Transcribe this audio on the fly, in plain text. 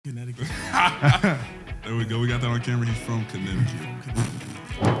Connecticut. There we go. We got that on camera. He's from Connecticut.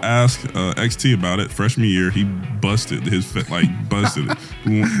 Ask XT about it. Freshman year, he busted busted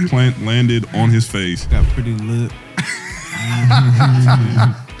it. Landed on his face. Got pretty lit.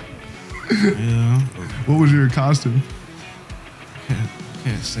 Yeah. What was your costume?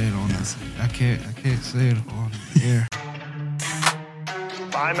 Can't say it on this. I can't say it on the air.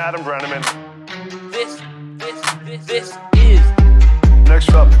 I'm Adam Breneman. This is Next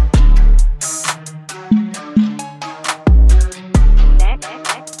up.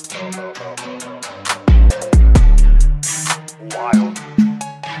 Wild.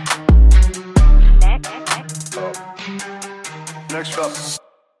 Next up.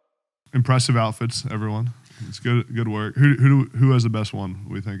 Impressive outfits, everyone. It's good work. Who has the best one?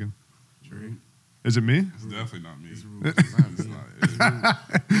 What are we thinking? Tre. Is it me? It's definitely not me. It's not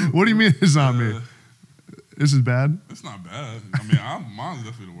What do you mean it's not me? This is bad? It's not bad. I mean, mine's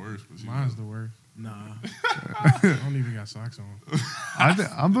definitely the worst. But Mine's the worst. Nah. I don't even got socks on.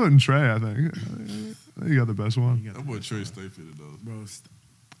 I'm voting Tre, I think. You got the best one. That boy Tre stay fitted though. Bro,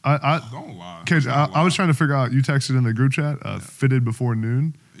 Don't lie. Cage, I was trying to figure out, you texted in the group chat, fitted before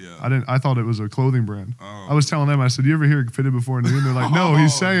noon. Yeah. I thought it was a clothing brand. Oh. I was telling them, I said, you ever hear fitted before noon? They're like, no,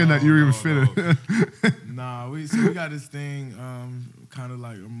 he's saying that you were fitted. Nah, we got this thing kind of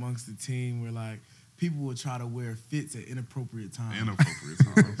like amongst the team where like people will try to wear fits at inappropriate times.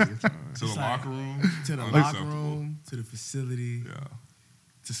 To the locker room. To the locker room, to the facility. Yeah.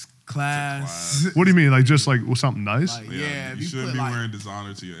 To class. What do you mean? Like just like something nice? Like, yeah, you shouldn't be wearing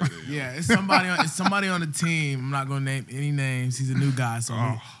designer to your 8 a.m. Yeah, it's somebody on the team. I'm not gonna name any names. He's a new guy, so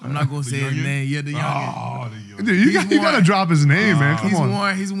I'm not gonna say his name. Yeah, the youngin. Dude, you gotta drop his name, man. Come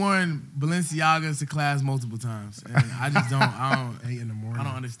on. He's worn Balenciagas to class multiple times, and I just don't. 8 in the morning. I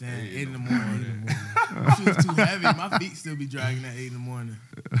don't understand. 8 in the morning. Shoes too heavy. My feet still be dragging at 8 in the morning.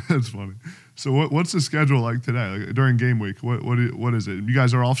 That's funny. So what's the schedule like today? Like during game week, what is it? You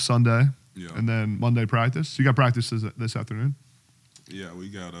guys are off Sunday, and then Monday practice. You got practice this afternoon. Yeah, we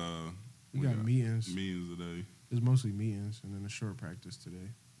got meetings. Meetings today. It's mostly meetings, and then a short practice today.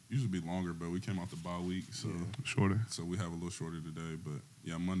 Usually be longer, but we came out the bye week, so shorter. So we have a little shorter today, but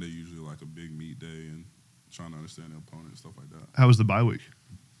yeah, Monday usually like a big meet day and trying to understand the opponent and stuff like that. How was the bye week?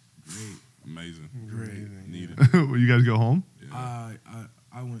 Great, amazing, Great, needed. Will you guys go home? Yeah.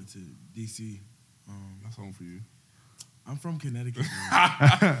 I went to DC. That's home for you. I'm from Connecticut.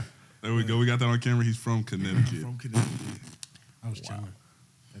 There we go. We got that on camera. He's from Connecticut. From Connecticut. I was chilling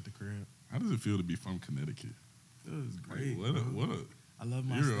at the crib. How does it feel to be from Connecticut? It was great. What a I love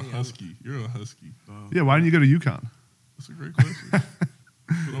my You're state. a husky. You're a husky. Yeah, why didn't you go to UConn? That's a great question.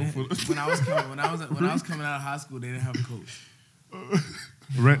 when I was coming out of high school, they didn't have a coach.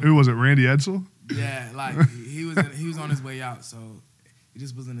 Who was it? Randy Edsel? Yeah, like he was on his way out, so it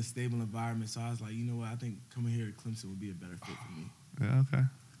just wasn't a stable environment. So I was like, you know what? I think coming here to Clemson would be a better fit for me. Yeah, okay.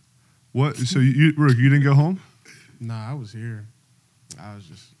 What? So Ruke, you didn't go home? Nah, I was here. I was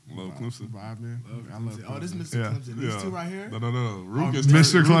just love Clemson. Vibing. I love Clemson. Oh, this is Mr. Clemson. These two right here? No. Ruke is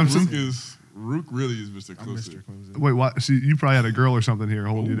Mr. Clemson. Ruke really is Mr. Clemson. Mr. Clemson. Wait, what? See, you probably had a girl or something here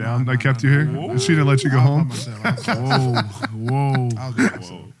holding you down. That kept you here? Whoa. She didn't let you go home? Whoa.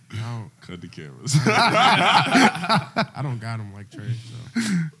 Cut the cameras. I don't got him like Tre.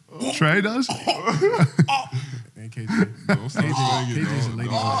 So. Tre does? And KJ. KJ's a lady.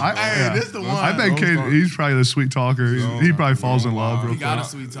 This is the one. I bet KJ, he's probably the sweet talker. He probably falls in love real quick. He got a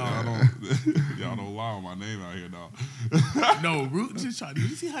sweet talker. Y'all don't lie on my name out here now. No, Root just tried. Did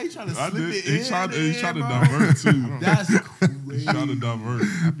you see how he tried to slip it in? He tried to divert too. That's crazy. He tried to divert.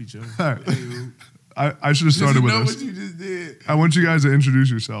 I be chilling. All right. I should have started with this. What you just did. I want you guys to introduce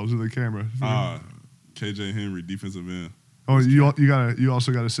yourselves to the camera. KJ Henry, defensive end. Oh, you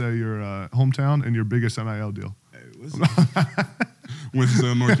also got to say your hometown and your biggest NIL deal. Hey, what's up?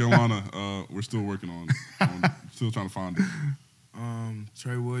 Winston-Salem, North Carolina. We're still working on still trying to find it.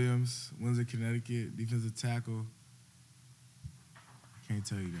 Tre Williams, Windsor, Connecticut, defensive tackle. Can't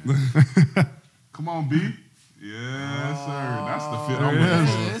tell you that. Come on, B. Yes, sir. That's the fit I'm looking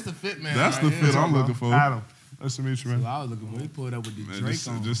for. That's the fit, man. That's the fit I'm looking for. Adam, nice to meet you, man. So I was looking for. He pulled up with the Drake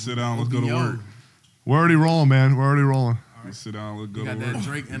on. Just sit down. Let's go to work. We're already rolling, man. We're already rolling. Let's sit down. Let's go you to got work. that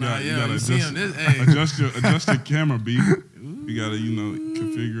Drake NIL. You gotta see him. adjust your camera, B. You gotta,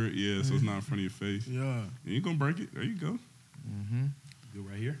 configure it. Yeah, so it's not in front of your face. Yeah. You ain't gonna break it. There you go. Mm-hmm. Go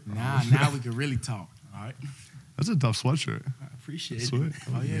right here. Now we can really talk. All right. That's a tough sweatshirt. I appreciate Sweet. it.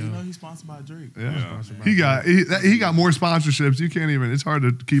 Oh yeah, he's sponsored by Drake. Yeah. He got more sponsorships. You can't even. It's hard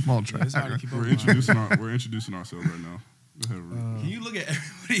to keep on track. It's hard to keep up. We're introducing ourselves right now. Go ahead, Ruke. Can you look at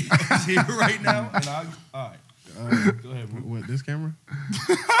everybody else here right now? And all right. Go ahead, bro. What, this camera?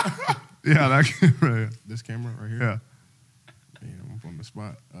 Yeah, that camera. This camera right here? Yeah. Damn, I'm on the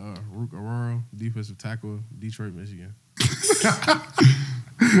spot. Ruke Orhorhoro, defensive tackle, Detroit, Michigan.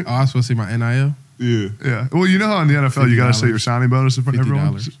 I was supposed to say my NIL. Yeah. Well, you know how in the NFL you got to say your signing bonus in front of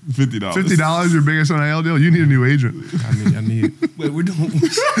everyone? $50. $50, your biggest NIL deal? You need a new agent. I need. Wait, we're doing. You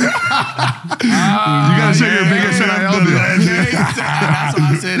got to say your biggest NIL deal. That's why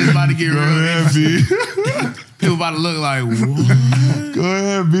I said it's about to get real. B. People about to look like, what? Go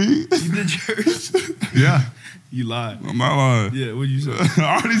ahead, B. You did yours. Yeah. You lied. I'm not lying. Yeah, what you say?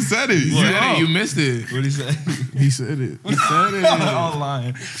 I already said it. You said it, you missed it. What did he say? He said it. He said it. I'm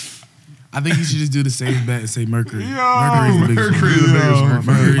lying. I think you should just do the safe bet and say Mercury. Yo, Mercury's the biggest one.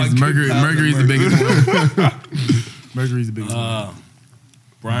 Mercury's the biggest one. Mercury's the biggest one.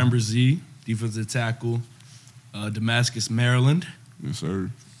 Bryan Bresee, defensive tackle, Damascus, Maryland. Yes, sir.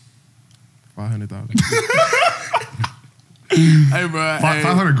 500,000. Hey, bro.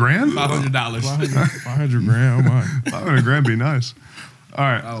 500 grand? $500. 500 grand. Oh my. 500 grand be nice. All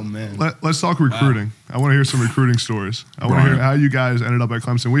right. Oh man. Let's talk recruiting. I want to hear some recruiting stories. I want to hear how you guys ended up at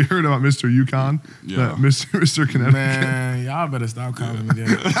Clemson. We heard about Mr. UConn, Mr. Connecticut. Man, y'all better stop calling me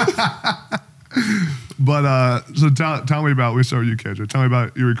that. But so tell me about. We start with you, KJ. Tell me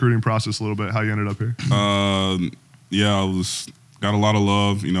about your recruiting process a little bit. How you ended up here. Yeah, I got a lot of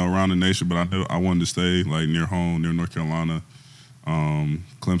love, around the nation, but I wanted to stay like near home, near North Carolina.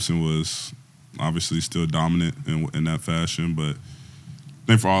 Clemson was obviously still dominant in that fashion, but I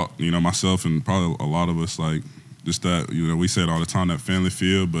think for all, myself and probably a lot of us, like just that, we say it all the time, that family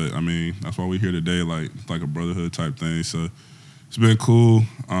feel, but I mean, that's why we're here today, like a brotherhood type thing. So it's been cool,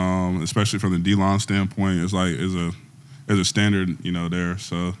 especially from the D-line standpoint. It's like, there's a standard, there.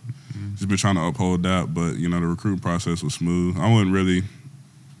 So just been trying to uphold that, but, the recruiting process was smooth. I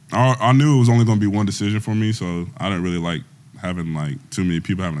knew it was only going to be one decision for me, so I didn't really like having like too many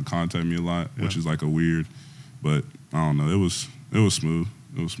people having to contact me a lot, which is like a weird, but I don't know. It was smooth.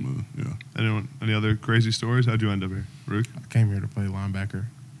 It was smooth, yeah. Any other crazy stories? How'd you end up here, Ruke? I came here to play linebacker.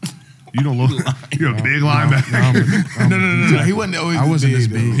 You don't look. You're a big linebacker. No. He wasn't always. I wasn't this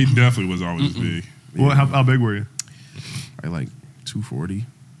big. He definitely was always big. Well, how big were you? Like 240.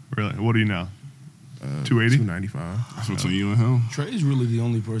 Really? What are you now? 280? 295. That's between you and him. Trey's really the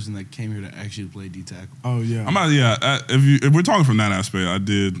only person that came here to actually play D tackle. Oh yeah. If we're talking from that aspect, I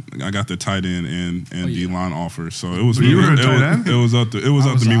got the tight end and D line offer, so it was. You were a tight end? It was up to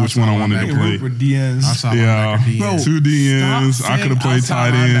me which one I wanted to play. With DNs. Two DNs. I could have played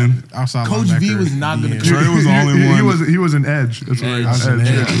tight end. Coach V was not going to. Trey was the only one. He was an edge. That's right.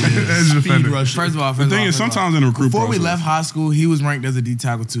 Edge defender. First of all, the thing is, sometimes in the recruit before process, we left high school, he was ranked as a D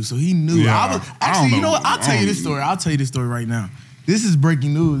tackle too, so he knew. You know what? I'll tell you this story. I'll tell you this story right now. This is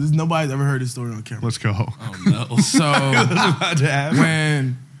breaking news. Nobody's ever heard this story on camera. Let's go. Oh no! So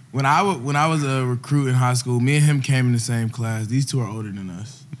when I was a recruit in high school, me and him came in the same class. These two are older than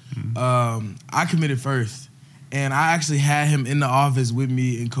us. Mm-hmm. I committed first, and I actually had him in the office with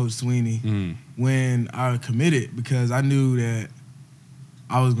me and Coach Swinney when I committed because I knew that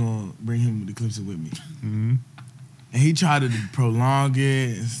I was gonna bring him to Clemson with me. Mm-hmm. And he tried to prolong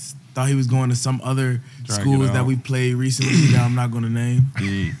it. And thought he was going to some other schools that we played recently that I'm not going to name.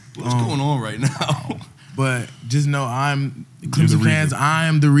 What's going on right now? But just know Clemson fans, I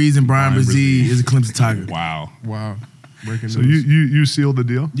am the reason Bryan Bresee is a Clemson Tiger. Wow. Breaking news. So you sealed the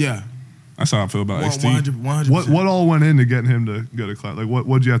deal? Yeah. That's how I feel about XT. 100%. What all went into getting him to go to class? Like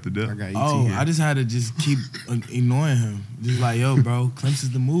what'd you have to do? I just had to just keep annoying him. Just like, yo, bro, Clemson's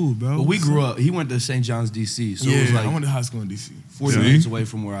the move, bro. But we grew up. He went to St. John's, D.C. So it was like I went to high school in D.C. 40 minutes away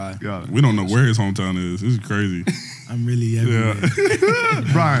from where I. Got it. We don't know where his hometown is. This is crazy. I'm really everywhere.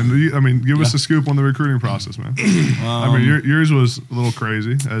 Brian, give us a scoop on the recruiting process, man. Yours was a little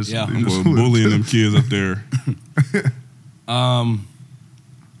crazy. I'm bullying them kids up there.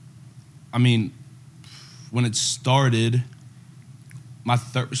 When it started, my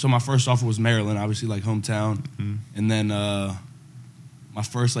first offer was Maryland, obviously like hometown, and then my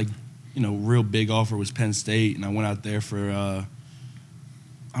first real big offer was Penn State, and I went out there for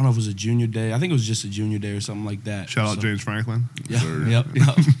I don't know if it was a junior day. I think it was just a junior day or something like that. Shout out James Franklin. Yep.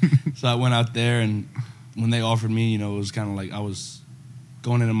 So I went out there, and when they offered me, it was kind of like I was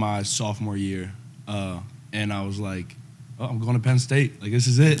going into my sophomore year, and I was like, oh, I'm going to Penn State. Like, this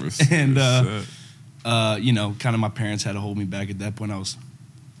is it. And kind of my parents had to hold me back at that point. I was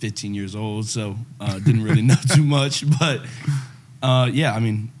 15 years old, so didn't really know too much. But,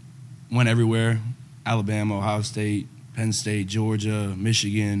 went everywhere. Alabama, Ohio State, Penn State, Georgia,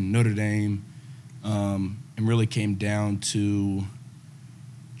 Michigan, Notre Dame, and really came down to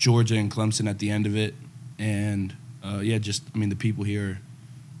Georgia and Clemson at the end of it. And the people here,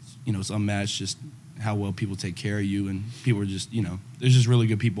 it's unmatched. Just how well people take care of you, and people are just, there's just really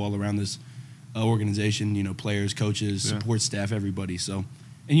good people all around this organization. Players, coaches, support staff, everybody. So,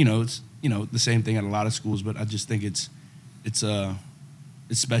 and it's the same thing at a lot of schools, but I just think it's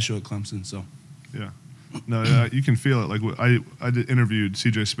special at Clemson. So, yeah, no, you can feel it. Like I interviewed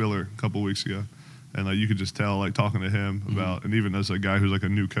CJ Spiller a couple weeks ago. And like you could just tell, like talking to him about, and even as a guy who's like a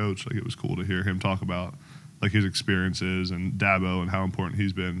new coach, like it was cool to hear him talk about like his experiences and Dabo and how important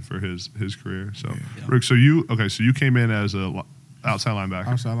he's been for his career. So, Ruke, so you came in as a outside linebacker.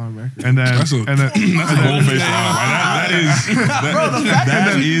 Outside linebacker. And then that's a whole face lie.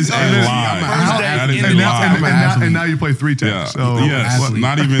 That is a lie. And now you play 3 techs. Yeah. So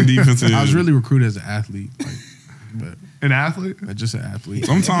not even defensive. I was really recruited as an athlete. But an athlete? Just an athlete.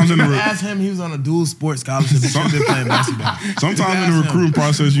 Sometimes ask him, he was on a dual sports scholarship. He should have been playing basketball. Sometimes in the recruiting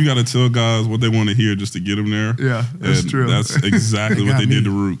process, you got to tell guys what they want to hear just to get them there. Yeah, that's true. That's exactly what they did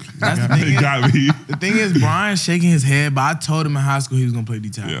to Ruke. It got me. The thing is, Brian's shaking his head, but I told him in high school he was going to play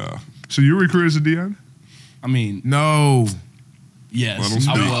D-tackle. Yeah. So you were recruited as a DN? I mean, no. Yes,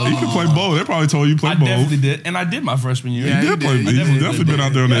 I was. You could play both. They probably told you play both. I definitely did, and I did my freshman year. Yeah, you did play. He's definitely been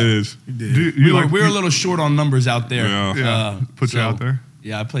out there on the edge. We were a little short on numbers out there. Yeah. Put you out there.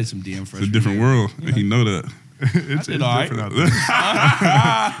 Yeah, I played some DM freshman. It's a different world. Yeah. He know that. It's all right. different out there.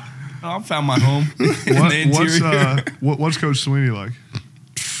 I found my home in the interior. What's Coach Swinney like?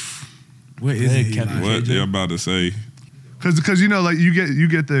 What is he like? What they're about to say. Because like you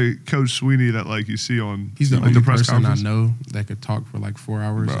get the Coach Swinney that like you see on he's the like only the press person conference. I know that could talk for like 4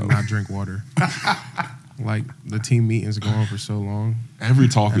 hours and not drink water. Like the team meetings go on for so long. Every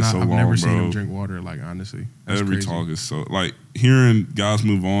talk is so long, bro. I've never seen him drink water. Like honestly, every crazy. talk is so like hearing guys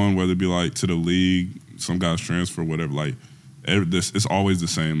move on, whether it be like to the league, some guys transfer, whatever. Like it's always the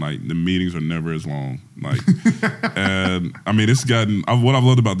same. Like the meetings are never as long. Like, and I mean, it's gotten. What I've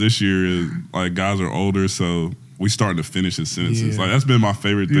loved about this year is like guys are older, so we starting to finish his sentences. Yeah. Like that's been my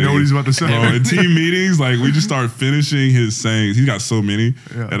favorite thing. You know what he's about to say. In team meetings, like we just start finishing his sayings. He's got so many,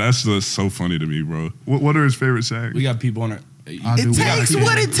 and that's just so funny to me, bro. What are his favorite sayings? We got people on our. It takes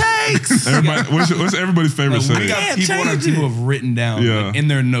what it takes. Everybody, what's everybody's favorite saying? We got people on our team who have written down like, in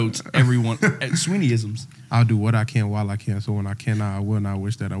their notes everyone Swinneyisms. I'll do what I can while I can. So when I cannot, I will not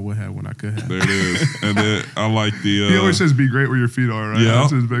wish that I would have when I could have. There it is. And then I like the. He always says, "Be great where your feet are." Right? Yeah,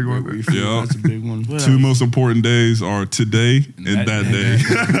 that's his big one. Yeah, that's a big one. Two most important days are today and that day.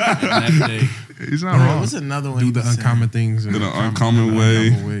 That day. He's not wrong. What's another one? Do the uncommon things in an uncommon way.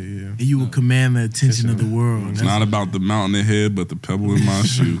 And you will command the attention of the world. It's not about the mountain ahead, but the pebble in my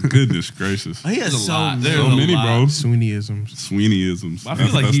shoe. Goodness gracious. He has so many, bro. Swinneyisms. I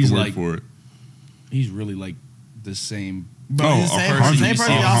feel like that's he's the word like for it. He's really like the same. Same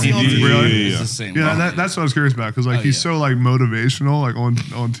person y'all see on TV. Really? It's the same. Yeah, that's what I was curious about because like he's so like motivational, like on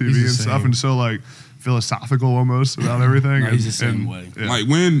TV and stuff, and so like philosophical almost about everything. He's the same way. Yeah. Like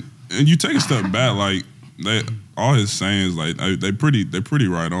when and you take a step back, like all his sayings, like they pretty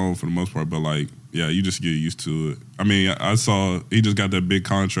right on for the most part, but like you just get used to it. I mean, I saw he just got that big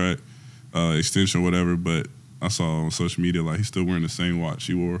contract extension, or whatever, but I saw on social media like he's still wearing the same watch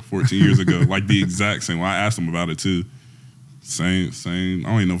he wore 14 years ago, like the exact same. Well, I asked him about it too. Same. I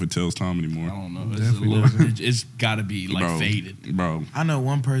don't even know if it tells time anymore. I don't know. It's got to be like faded, bro. I know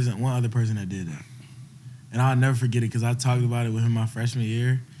one other person that did that, and I'll never forget it because I talked about it with him my freshman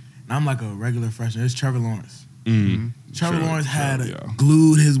year, and I'm like a regular freshman. It's Trevor Lawrence. Mm-hmm. Trevor Lawrence had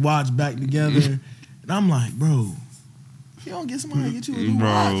glued his watch back together, and I'm like, bro. You don't get somebody to get you a new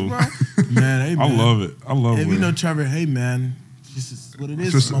watch, bro. Man, hey, man. I love it. If you know Trevor, hey, man, this is what it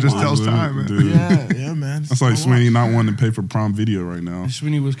is. Just tells time, man. Dude. Yeah, man. That's like Swinney not wanting to pay for Prime Video right now.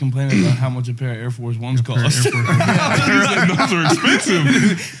 Swinney was complaining about how much a pair of Air Force Ones cost. Those are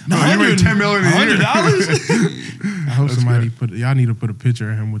expensive. No, you made $10 million a year. $100? I hope somebody y'all need to put a picture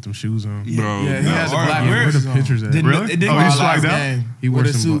of him with them shoes on. Bro, yeah, he has black. Where the pictures at? Really? It didn't he swagged out? He wore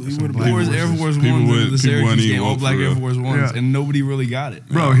a suit. He wore his Air Force Ones in the Syracuse game, all black Air Force Ones, and nobody really got it.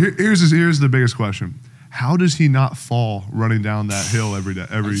 Bro, here's the biggest question. How does he not fall running down that hill every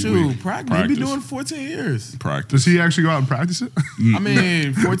week? Practice. He's been doing it 14 years. Practice. Does he actually go out and practice it? I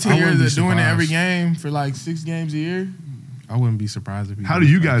mean, 14 years of doing it every game for like 6 games a year. I wouldn't be surprised if he. How do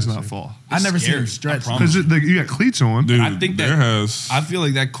you guys not fall? I never seen him stretch. Because you got cleats on. Dude, I think I feel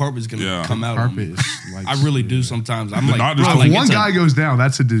like that carpet's gonna come out. Carpet is like, I really do sometimes. I'm like, bro, if one guy goes down,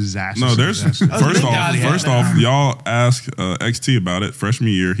 that's a disaster. No, there's first off, y'all ask XT about it.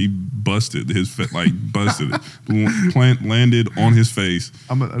 Freshman year, he busted it. Landed on his face.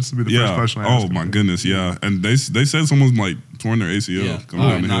 That's to be the first question I asked. Oh my goodness, yeah. And they said someone like torn their ACL Yeah. coming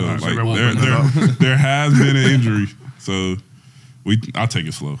down the Not hill. Super Bowl. There has been an injury, so I'll take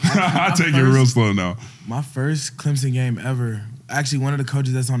it slow. I'll take it real slow now. My first Clemson game ever. Actually, one of the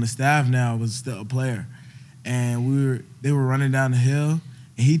coaches that's on the staff now was still a player, and they were running down the hill,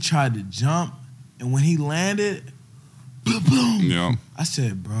 and he tried to jump, and when he landed, boom, boom. Yeah. I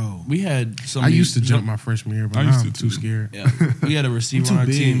said, bro. We had some. I used to jump my freshman year, but I now used I'm to too too. scared. Yeah, we had a receiver too on our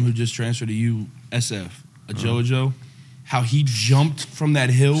big. team who just transferred to USF, a JoJo. How he jumped from that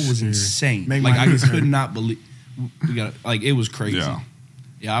hill was Sure. insane. Make Like my I knees could hurt. not believe. We got it was crazy. Yeah.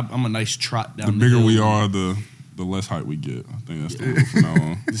 Yeah, I'm a nice trot down. The bigger hill. we are, the less height we get. I think that's the rule from now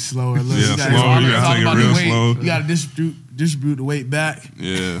on. The slower look. Yeah, You gotta- slower. it's You gotta all take it about the real weight. slow. You got to distribute the weight back.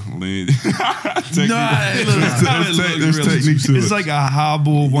 Yeah, lean. It There's looks technique to It's it. like a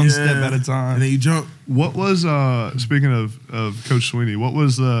hobble, one Yeah. step at a And time. then you jump. What was speaking of Coach Swinney? What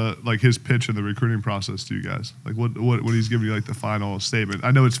was like his pitch in the recruiting process to you guys? Like what he's giving you like the final statement?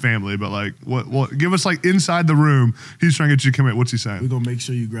 I know it's family, but like what give us like inside the room. He's trying to get you to commit. What's he We're saying? going to make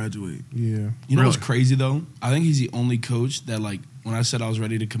sure you graduate. Yeah. You know what's Really? crazy though? I think he's the only coach that like when I said I was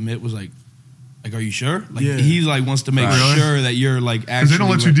ready to commit was like, are you sure? Like Yeah. he's like wants to make Really? sure that you're like Because actually. they don't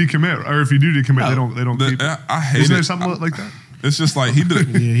let you decommit, or if you do decommit, they don't keep. I hate Isn't it. there something like that? It's just like he did.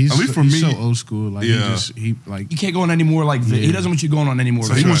 Yeah, he's at least for he's me. so old school. Like Yeah. he like You can't go on any more like he Yeah. doesn't want you going on any more.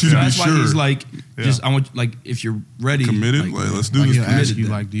 So he visits. wants you to be That's why sure. he's like, Yeah. just I want like if you're ready, Committed? like, Like, let's do like this. he'll ask committed you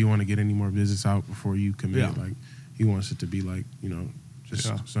then. like, do you want to get any more visits out before you commit? Yeah. Like he wants it to be like just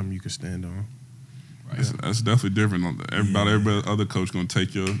Yeah. something you can stand on. That's definitely different. Everybody other coach gonna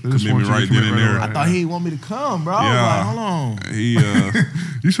take your just commitment want you to right then commit and right there. away. I thought he didn't want me to come, bro. I Yeah. was like, hold on. He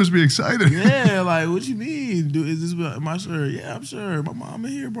You're supposed to be excited. Yeah, like, what you mean? Am I sure? Yeah, I'm sure. My mom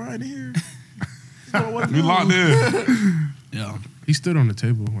in here, Brian in here. we locked in. yeah. He stood on the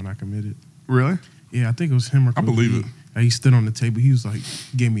table when I committed. Really? Yeah, I think it was him or I believe it. He stood on the table. He was like,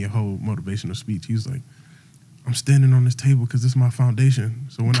 gave me a whole motivational speech. He was like, I'm standing on this table because this is my foundation.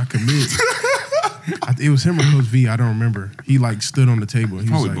 So when I commit, it was him or Coach V. I don't remember. He like stood on the table. He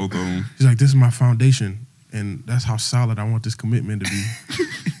Probably was like, both of them. he's like, this is my foundation, and that's how solid I want this commitment to be.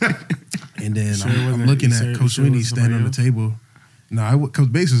 And then Sure it I'm wasn't- looking you at sure- Coach sure it Swinney was standing on the somebody table. No,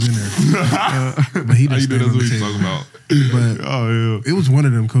 Coach Bass was in there, but he How you just do? stood That's on what the he's table. talking about. But Oh yeah. it was one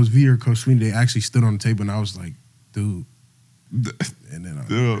of them, Coach V or Coach Swinney. They actually stood on the table, and I was like, dude. And then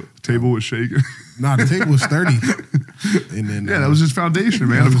Yeah. Table was shaking. the table was sturdy. And then Yeah, that was his foundation,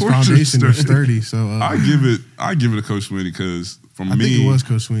 man. that Of was course, his foundation was it's sturdy. So I give it to Coach Swinney because for I me, think it was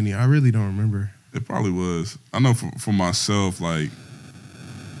Coach Swinney. I really don't remember. it probably was. I know for myself, like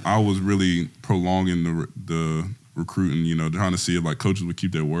I was really prolonging the recruiting, trying to see if like coaches would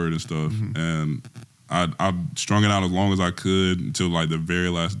keep their word and stuff. Mm-hmm. And I strung it out as long as I could until like the very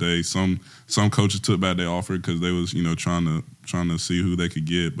last day. Some coaches took back their offer because they was trying to see who they could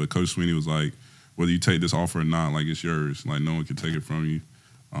get. But Coach Swinney was like, whether you take this offer or not, like it's yours. Like no one can take it from you.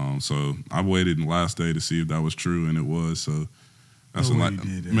 So I waited in the last day to see if that was true, and it was. So that's No way like,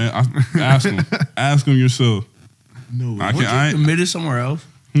 you did that. man. Ask him yourself. No way. I can't. I ain't, Committed somewhere else.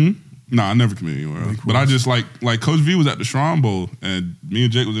 No, I never committed anywhere else. But I just like Coach V was at the Shrine Bowl, and me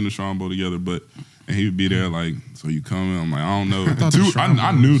and Jake was in the Shrine Bowl together. And he would be there like, so you coming? I'm like, I don't know. thought the Shrine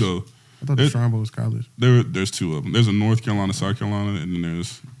I Bowl knew was- though. I thought the Shrine Bowl was college. There's two of them. There's a North Carolina, South Carolina, and then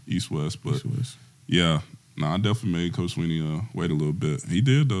there's East West. But This was- yeah, no, I definitely made Coach Sweeney wait a little bit. He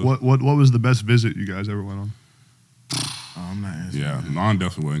did though. What was the best visit you guys ever went on? Oh, I'm not answering. Yeah, no, I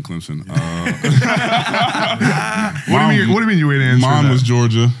definitely wasn't Clemson. What do you mean you ain't answering Mine that? was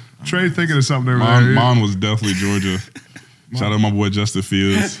Georgia. Trey thinking of something over Mine, there. mine was definitely Georgia. Shout out my boy Justin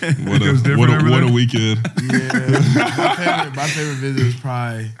Fields. What It was a different what over a there? weekend. Yeah, my favorite visit was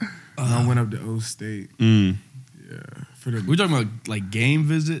probably when I went up to O State. Mm. For the We're talking about like game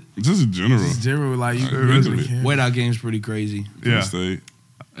visit. Just in general. general, like you Really? really can't. Wait out game's pretty crazy. Yeah. State.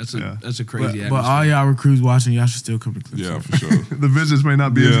 That's Yeah. a crazy. But atmosphere. all y'all recruits watching, y'all should still come to Clemson. Yeah, for sure. The visits may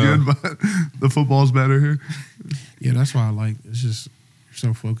not be as Yeah. good, but the football's better here. Yeah, that's why I like. It's just you're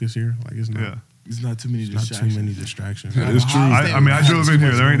so focused here. Like it's not. Yeah. There's not too many It's not too distractions. many distractions. It's true. I mean, I drove in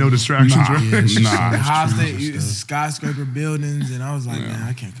here. There ain't no distractions, Nah. right? Yeah, it's just Nah. so much Ohio trees State, and it's stuff. skyscraper buildings, and I was like, man,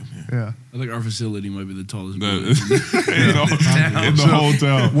 I can't come here. Yeah. I think our facility might be the tallest. That- building. in the whole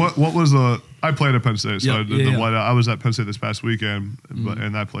town. What was I played at Penn State, so Yeah, I did yeah, the yeah. whiteout. I was at Penn State this past weekend, but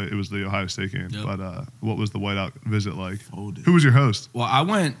and it was the Ohio State game. Yep. But what was the whiteout visit like? Folded. Who was your host? Well, I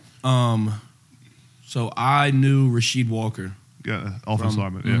went. So I knew Rasheed Walker Yeah, offensive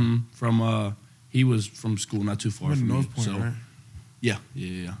lineman. Yeah. from he was from school not too far Went to from me. North Point, So right? yeah.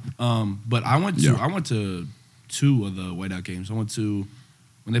 But I went to two of the whiteout games. I went to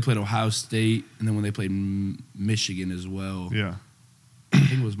when they played Ohio State, and then when they played Michigan as well. Yeah, I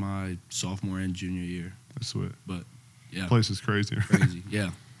think it was my sophomore and junior year. that's sweet. But yeah, Place is crazy. crazy. Yeah.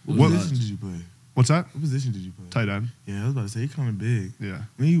 What What- position did you play? What's that? What position did you play? Tight end. Yeah, I was about to say, you're kind of big. Yeah.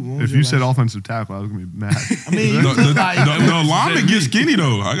 When was If your you said last- offensive tackle, I was gonna be mad. I mean, you The look like linemen get skinny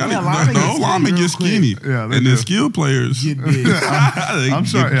though. I got Yeah, to linemen the get whole linemen skinny get real skinny. quick. Yeah, they and do. then skilled players. get big. I'm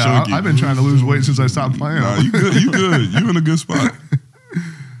sorry. Yeah, I've been trying to lose weight since I stopped playing. Nah, you good. You good. You in a good spot.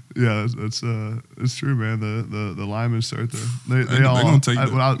 Yeah, it's true, man. The linemen start to they They all. gonna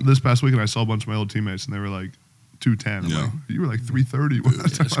take This past weekend, I saw a bunch of my old teammates, and they were like 210. I'm Yeah. like, you were like 330. When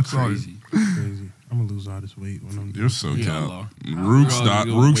That's I saw you. crazy. Crazy. I'm gonna lose all this weight when I'm. You're so Yeah, cap. Allah. Rook's We're all diet.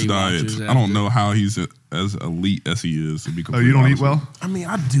 gonna go Rook's Weight diet. Watchers I don't after. know how he's as elite as he is. To be Oh, completely you don't eat honest with well? I mean,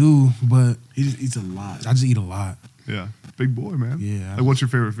 I do, but He just eats a lot. I just eat a lot. Yeah, big boy, man. Yeah. Like, what's your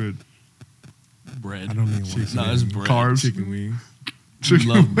favorite food? Bread. I don't even want to. No, it's bread. Carbs. Chicken wings. You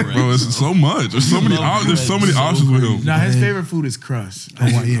love bread. Bro, it's so much. There's so many. love There's so bread many so options with him. crazy. Nah, his Yeah. favorite food is crush. Oh,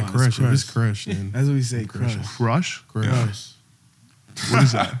 That's well, yeah, what crush. If it's Crush. crush, then That's what we say, crush. Crush? crush. Crush. What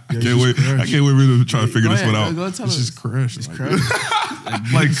is that? I can't wait. I can't wait really to try to figure Go this one ahead, out. Go tell It's us. just crush. It's Like, crush.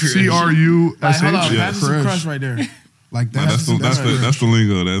 Like CRUSH? Like, hold on, Yeah. pass us some Crush. crush right there. like Nah, that's that's the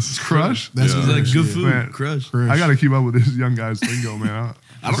lingo. That's Crush? That's Yeah. It's like good Yeah. food. Man. Crush. crush. I got to keep up with this young guy's lingo, man.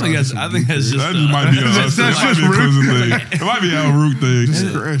 I don't think that's. I think that's just. that just might be a That's it might just be a Rook. Clemson thing. It might be a Rook thing.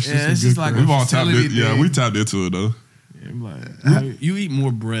 Just crush. Yeah, Just a it's good just like crush. We've all tapped facility it. Yeah, thing. we tapped into it though. Yeah, I'm like, You eat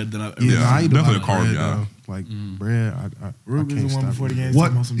more bread than I. Yeah, Yeah, I eat definitely a a lot carb of bread, guy. though. Like bread, I Ruke is can't the one stop before the eating. game. What?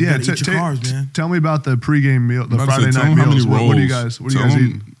 talking about some, Yeah, you eat your carbs, man. tell me about the pregame meal, the I'm about to Friday say, tell night him how many meals. What do you rolls. guys Tell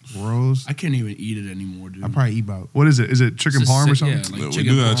him- eat? rolls. I can't even eat it anymore, dude. I probably eat about. What is it? Is it chicken It's parm or just- something? Yeah, like Yeah, we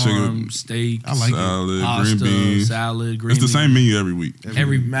chicken do have chicken- parm, steak, I like it. Salad, pasta, green beans. salad, green It's the same beans. menu every week.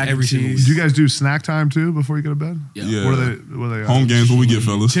 Every Mac and every single cheese. week. Do you guys do snack time too before you go to bed? Yeah. Yeah. What are they? Home games, what we get,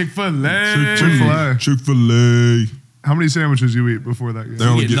 fellas? Chick-fil-A. Chick-fil-A. Chick-fil-A. How many sandwiches you eat before that They game?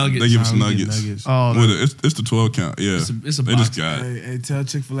 only get get, nuggets. they give us We get nuggets. Oh, With it. It's the 12 count. Yeah. It's a they box. just got it. Hey, tell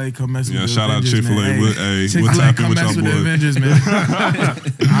Chick-fil-A come mess with Yeah, the shout out Avengers, Chick-fil-A. man. We'll- hey, we'll Chick-fil-A tap in come with mess y'all with the boys. Avengers,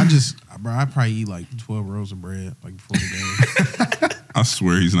 man. I probably eat like 12 rolls of bread like before the game. I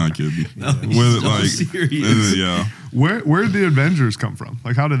swear he's not kidding. No, he's With, so like, serious. yeah. Where did the Avengers come from?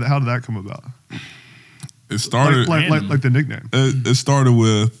 Like, how did that come about? It started. Like the nickname. It started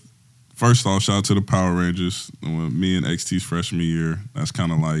with, first off, shout out to the Power Rangers. When me and XT's freshman year, that's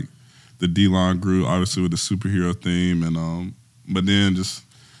kind of like the D-line grew, obviously with the superhero theme, and but then just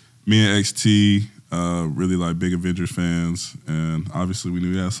me and XT really like big Avengers fans, and obviously we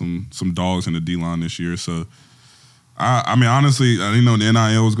knew we had some dogs in the D-line this year. So I mean, honestly, I didn't know the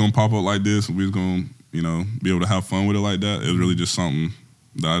NIL was gonna pop up like this, and we was gonna be able to have fun with it like that. It was really just something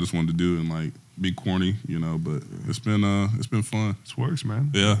that I just wanted to do and like be corny, but it's been fun. This works, man.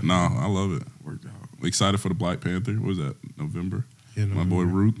 Yeah, no, I love it. Worked out. Excited for the Black Panther. What was that? November. Yeah, My boy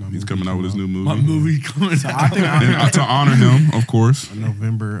November. Root, My he's movie coming out with his new movie. My movie coming out. And to honor him, of course.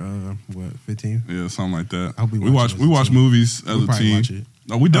 November 15th. Yeah, something like that. I'll be we watching watch as a team. movies as We'll a probably team. watch it.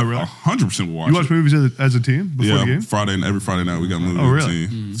 No, we Oh, really? 100% will watch You watch it. movies as a team before Yeah, the game? every Friday night we got movies Oh, as a really?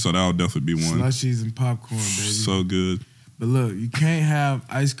 team. So that'll definitely be one. Slushies and popcorn, baby. So good. But look, you can't have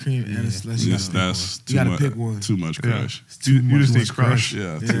ice cream and a slushie. Yes, that's you too gotta much. pick one. Too much Yeah. crush. It's too You much just need much crush.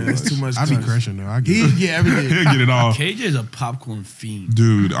 Yeah, Yeah, it's too much. I be crush. crushing though. I get He it. get everything. He'll get it all. KJ is a popcorn fiend.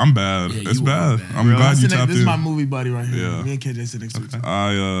 Dude, I'm bad. Yeah, it's you bad. are bad. I'm Really? glad you This tapped is in. my movie buddy right here. Yeah. Me and KJ sit next to each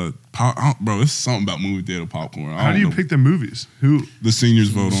other. Bro, it's something about movie theater popcorn. I How do don't you know. pick the movies? Who? The seniors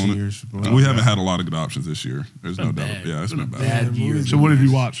vote on Seniors it. vote. We haven't had a lot of good options this year. There's no doubt. bad. Yeah, it's been bad. Bad Yeah, year. movies So what have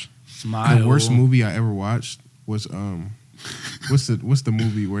you watched? Smile. The worst movie I ever watched was what's the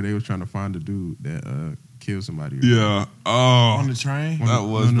movie where they was trying to find the dude that killed somebody? Yeah. On Oh, the train. that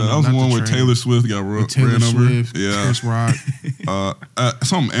was No, bad. That was not the one the where train. Taylor Swift got With Taylor ran over. Swift, Yeah. Chris Rock.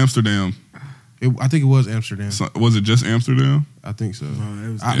 Something Amsterdam. I think it was Amsterdam. Was it just Amsterdam? I think so. Bro,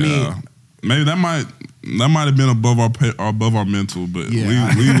 it was I Yeah. mean, Maybe that might have been above our mental, but Yeah, we I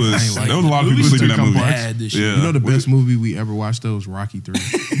was ain't like there was a lot of it. people Movies sleeping in that too movie. complex. Bad this Yeah. year. you know the best movie we ever watched though was Rocky 3.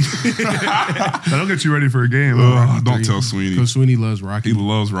 That'll get you ready for a game. Ugh, don't tell Sweeney. Because Sweeney loves Rocky. He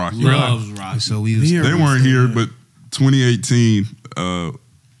loves Rocky. Loves Rocky. So we was, Here. They weren't here, but 2018.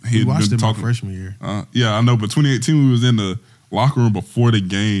 He we had watched been it my talking. freshman year. Yeah, I know. But 2018, we was in the locker room before the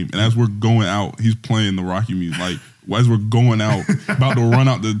game, and as we're going out, he's playing the Rocky music. Like as we're going out, about to run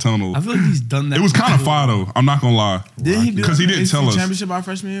out the tunnel. I feel like he's done that. It was kind of before. fire though. I'm not gonna lie. Did he do Because he that didn't in the tell us. championship our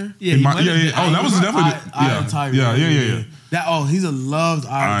freshman year? Yeah, He he might- might have yeah, been- yeah. Oh, that was definitely Eye of the Tiger. Yeah. That he's a loved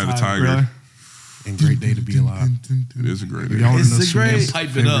Eye of the Tiger. Really? And Great Day to Be Alive. It is a great. Y'all wanna It's know a Sweeney's great- Pipe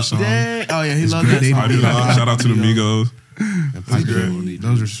it favorite up. song? Dang. Oh yeah, he loves Great that Day to song. Be Alive. Shout out to the Migos. And Pike,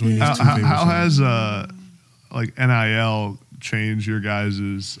 those are Sweeney's two favorite How songs. has like NIL changed your guys',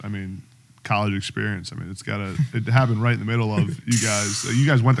 college experience? It happened right in the middle of you guys. You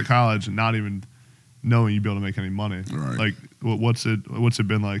guys went to college and not even knowing you'd be able to make any money. Right. Like, what's it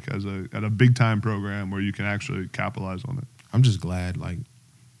been like at a big time program where you can actually capitalize on it? I'm just glad like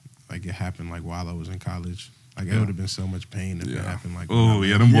it happened like while I was in college. Like it would have been so much pain if it happened like. Oh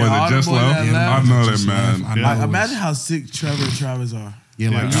yeah, them boys all that the just boys left. that left. I know that Just man. left. I know Like, it was- imagine how sick Trevor and Travis are. Yeah,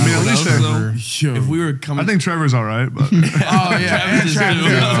 like at least Trevor- Yo. If we were coming, I think Trevor's all right, but Oh yeah, and Travis is Travis.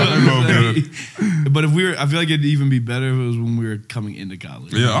 too. Yeah, they're both But if we were, I feel like it'd even be better if it was when we were coming into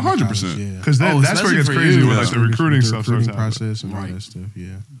college. Yeah, 100%. Yeah. because Oh, that's where it gets especially for crazy you. with like the recruiting stuff. recruiting Sometimes. process and all Right. that stuff. Yeah,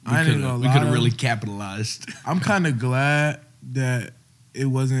 I ain't gonna We lie. could have though. really capitalized. I'm kind of glad that it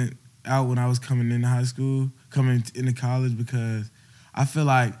wasn't out when I was coming into high school, coming into college, because I feel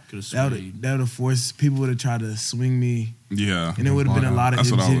like Could've that swayed. would have forced people would have tried to swing me, Yeah. and it would have been a lot of That's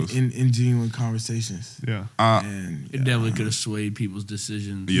what I was- ingenuine conversations. Yeah. And It definitely could have swayed people's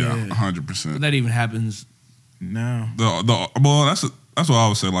decisions. Yeah, Yeah. 100%. But that even happens. now, Well, that's what I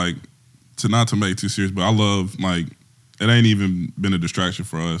would say. Like, not to make it too serious, but I love like it ain't even been a distraction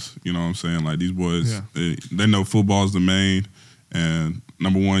for us. You know what I'm saying? Like these boys, they know football's the main, and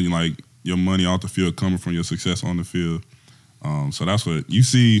number one, like your money off the field coming from your success on the field. So that's what you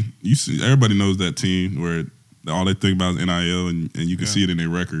see. Everybody knows that team where all they think about is NIL, and you can see it in their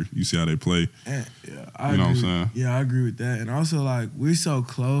record. You see how they play. and, You know what I'm saying? Yeah, I agree with that. And also, like, we're so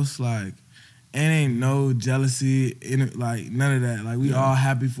close, like, and ain't no jealousy in it, like none of that. Like we all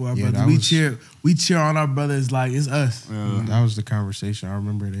happy for our Yeah, brothers. that We cheer on our brothers like it's us. that was the conversation. I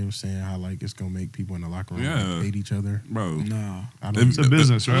remember they were saying how like it's gonna make people in the locker room like, hate each other. Bro. No. I don't It's a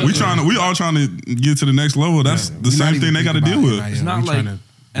business, right? We all trying to get to the next level. That's Yeah. the We not same even thing they got to thinking deal about with. NIL. It's not We like trying to win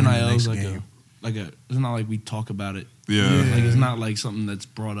the NIL is next like game. it's not like we talk about it. Yeah. Like it's not like something that's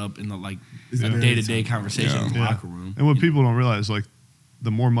brought up in the like It's a very day-to-day conversation in the Yeah. locker room. And what people don't realize, like, the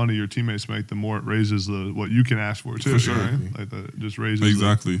more money your teammates make, the more it raises what you can ask for too. For sure. Right? Like just raises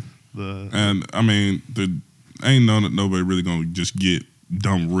Exactly. the And I mean, ain't nobody really gonna just get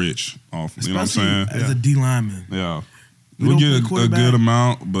dumb rich off. You know what I'm Especially saying? as a D lineman. Yeah. We We'll don't get play a quarterback. good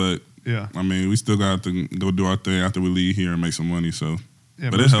amount, but yeah. I mean, we still got to go do our thing after we leave here and make some money. So Yeah,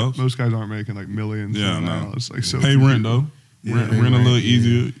 But it most, helps. Most guys aren't making like millions. Yeah, right no. now. It's like so pay few rent people. though. Yeah, rent pay a little rent,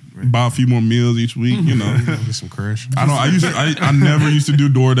 easier. yeah. Buy a few more meals each week. You know. Get some crush. I don't. I never used to do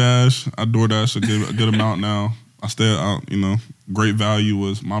DoorDash. I DoorDash a good amount now. I still out. You know, Great Value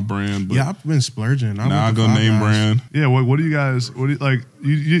was my brand. But Yeah, I've been splurging. now I went to go Five name Guys. brand. Yeah, what do you guys? What do you like?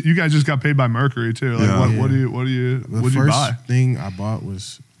 You guys just got paid by Mercury too. Like Yeah. what do you The what do you first buy thing I bought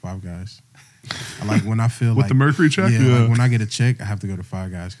was Five Guys. I like when I feel with like the Mercury check? Yeah, Yeah. like when I get a check, I have to go to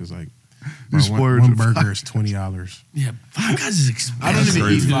Five Guys because like You bro, splurge one at Five burger is $20. Yeah, Five Guys is expensive. I don't even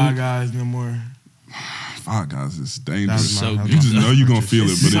crazy. eat Five Guys no more. Five Guys is That was dangerous. So that was You my just know first you're gonna purchase. feel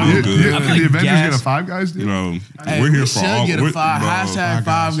it, but Yeah, it is yeah, good. I did feel the like Avengers gas- get a Five Guys deal? Bro, Hey, we're here we for should all. get a we're- five. bro, Hashtag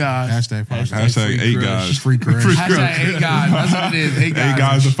Five Guys. Hashtag Five Guys. Hashtag Free eight crush. guys. Free crush. Hashtag 8 guys. That's what it is. 8 guys. Eight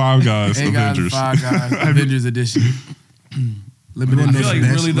guys to Five Guys. Eight guys Avengers. to Five Guys. Avengers edition. Limited I feel edition.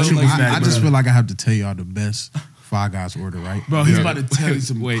 like really though, Best- like, I just bro. feel like I have to tell y'all the best Five Guys order, right? Bro, he's Yeah. about to tell you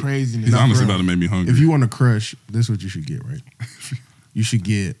some Wait. craziness. He's honestly bro. about to make me hungry. If you want to crush, this is what you should get, right? You should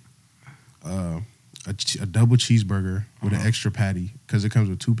get a double cheeseburger with an extra patty because it comes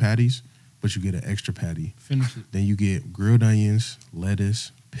with 2 patties, but you get an extra patty. Finish it. Then you get grilled onions,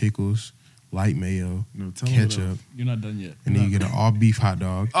 lettuce, pickles, light mayo, No, tell me ketchup, You're not done yet. and then you get an all beef hot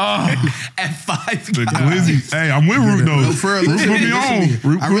dog. At Five the Guys. glizzy. Hey, I'm with Root though. For real, Root listen put to me me, on. listen to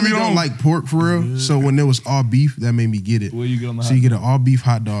me. Root I put really me don't on. like pork for real. So when there was all beef, that made me get it. Where you get on the So you get an all beef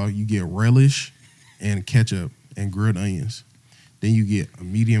hot dog, you get relish and ketchup and grilled onions. Then you get a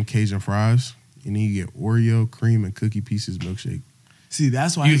medium Cajun fries, and then you get Oreo, cream, and cookie pieces milkshake. See,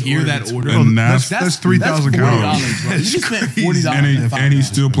 that's why You his hear order that gets- order? And That's 3,000 $40, calories. bro. You just spent $40 And on he, Five and he Guys.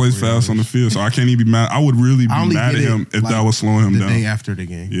 still plays fast on the field, so I can't even be mad. I would really be I only mad at get him it, if like, that was slowing him the down. day after the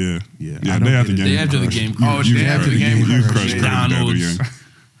game. Yeah, Yeah, yeah. I Day don't after get game. it. Day after the crush. game. You- Oh, you day after the game. You crush. crush crazy day after the McDonald's. game.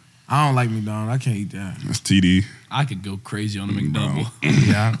 I don't like McDonald's. I can't eat that. That's TD. I could go crazy on a McDouble.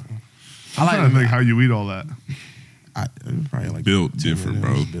 Yeah, I I'm like trying to think how you eat all that. it was probably like Built 10 different,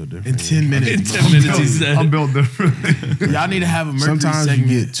 minutes. bro. Built different. in 10 minutes. In bro. 10 minutes, he said. I'm built differently. Y'all need to have a Mercury Sometimes you segment.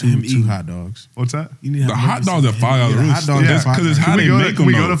 get two him eating. hot dogs. What's that? You need to have The a hot Mercury dogs at segment. $5 Yeah, really hot dogs yeah, at $5. because it's Can how we they go make to, them.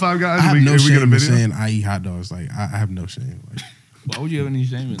 we go though. to Five Guys? I have and no we get a shame in video? saying I eat hot dogs. Like I have no shame. Like Why would you have any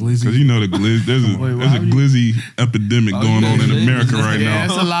shame in that? Because glizzy. you know the glizzy, there's a Wait, there's a why would glizzy epidemic Oh, going yeah, on in yeah. America right Yeah,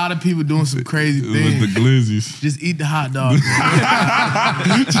 now it's a lot of people doing some crazy with things. the glizzies. Just eat the hot dog.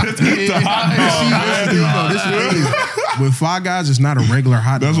 This is With Five Guys, it's not a regular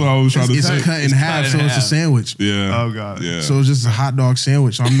hot dog. That's what I was trying to It's say. cut in half, so it's a sandwich. Yeah. Oh, God. Yeah. So it's just a hot dog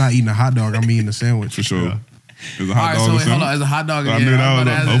sandwich. So I'm not eating a hot dog. I'm eating a sandwich. For sure. Yeah. Is a All hot right, dog so a wait, hold on. sandwich? As a hot dog, I knew that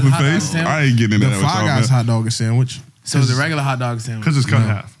was an open face. I ain't getting into The that with Five y'all, Guys man. hot dog is sandwich. So the regular hot dog sandwich. Because it's cut in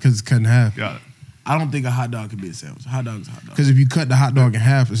half. Because it's cut in half. Got it. I don't think a hot dog could be a sandwich. A hot dog is a hot dog. Because if you cut the hot dog in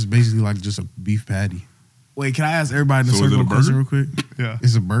half, it's basically like just a beef patty. Wait, can I ask everybody in the So is it circle a a question burger? real quick? Yeah.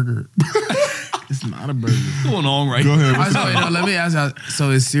 It's a burger. It's not a burger. What's going on right Go ahead. All right, so, wait, no, let me ask y'all.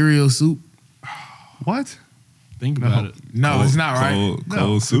 So is cereal soup? What? Think about it. No, it's not right.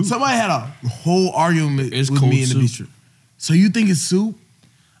 Cold soup. Somebody had a whole argument It's with cold me in the soup. bistro. So you think it's soup?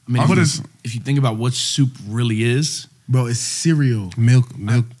 I mean, What if you think about what soup really is, Bro, it's cereal. Milk.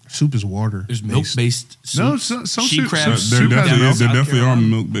 Soup is water. there's milk-based soup. No, some She soup- crabs There soup has definitely milk. is. There South definitely are Carolina.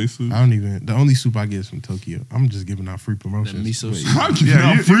 milk-based soup. I don't even. The only soup I get is from Tokyo. I'm just giving out free That promotions. miso But soup.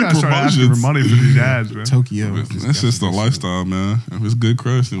 Yeah, you gotta start asking for money for these ads, man. Tokyo. That's just the lifestyle, man. If it's good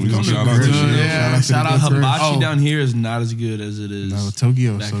crust, then we gonna shout out to Good. you. Yeah, shout out to Hibachi Oh, down here is not as good as it is. No,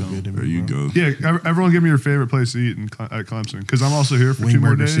 Tokyo is back so home. good. to me, There you bro. go. Yeah, everyone give me your favorite place to eat at Clemson. Because I'm also here for 2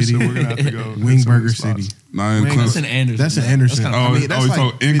 more Wingburger days, City. so we're going to have to go. hit Wing some of Burger these spots. City. Nah, in Wait, That's Clemson. an Anderson. That's an Anderson. That's Oh, kinda I mean, that's you like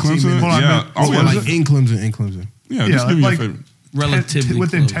talk in 15 Clemson? minutes. Well, I Yeah. meant- Oh, what yeah. was Like it? in Clemson, in Clemson. Yeah, Yeah, just give me your like- favorite. relatively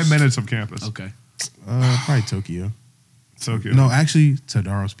within close. 10 minutes of campus. Okay. Probably Tokyo. Tokyo. No, actually,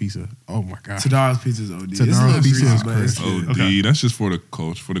 Tadaro's Pizza. Oh my god. Tadaro's Pizza's OD. Tadaro's It's a little Pizza greasy, is but it's crazy. good. OD. Okay. That's just for the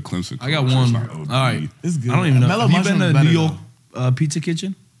coach, for the Clemson. I got coach. one. It's All not OD. right. It's good. I don't even know. Mellow Have you been mushroom's to better, New York Pizza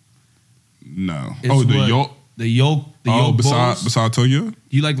Kitchen? No. It's Oh, the what- yolk. The yolk. The Oh, yolk beside bowls. Tokyo.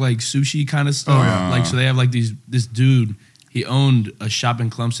 You like sushi kind of stuff? Oh, yeah. Like, so they have like this dude, he owned a shop in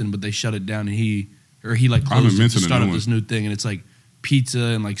Clemson, but they shut it down and he I haven't closed it to mentioned start the up new this new thing. And it's like pizza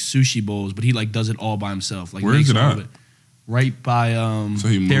and like sushi bowls, but he like does it all by himself. Like Where is makes it all at? of Right by So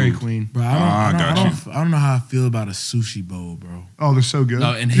he Dairy moved. Queen. Bro, I got I don't know how I feel about a sushi bowl, bro. Oh, they're so good.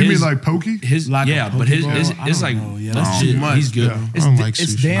 No, and you mean his- like pokey? His Like a yeah, poke but his bowl? it's, I it's don't like know. Yeah, that's legit. too much. He's good. Yeah. It's, I don't like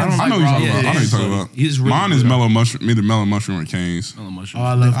it's sushi. damn. I know you're talking yeah, about. I know you're it's talking good. about. He's really Mine is good. mellow mushroom, either mellow mushroom or canes. Mellow Oh, mushroom.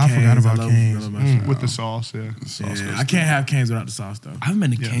 I love I canes. forgot about love canes. mellow mushroom. With the sauce, yeah. Yeah, I can't have canes without the sauce, though. I haven't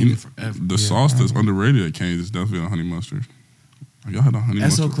been to Yeah. Canes in forever. The sauce that's underrated at Canes is definitely a honey mustard. Have y'all had a honey SO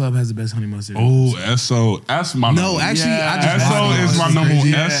mustard? Club has the best honey mustard. Oh, SO. That's my No, number. actually, Yeah. I just SO lied. is my That's number one.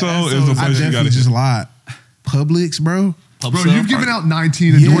 crazy. SO is the I I place you definitely gotta just hit. lied. Publix, bro. Pub Bro, sub? you've given out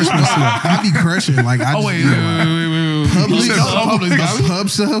 19 Yeah, endorsements. I be crushing. Like I just wait. Publix, said Publix, a pub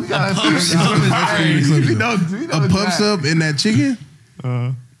sub, a pub sub and that chicken.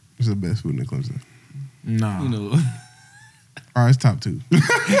 It's the best food in Clemson. Nah. You know, All right, it's top 2.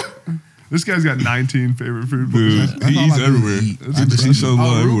 This guy's got 19 favorite food Dude, places. That's he all eats I do is everywhere. eat. He I just he eat. shows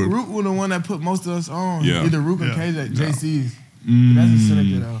love everywhere. Rook was the one that put most of us on. Yeah. Either Rook or Yeah. KJ at JC's. That's a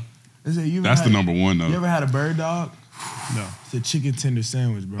Seneca, though. They say, you ever That's the had- number one, You though. ever had a bird dog? No. It's a chicken tender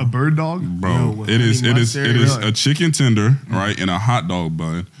sandwich, bro. A bird dog? Yo, Bro, with it is honey mustard, really? a chicken tender, right, and a hot dog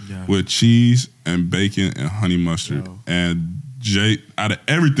bun Yeah. with cheese and bacon and honey mustard. Yo. And out of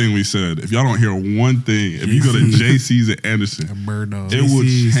everything we said, if y'all don't hear one thing, if you go to JC's. JC's at A Anderson, bird dog. it would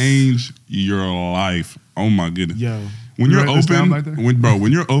JC's. change your life. Oh my goodness. Yo. When You you're write this down open, back there?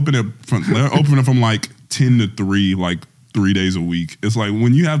 when you're open they're open from like 10 to 3, like 3 days a week. It's like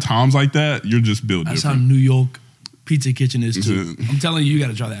when you have times like that, you're just built that's how different. New York Pizza Kitchen is too. It's I'm telling you, you got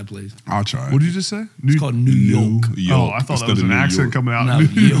to try that place. I'll try it. What did you just say? It's called New York. Oh, I thought that was an accent coming out. No, New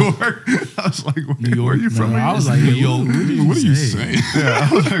New York. York. I was like, where, New York. where are you No, from? I was like, New hey, York. What are you saying? yeah,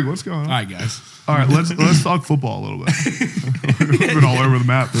 I was like, what's going on? All right, guys. All right, let's talk football a little bit. We've been all over the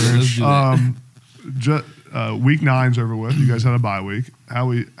map. Let's do that. Week 9's over with. You guys had a bye week. How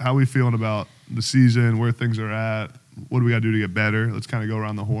we feeling about the season? Where things are at? What do we got to do to get better? Let's kind of go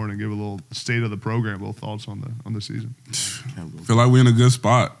around the horn and give a little state of the program, little thoughts on the season. Feel like we're in a good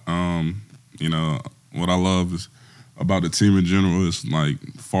spot. You know, what I love is about the team in general is like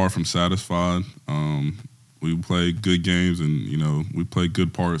far from satisfied. We play good games and, you know, we play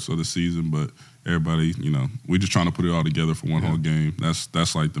good parts of the season, but everybody, you know, we're just trying to put it all together for one whole game.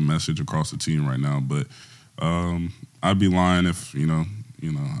 That's like the message across the team right now. But I'd be lying if, you know,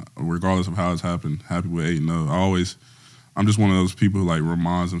 regardless of how it's happened, happy with 8-0. I'm just one of those people who like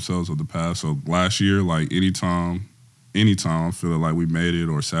reminds themselves of the past. So last year, like anytime I feel like we made it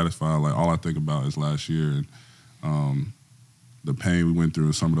or satisfied, like all I think about is last year and the pain we went through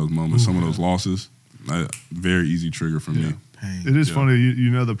in some of those moments, some of those losses. Very easy trigger for me. Pain. It is Yeah. funny,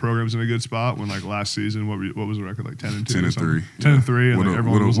 you know, the program's in a good spot. When like last season, what was the record, like 10-2, 10-3. 10-3, and With like a-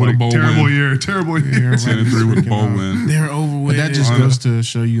 everyone with a- was with a like bowl terrible win. year. 10-3 with a bowl win. They're over But with. that just Yeah. goes to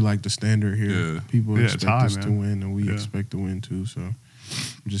show you like the standard here. Yeah. People Yeah, it's expect high, us to man. win, and we Yeah. expect to win too. So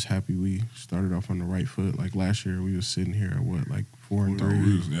I'm just happy we started off on the right foot. Like last year, we was sitting here at what, like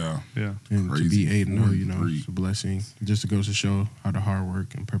 4-3. Yeah. Yeah. And Crazy. to be 8-0, you know, 4-3. it's a blessing. Just to goes to show how the hard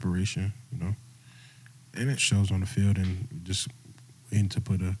work and preparation, you know, And it shows on the field, and just aim to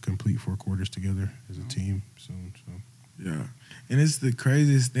put a complete 4 quarters together as a team soon. So Yeah. And it's the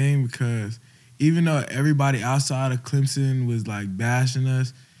craziest thing because even though everybody outside of Clemson was like bashing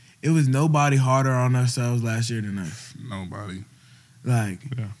us, it was nobody harder on ourselves last year than us. Nobody. Like,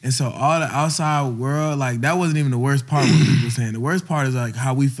 Yeah. and so all the outside world, like that wasn't even the worst part what people were saying. The worst part is like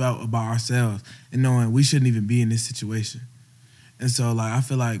how we felt about ourselves and knowing we shouldn't even be in this situation. And so like I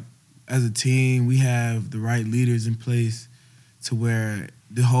feel like as a team, we have the right leaders in place to where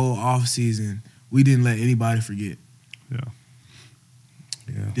the whole off season we didn't let anybody forget.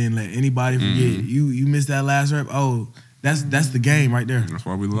 Yeah. Didn't let anybody forget. You missed that last rep. Oh, that's the game right there. That's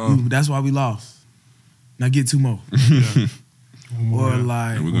why we love. That's why we lost. Now get 2 more. Or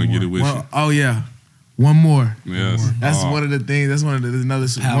like And we're gonna get it with you. oh yeah, one more. Yes. That's Oh, one of the things. That's one of the another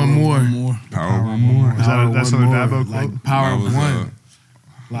Power one more. One more. Power one more. Is that that's one another more. Dabo quote? Like power That of was, one.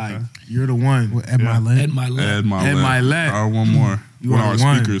 Like you're the one. at my Yeah. left, At my left. Add my Add left. my left. Power one more. You One are of the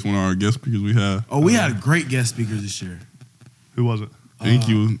our one. speakers, one of our guest speakers we have. Oh, we had great guest speakers this year. Who was it? Thank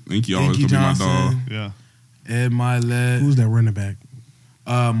you always Inky gonna be my dog. Johnson, Yeah. Ed Milet, who's that running back?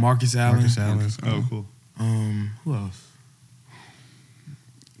 Marcus Allen. Marcus Allen. Oh, cool. Who else?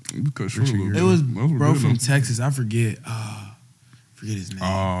 We cut short a little Richard bit. It was Those were bro good, from though. Texas. I forget. Forget his name.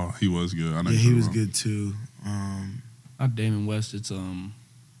 Oh, he was good. I know yeah, you're he was talking good too. Not Damon West. It's We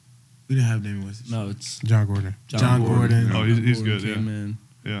didn't have Damon West. no, it's John Gordon. John Gordon. Oh, he's good. Came Yeah. in.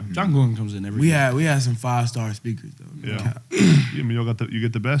 Yeah. John Gordon comes in every We year. had some 5-star speakers though. Yeah. I mean, you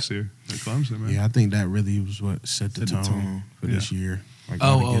get the best here at Clemson, man. Yeah, I think that really was what set the Set the tone tone. for this year. Like,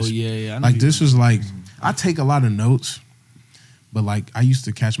 Oh, yeah. I know Like you- this was like I take a lot of notes, but like I used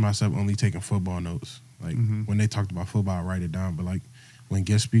to catch myself only taking football notes. Like when they talked about football, I write it down. But like when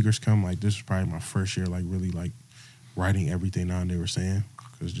guest speakers come, like this was probably my first year, like really like writing everything down they were saying,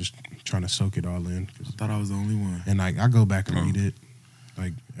 because just trying to soak it all in. I thought I was the only one. And like I go back and read it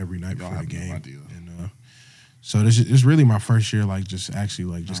like every night before the have no game. idea. And so this is really my first year, like just actually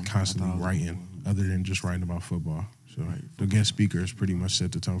like just I constantly thought I was writing, other than just writing about football. So the guest speakers pretty much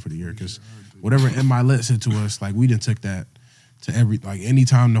set the tone for the year, because whatever Milet said to us, like we didn't took that to every, like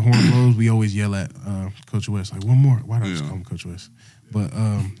anytime the horn blows, we always yell at Coach West, like one more. Why do I just call him Coach West? But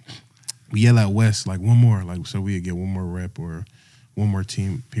we yell at West like one more, like so we'd get one more rep or one more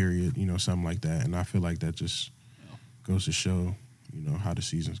team period, you know, something like that. And I feel like that just goes to show, you know, how the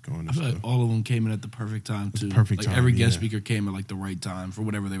season's going. I And feel like stuff. all of them came in at the perfect time too. perfect like time, every guest yeah. speaker came at like the right time for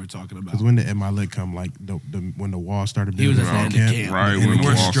whatever they were talking about. Because when the Milet come, like the when the wall started He was building at in the end of camp. Right, in when the the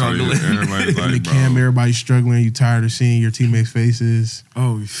We're wall started, struggling. everybody's in the like, camp, bro. everybody's struggling. You tired of seeing your teammates' faces.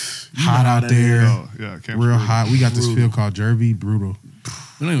 Oh, Hot out there, Oh, yeah. Camp's real brutal. hot. We got this Brutal. field called Jervy, brutal.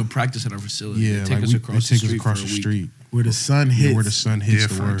 We don't even practice at our facility. Yeah, they take like us across they the take us street across for the a week. street. where the sun hits. Where the sun hits the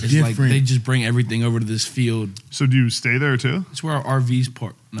Different. worst. It's like Different. they just bring everything over to this field. So do you stay there too? It's where our RVs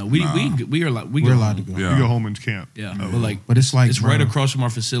park. No, we are like we We're go allowed home. to go. Yeah. You go home and camp. Yeah, but like But it's like, it's right bro, across from our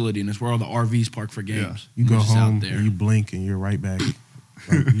facility, and it's where all the RVs park for games. You We're go just out home there. and you blink and you're right back.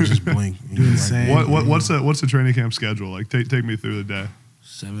 Like, you just blink. And you're Doing right the same. back. What's the training camp schedule like? Take me through the day.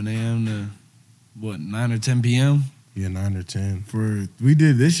 7 a.m. to what 9 or 10 p.m. Yeah, 9 or 10. We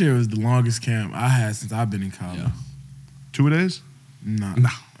did this year was the longest camp I had since I've been in college. Yeah. 2 days? Nah.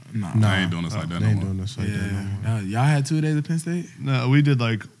 I ain't doing this like that They no ain't more. doing this like that no more. Yeah. Y'all had 2 days at Penn State? No, we did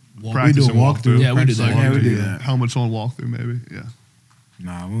like Walk- practice we do and a walkthrough. walkthrough. Yeah, we do that. Yeah, we do that. Helmets on walkthrough, maybe. Yeah.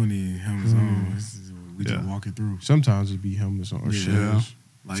 Nah, we don't need helmets on. We just Yeah. walking through. Sometimes it'd be helmets on or Yeah. shoes.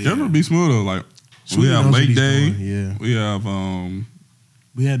 Like, Schedule be smooth though. Like we Sweet have knows what late he's day. doing, yeah. We have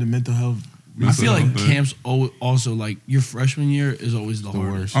we had the mental health. I feel like out there. camps also like your freshman year is always the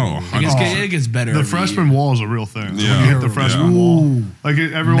hardest. worst. Oh, Like, I- it gets better. The every freshman year. wall is a real thing. When Yeah. you hit the freshman Yeah. wall. Like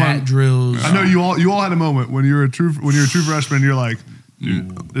everyone Mat drills. I know you all had a moment when you're a true freshman, you're like,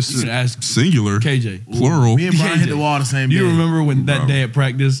 dude, this You is can ask singular, KJ. plural, Me and Brian hit the wall the same day. You remember when that Bro. day at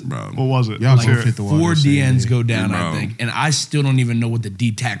practice, bro. what was it? Y'all Let's both hear hit it. the wall. 4 the same DNs day. go down, Bro. I think, and I still don't even know what the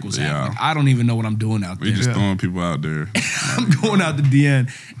D tackles have. Yeah. Like, I don't even know what I'm doing out We there. just Yeah. throwing people out there. I'm going out the DN,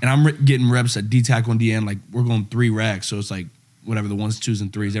 and I'm getting reps at D tackle and DN. Like we're going 3 racks, so it's like whatever the 1s, 2s,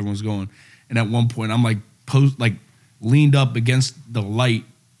 and 3s everyone's going. And at one point, I'm like leaned up against the light,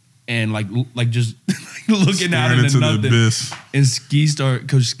 and like just looking out Staring into into the nothing. abyss. And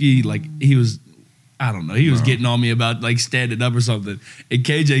Coach Ski, like he was, I don't know. He was getting on me about like standing up or something. And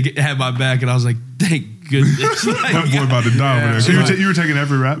KJ had my back, and I was like, thank goodness. Like, That boy about to die over there. So Yeah. you were taking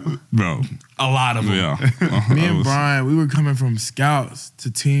every rep? Bro. a lot of them. Yeah. Me and Brian, we were coming from scouts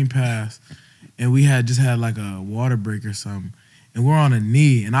to team pass, and we had just had like a water break or something, and we're on a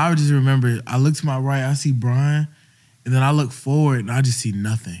knee, and I would just remember, I look to my right, I see Brian, and then I look forward, and I just see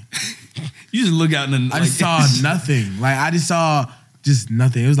nothing. You just look out and I just saw nothing. Like, I just saw just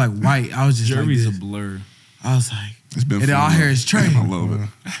nothing. It was like white. I was just Jeremy's like a this. blur. I was like, It's been and then all I fun, hear though. is Tre. I love it.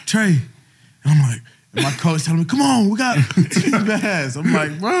 Tre. And I'm like, and my coach telling me, come on, we got team pass. I'm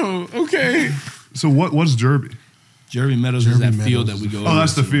like, bro, okay. So what's Jerby? Jeremy Meadows is Jeremy that field Meadows that we is go Oh,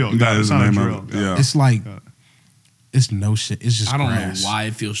 that's over the to. field. That It's is the not a name drill. of it. Yeah. It's like it's no shit. It's just I don't grass. know why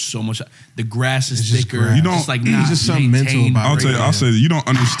it feels so much. The grass is It's just thicker. grass. You don't- It's like it's not just something mental maintained about I'll it. tell you, Yeah. I'll say you don't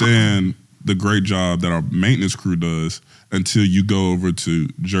understand the great job that our maintenance crew does until you go over to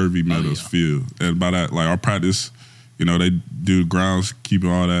Jervy Meadows yeah. Field. And by that, like our practice, you know, they do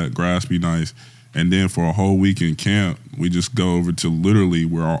groundskeeping, all that, grass be nice. And then for a whole week in camp, we just go over to literally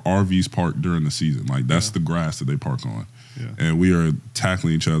where our RVs park during the season. Like that's the grass that they park on. Yeah. And we are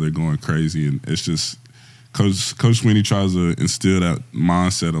tackling each other, going crazy. And it's just, Coach Swinney tries to instill that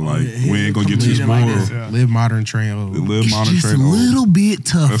mindset of like, yeah, we ain't gonna get too completion like spoiled. this. Yeah. Live modern, train old. Live modern Just a trade. little bit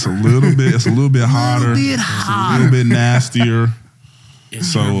tougher. That's a little bit. It's a little bit hotter. bit It's hotter. a little bit nastier. Yeah,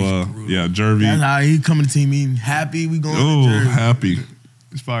 So Jeremy's brutal. yeah, That's Jervy. how he coming to team meeting. Happy we going Oh, to Jersey. happy.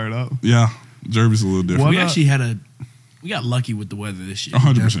 He's fired up. Yeah, Jervy's a little different. What we up? actually we got lucky with the weather this year.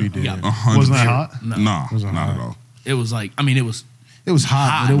 100%. Yes, we did. Yeah. 100%. Wasn't that hot? No. Nah, Wasn't not hot. at all. It was like, I mean, it was It was hot,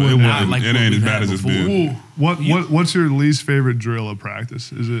 hot, but it but wasn't. It not wasn't- like it what ain't we've as bad had as it's before. been. Ooh. What's your least favorite drill of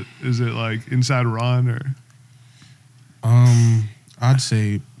practice? Is it like inside run or I'd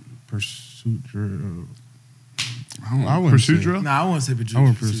say pursuit drill. I don't know. I wouldn't pursuit say- drill? Nah, I wouldn't say pursuit. I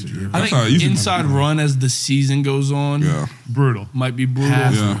wouldn't pursuit drill. I That's how it think used to be. inside run as the season goes on Yeah, Brutal. might be brutal.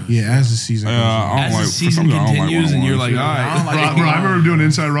 Half- yeah. Yeah, as the season goes Yeah, on. I don't As like. the For season some reason, I don't like continues and you're one-on-ones. like, all I don't right. like Bro, I remember doing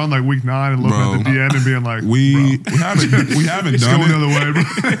inside run like week 9 and looking Bro. at the DN and being like, We bro, haven't it's done going the it. other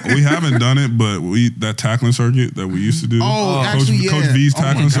way, bro. We haven't done it, but that tackling circuit that we used to do. Oh, actually, yeah. Coach V's Oh my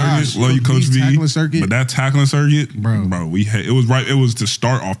tackling gosh. circuit. Love you, Coach V's V. tackling circuit. But that tackling circuit, Bro. it was right. It was to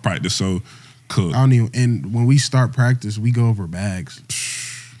start off practice. So, cook. I don't even. And when we start practice, we go over bags.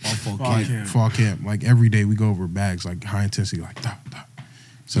 Fall camp. Fall camp, like every day, we go over bags, like high intensity, like da, da.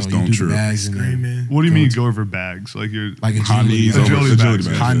 So Just you don't do trip. the bags and then Screaming. What do you Go mean to- go over bags? Like you're like High agility, knees, like Agility agility bags,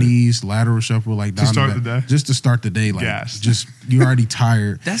 bags. high yeah. knees, lateral shuffle, like down start the the back. day? Just to start the day, like Gassed. just you're already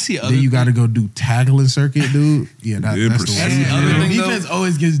tired. That's the other Then you thing. got to go do tackling circuit, dude. Yeah, that's the That's worst. the other The thing, though- defense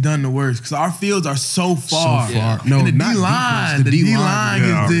always gets done the worst because our fields are so far. So far. Yeah. No, and the not D line, defense, the D line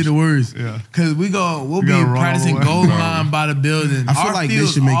yeah. gets the worst. Yeah. Because we'll You be gotta run all the practicing way. goal Bro. line by the building. I feel Our like they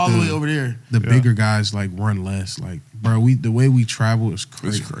field's should make all the the- way over there. The Yeah. bigger guys like run less. Like, bro, the way we travel is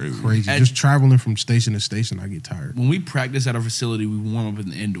crazy. It's crazy. At- Just traveling from station to station, I get tired. When we practice at our facility, we warm up in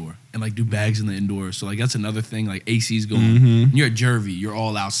the indoor and like do bags in the indoor. So like that's another thing. Like AC's going. When you're at Jervy, you're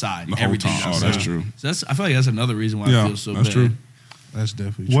all outside. The whole Everything's time. Oh, outside. that's true. So I feel like that's another reason why Yeah, I feel so that's bad. true. That's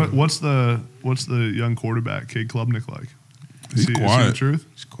definitely true. what's the young quarterback Cade Klubnik like? He's Is he the quiet. truth?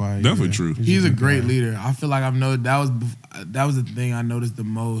 It's quiet. Definitely yeah. true. He's a good great guy. leader. I feel like I've noticed that was the thing I noticed the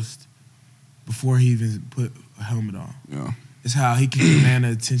most before he even put a helmet on. Yeah. It's how he can command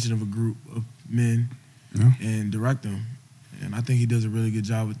the attention of a group of men Yeah. and direct them. And I think he does a really good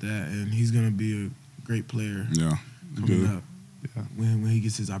job with that. And he's going to be a great player Yeah. coming Good. up Yeah. when he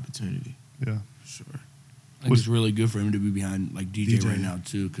gets his opportunity. Yeah. Sure. I think it's really good for him to be behind like DJ, DJ. right now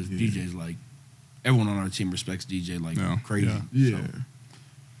too, because Yeah. DJ's like everyone on our team respects DJ like Yeah. crazy. Yeah. Yeah.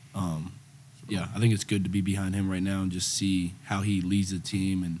 So, yeah, I think it's good to be behind him right now and just see how he leads the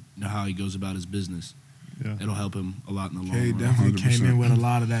team and you know, how he goes about his business. Yeah. It'll help him a lot in the long He run. definitely 100%. came in with a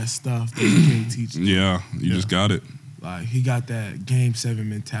lot of that stuff that you can't teach. Yeah. You just got it. Like, he got that Game 7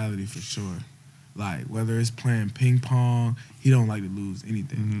 mentality for sure. Like, whether it's playing ping pong, he don't like to lose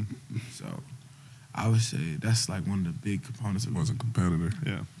anything. Mm-hmm. So, I would say that's like one of the big components of Was a competitor.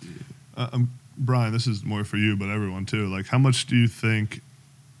 Yeah. Brian, this is more for you, but everyone too. Like, how much do you think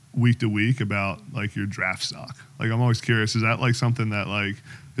week to week about like your draft stock? Like, I'm always curious. Is that like something that like,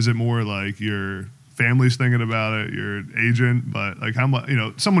 is it more like your family's thinking about it, your agent, but like how much,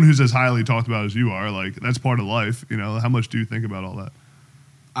 someone who's as highly talked about as you are, like that's part of life, how much do you think about all that?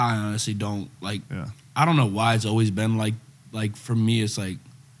 I honestly don't like. Yeah. I don't know why it's always been like for me, it's like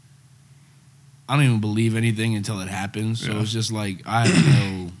I don't even believe anything until it happens. So Yeah. it's just like I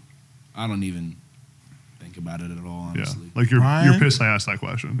don't even think about it at all. Yeah. Honestly, Like you're Brian? pissed I asked that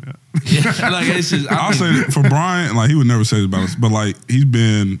question. Yeah. yeah, like it's just I'll say that for Brian, like he would never say this about us, but like he's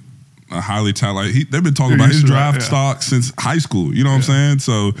been a highly talented. They've been talking about his draft stock since high school. You know what I'm saying?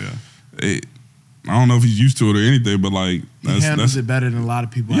 So, I don't know if he's used to it or anything, but like he handles it better than a lot of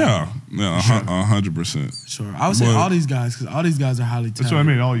people. Yeah, 100%. Sure, I would say all these guys, because all these guys are highly talented. That's what I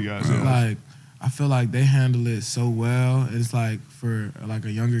mean. All you guys, like I feel like they handle it so well. It's like for like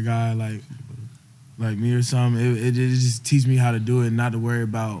a younger guy, like me or something, it just teach me how to do it, and not to worry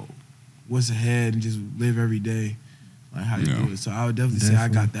about what's ahead, and just live every day, like how you do it. So I would definitely say I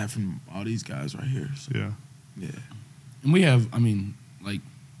got that from all these guys right here. So, yeah. And we have, I mean, like,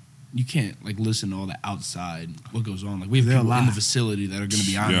 you can't like listen to all the outside what goes on. Like we have people in the facility that are going to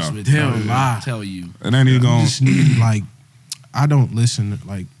be honest with you, tell you. And then you just need like, I don't listen.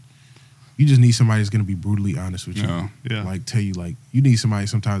 Like, you just need somebody that's going to be brutally honest with you. Yeah. Like tell you like you need somebody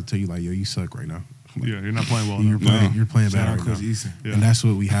sometimes to tell you like, yo, you suck right now. Like, you're not playing well. You're playing bad right now. Eason. Yeah. And that's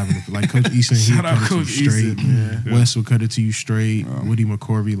what we have. Like Coach Eason, he'll cut it to you straight. Wes will cut it to you straight. Woody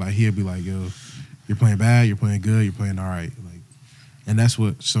McCorvey, like he'll be like, yo, you're playing bad, you're playing good, you're playing all right. And that's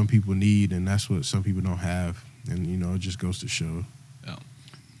what some people need, and that's what some people don't have. And, you know, it just goes to show. Yeah.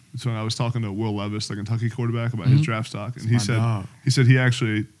 So I was talking to Will Levis, the Kentucky quarterback, about his draft stock. And he said he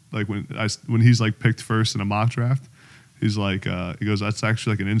actually, like, when he's, like, picked first in a mock draft, he's like, he goes, that's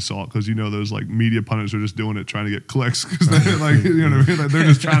actually, like, an insult because, you know, those, like, media pundits are just doing it trying to get clicks because they're, like, you know what I mean? Like, they're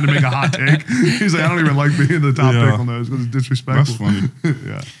just trying to make a hot take. He's like, I don't even like being the top pick on those because it's disrespectful. That's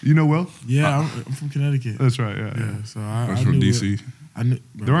funny. You know Will? Yeah, I'm from Connecticut. That's right, yeah. So I from knew D.C.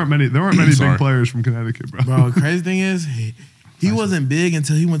 There weren't many big players from Connecticut, bro. Bro, crazy thing is, he wasn't big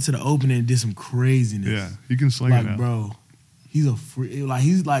until he went to the opening and did some craziness. Yeah, he can sling it now. Bro, he's a free. Like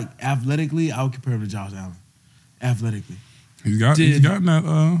he's like athletically, I would compare him to Josh Allen. Athletically, he's gotten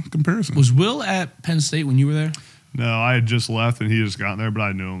that comparison. Was Will at Penn State when you were there? No, I had just left and he just gotten there, but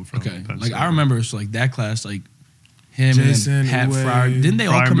I knew him from Penn State. I remember so like that class, like him Jason, and Pat Uwe, Fryer. Didn't they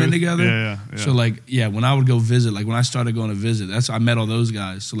all come in together? Yeah. So like, when I would go visit, like when I started going to visit, I met all those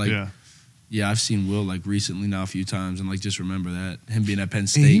guys. So like, I've seen Will like recently now a few times, and like just remember that him being at Penn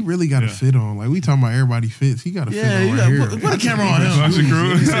State. And he really got a fit on. Like we talking about everybody fits. He got a fit on right here. Put a camera on him. Production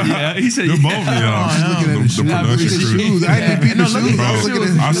crew. He said, Both of y'all. The production crew. I didn't beat the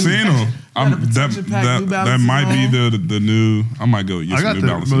shoes. I seen them. That might be the new. I might go get some New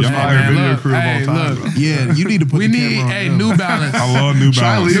Balance. Most fire video crew of all time. Look, Yeah, you need to put the camera on. New Balance. I love New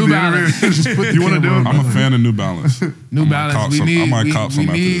Balance. New Balance. You want to do it? I'm a fan of New Balance. New Balance. I might cop some we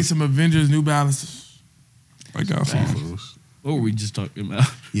after need this. some Avengers New Balance. I got some. What were we just talking about?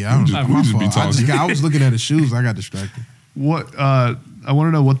 Yeah, We just be talking. I was looking at his shoes. I got distracted. What I want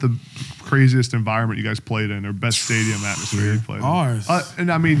to know what the craziest environment you guys played in or best stadium atmosphere you played in. Ours.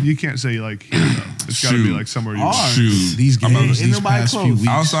 And I mean, you can't say like here though. It's got to be like somewhere you. Shoot. These games, Ain't these nobody past close. few weeks.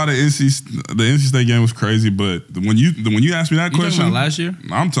 Outside of the NC State game was crazy, but when you asked me that You talking question, about last year?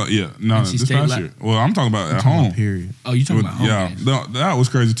 I'm talking NC this State past year. Well, I'm talking about at home. Period. Oh, you talking about home games? That was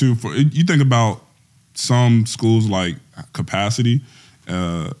crazy too. You think about some schools like capacity,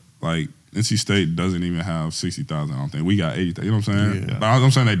 like NC State doesn't even have 60,000. I don't think we got 80,000. You know what I'm saying? Yeah. But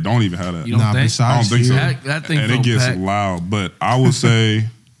I'm saying they don't even have that. You don't think? I don't think so. That thing And it felt gets packed. loud. But I would say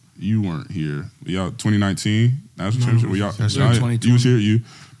you weren't here. Y'all 2019 national championship. Y'all, That's right. you was here.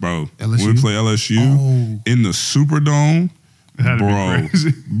 Bro, LSU? when we play LSU in the Superdome, It had to be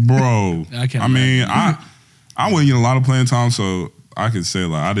crazy. bro. I can't I mean, I wouldn't get a lot of playing time, so I could say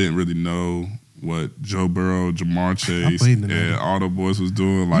like I didn't really know what Joe Burrow, Jamar Chase, played in the and night. all the boys was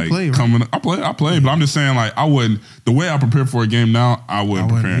doing. Like played, right? coming, I played, but I'm just saying like I wouldn't. The way I prepare for a game now, I wouldn't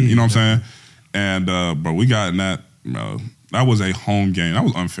prepare. You know what I'm saying? And but we got in that. That was a home game. That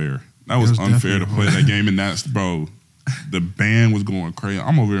was unfair. That was unfair to play that game, and that's bro. The band was going crazy.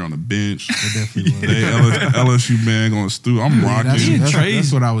 I'm over here on the bench. It definitely was. They LSU band going stew. I'm rocking,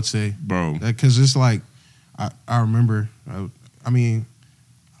 That's what I would say, bro. Because it's like I remember. I mean,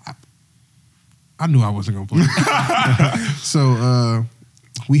 I knew I wasn't gonna play. So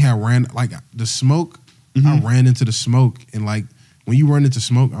we had ran like the smoke. I ran into the smoke, and like when you run into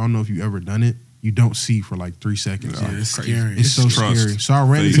smoke, I don't know if you ever done it. You don't see for like 3 seconds. Yeah, it's scary. It's so trust. scary. So I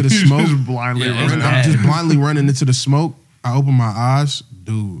ran into the smoke. Just blindly running. I'm just blindly running into the smoke. I open my eyes,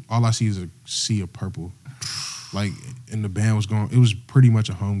 dude. All I see is a sea of purple. Like, and the band was going. It was pretty much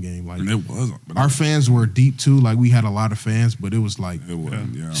a home game. Like, It was. our fans were deep too. Like, we had a lot of fans, but it was like It was.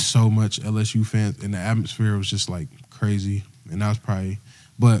 Yeah. so much LSU fans, and the atmosphere was just like crazy. And that was probably.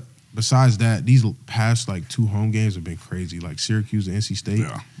 But besides that, these past like 2 home games have been crazy. Like Syracuse and NC State.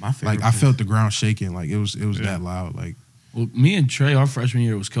 Yeah. My favorite. Like I felt the ground shaking. Like it was that loud. Like Well, me and Tre, our freshman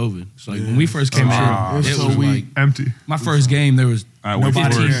year was COVID. So like when we first came out, It was it so was weak. like Empty. my first game. There was At Wake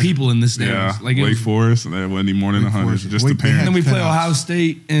 15 Forest. people in the stands. Yeah, Like it Wake was, Forest, and there wasn't any more than Wake 100. Forest. Just the Wake- they had and then we play cutouts. Ohio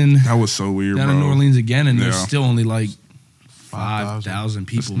State and That was so weird, down bro. in New Orleans again, and there's Yeah. still only like 5,000. 5,000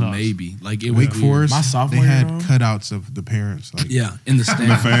 people, nuts. maybe. Like it was Wake weird. Forest, My they sophomore had year, though? cutouts of the parents. Like, Yeah, in the The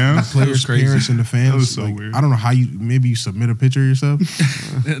stands. fans? It was players' crazy. parents and the fans. That was so like, weird. I don't know how maybe you submit a picture yourself. I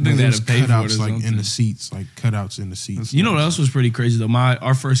think But they had there's to pay for it or cutouts like in something. the seats, like cutouts in the seats. You know what else was pretty crazy though?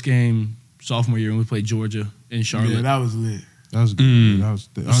 Our first game sophomore year when we played Georgia in Charlotte. Yeah, that was lit. That was good. That was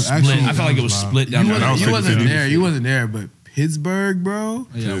Split. I felt like it was split down You there. that was wasn't 50-50. there. You wasn't there, but Pittsburgh, bro.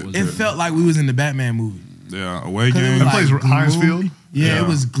 Yeah, it was. It felt like we was in the Batman movie. Yeah, away 'Cause it was games. That plays Heinz gloomy. Field? Yeah, Yeah. it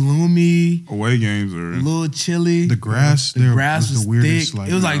was gloomy, Away games a are. little chilly. The grass The there grass was was the weirdest. thick. Like,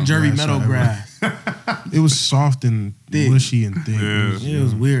 it was like Jerry Meadow ever. grass. It was soft and Thick. mushy and thick. Yeah. It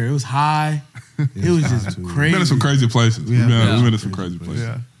was weird. It was high. It was just high, too. We've crazy. been in some crazy places. Yeah. We've been in some crazy places.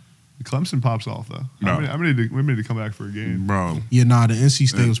 Yeah. Clemson pops off though. No. We need to come back for a game. Bro, Yeah, nah, the NC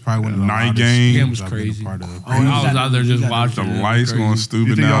State was probably one of the Night loudest game. games was I've been a crazy. part of. Oh, I was out there just You got watching. the it. It was lights crazy. going You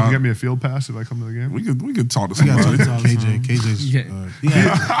stupid think y'all can now. get me a field pass if I come to the game? We could talk to We got somebody. to KJ's. Yeah.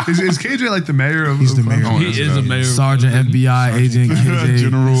 Yeah. Is KJ like the mayor of? He's the of mayor. Clemson? He is a mayor. Sergeant FBI agent KJ.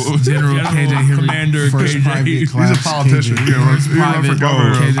 General. General KJ Henry. Commander First KJ. private He's class. a politician. KJ. He can run for private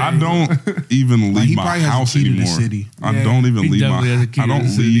governor. KJ. I don't even Like, leave he my probably has a house key to the anymore. city. I Yeah. don't even He leave definitely has a key I to don't the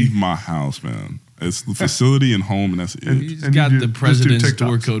city. leave my house, man. It's the facility and home, and that's it. He's And got you the just do president's TikToks.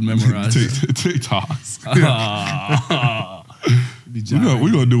 door code memorized. TikToks. Be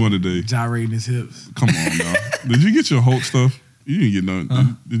We gonna do one today. gyrating his hips. Come on, y'all. Did you get your Hulk stuff? You didn't get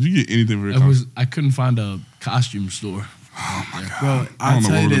none. Did you get anything for your costume? I couldn't find a costume store. Bro, I don't know I'll tell what you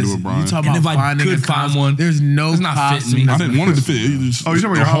we're gonna this. do with Brian. You talk And about if I finding could a find costume, one, there's no it's not fitting costume. me. I didn't want it to fit. Oh, you talking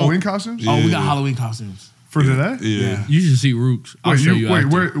about your Halloween costumes Oh, we Yeah. got Halloween costumes. for today? Yeah. You should see Rook's. I'll Wait, show you. after.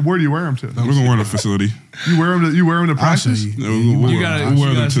 where do you wear them to? We're gonna wear the facility. You wear them to I'll show practice? you. Yeah, Yeah, we'll You wear gotta, them you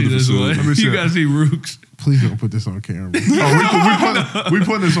to gotta the see this facility. Let me one. see You it. gotta see Rook's. Please don't put this on camera. Oh, we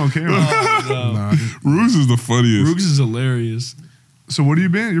putting this on camera. Nah, Ruse is the funniest. Rook's is hilarious. So what are you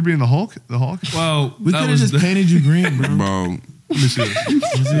being? You're being the Hulk? The Hulk? Well, We that could have was just the, painted you green, bro. Bro, Let me see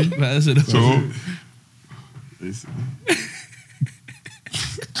this. that's it. so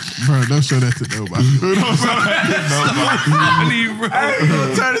bro, don't show that to nobody. Funny, bro.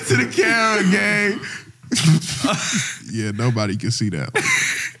 Turn it to the camera, gang. Yeah, nobody can see that.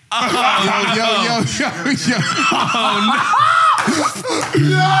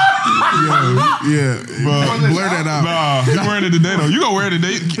 Yeah, blur that out. nah, you wearing it today though. You gonna wear it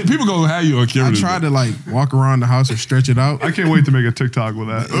today? People gonna have you on camera. I tried to like walk around the house and stretch it out. I can't wait to make a TikTok with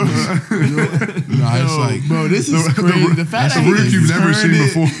that. No, it's like, Bro, this is crazy. The fact That's a that Ruke he you've never turned seen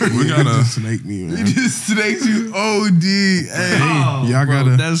it- before. We gotta. snake me, man. He just snakes you OD. Hey. Y'all Bro,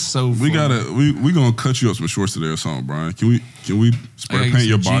 gotta. that's so funny. We gotta. We gonna cut you up some shorts today or something, Brian. Can we I spray gotta paint get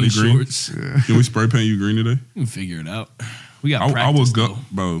your some body jean green? shorts. Can we spray paint you green today? We can figure it out. We got I practice, will go, though.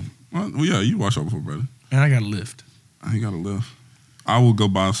 bro. Well, yeah, you watch out before, brother. And I got to lift. I ain't gotta lift. I will go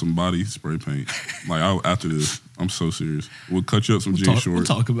buy some body spray paint. Like after this, I'm so serious. We'll cut you up some jean We'll shorts.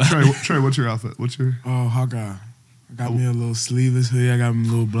 talk about Trey, it. Trey, what's your outfit? What's your? Oh, Hawkeye. I got me a little sleeveless hoodie. I got me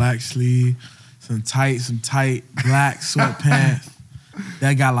a little black sleeve, some tight black sweatpants.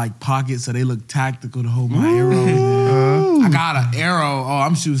 That got like pockets, so they look tactical to hold my arrow. I got an arrow. Oh,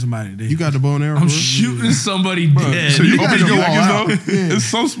 I'm shooting somebody today. You got the bow and arrow? I'm bro? shooting somebody dead. So you guys Open go your all package, out. though. It's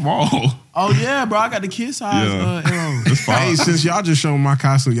so small. Oh yeah, bro. I got the kid size Yeah. arrow. It's fine. Hey, since y'all just showed my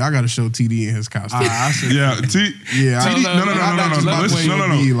costume, y'all got to show TD in his costume. I should. Yeah, Yeah, TD, No, no. that's Listen, way no.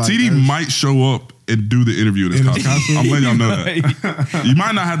 to be like TD that. might show up and do the interview in his In his costume. costume? I'm letting y'all know that. You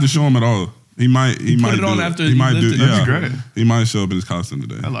might not have to show him at all. He might. He put might it do on it. after He you might do. lift it. Yeah, That'd be great. He might show up in his costume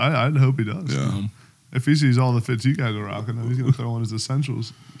today. I'd hope he does. Yeah, If he sees all the fits you guys are rocking, then he's gonna throw on his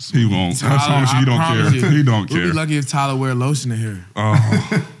essentials. he won't. I promise you, he don't promise care. you. He don't We'll be care. lucky if Tyler wear lotion in here.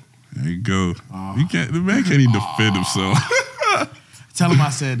 Oh, there you go. He can't. The man can't even defend himself. Tell him I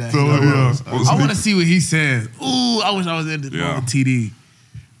said that. I want to see what he says. Ooh, I wish I was in the Yeah. TD.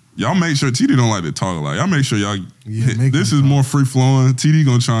 Y'all make sure TD don't like to talk a lot. Y'all make sure y'all. Yeah, make this him is talk. more free flowing. TD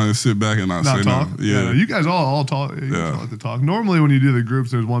gonna try and sit back and not Not say talk. nothing. Yeah, Yeah, you guys all talk. You guys Yeah. all like to talk. Normally, when you do the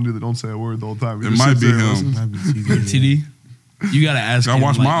groups, there's one dude that don't say a word the whole time. He It just might sits be there and him. listens. Might be TD. TD, you got to ask Gotta him.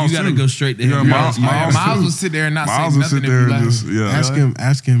 watch like, Myles, you got to too. go straight to You him. gotta Myles Miles too. will sit there and not Miles say will nothing sit if there you and laugh. just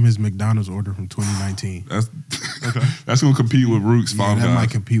Ask him his McDonald's order from 2019. That's gonna compete with Rook's Yeah, Five that might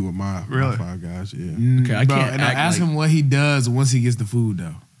Guys. compete with my Really? Five Guys. Yeah. Okay, I Bro, can't and act ask like- him what he does once he gets the food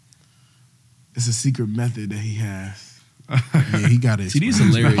though. It's a secret method that he has. Yeah, he got it. TD's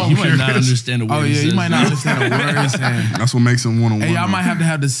hilarious. I'm You might not curious. understand a word. Oh he yeah, you says. might not understand a word he's saying. That's what makes him one-on-one. Hey, y'all might have to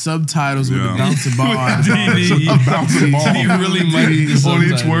have the subtitles with the Yeah. bouncing ball. TD, Bouncing ball. TD really might need the on each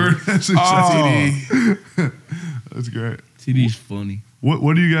subtitle. word. That's Oh. That's great. TD's funny.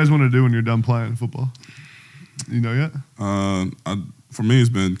 What do you guys want to do when you're done playing football? You know yet? For me, it's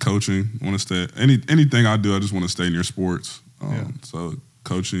been coaching. I want to stay anything I do. I just want to stay near sports. Yeah. So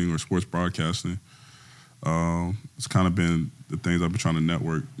coaching or sports broadcasting. It's kind of been the things I've been trying to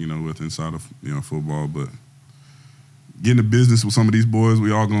network, with inside of football. But getting a business with some of these boys,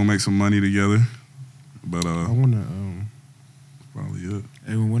 we all gonna make some money together. But I want to. probably it.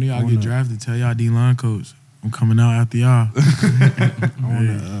 Hey, when one of y'all get drafted, tell y'all D-line coach, I'm coming out after y'all. I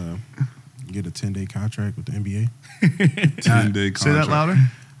want to get a 10-day contract with the NBA. 10-day contract. Say that louder.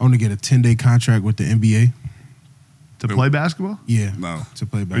 I want to get a 10-day contract with the NBA. To play basketball? Yeah. No. To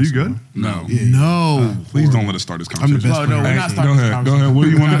play Are basketball. you good? No. Yeah. No. Please don't let us start this I'm the conversation. best No, player. we're Hey, not go starting this ahead. conversation. What do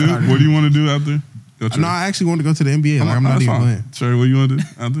you want to do? We're not What do you want to do after? Go, Trey. No, I actually want to go to the NBA. Like, I'm not That's even fine. playing. Trey, what do you want to do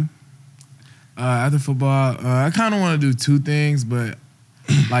after? After football, I kind of want to do two things, but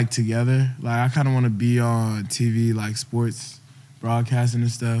like together. Like I kind of want to be on TV, like sports broadcasting and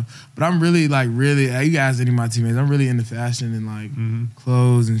stuff. But I'm really, you guys, any of my teammates, I'm really into fashion and like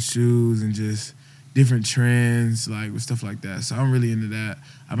clothes and shoes and just different trends, like with stuff like that. So I'm really into that.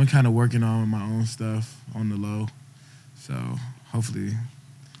 I've been kind of working on my own stuff on the low. So hopefully,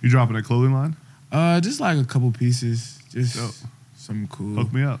 You dropping a clothing line? just like a couple pieces, just Dope. something cool.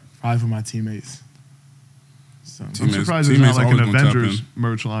 Hook me up. Probably for my teammates. So I'm Teammates- surprised there's not teammates like an always gonna tap Avengers in.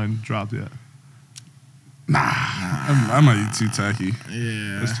 merch line dropped yet. I might be too tacky.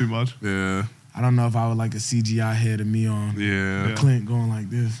 yeah, That's too much. Yeah. I don't know if I would like a CGI head of me on Yeah. Clint going like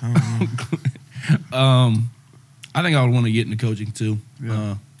this. I don't know. I think I would want to get into coaching too.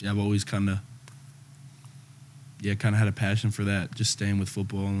 Yeah. I've always kind of had a passion for that, just staying with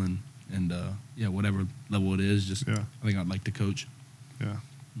football and whatever level it is. Just Yeah. I think I'd like to coach. Yeah.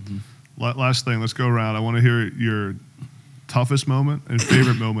 Last thing, let's go around. I want to hear your toughest moment and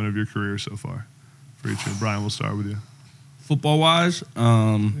favorite moment of your career so far for each of you. Brian, we'll start with you. Football wise,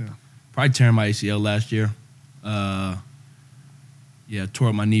 probably tearing my ACL last year. Tore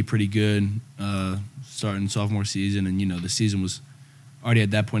up my knee pretty good starting sophomore season, and the season was already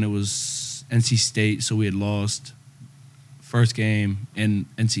at that point. It was NC State, so we had lost first game in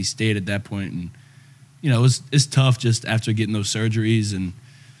NC State at that point, and it's tough just after getting those surgeries and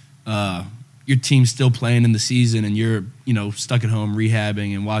your team's still playing in the season, and you're stuck at home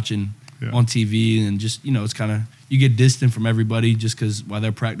rehabbing and watching on TV, and just it's kind of you get distant from everybody just because while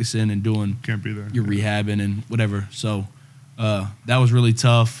they're practicing and doing Can't be there. you're rehabbing and whatever. So that was really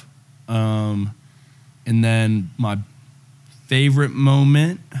tough. And then my favorite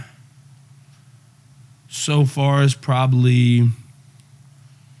moment so far is probably,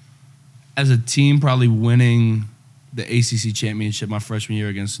 as a team, probably winning the ACC championship my freshman year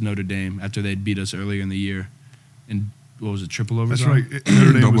against Notre Dame after they'd beat us earlier in the year. And what was it, triple overtime? That's right.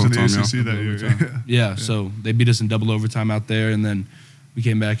 Notre Dame was in the Double ACC that year. Overtime. Yeah, so they beat us in double overtime out there, and then we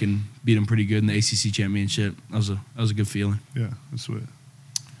came back and beat them pretty good in the ACC championship. That was a good feeling. Yeah, that's sweet.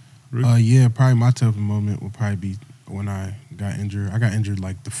 Probably my toughest moment would probably be when I got injured. I got injured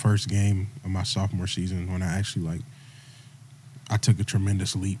like the first game of my sophomore season when I actually I took a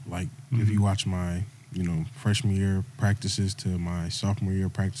tremendous leap. Like if you watch my freshman year practices to my sophomore year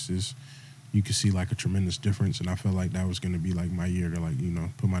practices, you could see like a tremendous difference, and I felt like that was going to be like my year to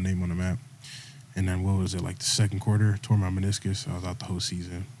put my name on the map. And then what was it, like the second quarter, tore my meniscus. I was out the whole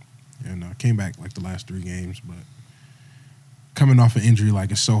season, and came back like the last 3 games. But coming off an injury,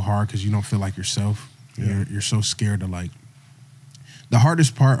 like it's so hard because you don't feel like yourself. Yeah. You're so scared to the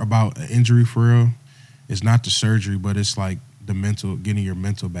hardest part about an injury for real is not the surgery, but it's like the mental, getting your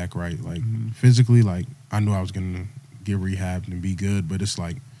mental back right. Like physically, like I knew I was gonna get rehabbed and be good, but it's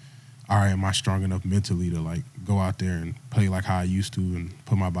like, all right, am I strong enough mentally to go out there and play like how I used to and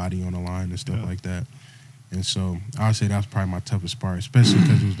put my body on the line and stuff like that. And so I would say that was probably my toughest part, especially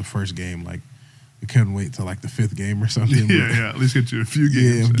because it was the first game. Like we couldn't wait till the 5th game or something. Yeah, at least get you a few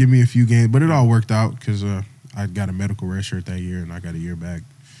games. Yeah, give me a few games, but it all worked out because I got a medical red shirt that year and I got a year back.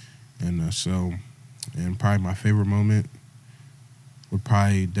 And and probably my favorite moment would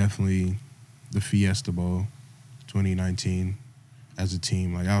probably definitely the Fiesta Bowl 2019 as a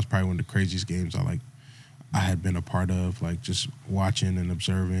team. That was probably one of the craziest games I had been a part of, just watching and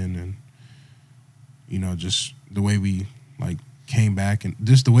observing and, just the way we came back and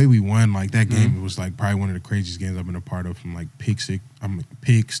just the way we won, that game was probably one of the craziest games I've been a part of, from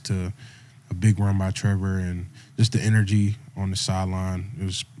picks to a big run by Trevor, and just the energy on the sideline. It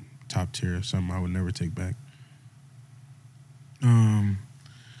was top tier, something I would never take back. Shoot,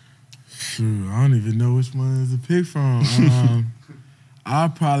 I don't even know which one is to pick from. I'll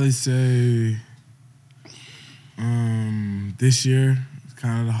probably say this year is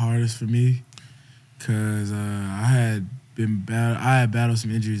kind of the hardest for me because I had battled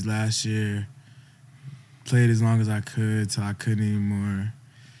some injuries last year. Played as long as I could till I couldn't anymore.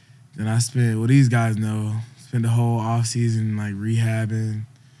 Then I spent, these guys know, spent the whole offseason like rehabbing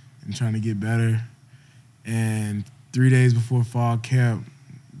and trying to get better. And 3 days before fall camp,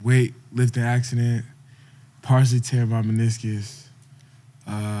 weightlifting accident, partially tear my meniscus,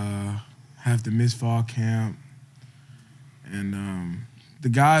 have to miss fall camp. And the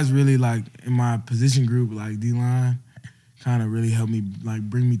guys really, like, in my position group, like D-line, kind of really helped me, like,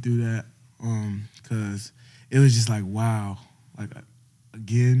 bring me through that. Because it was just like, wow, like,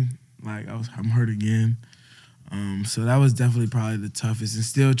 again, like, I'm hurt again. So that was definitely probably the toughest, and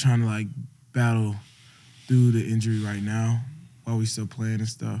still trying to, like, battle through the injury right now while we still playing and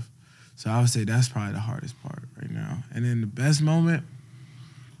stuff. So I would say that's probably the hardest part right now. And then the best moment,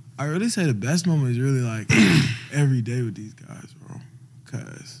 I really say the best moment is really, like, every day with these guys, bro.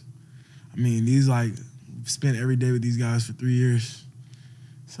 Because, I mean, spent every day with these guys for 3 years.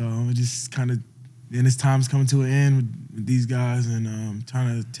 So it just kind of, then it's time's coming to an end with these guys, and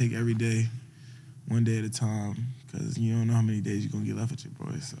trying to take every day, one day at a time, because you don't know how many days you're going to get left with your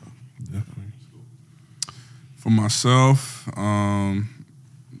boys. So Definitely. For myself,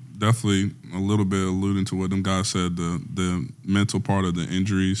 definitely a little bit alluding to what them guys said, the mental part of the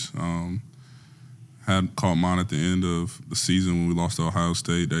injuries. Had caught mine at the end of the season when we lost to Ohio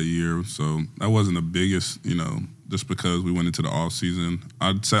State that year. So that wasn't the biggest, just because we went into the off season.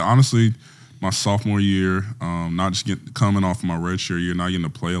 I'd say, honestly, my sophomore year, not just coming off my redshirt year, not getting to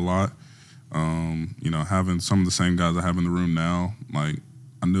play a lot, having some of the same guys I have in the room now, like,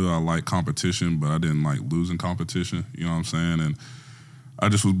 I knew I liked competition, but I didn't like losing competition, you know what I'm saying? And I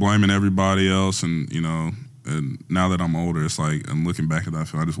just was blaming everybody else, and, and now that I'm older, it's like, I'm looking back at that, I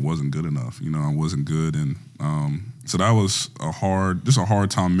feel I just wasn't good enough, I wasn't good, and so that was a hard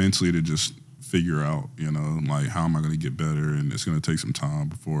time mentally to just figure out, like, how am I going to get better, and it's going to take some time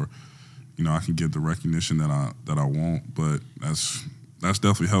before, I can get the recognition that I want, but that's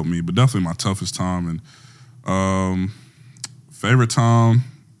definitely helped me, but definitely my toughest time. And favorite time,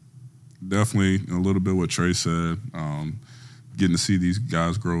 definitely a little bit what Tre said, getting to see these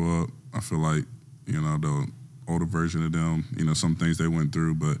guys grow up. I feel like, the older version of them, some things they went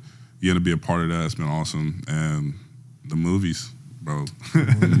through, but getting to be a part of that, it's been awesome. And the movies, bro.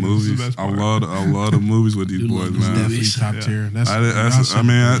 The movies. I love the movies with these boys, man. Definitely top tier.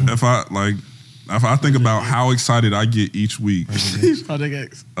 If I think about how excited I get each week, Project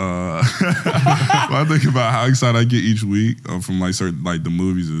X. when I think about how excited I get each week from like certain, like, the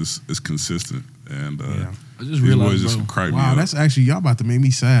movies is consistent, and I just realized, just crack me Wow, up. that's actually, y'all about to make me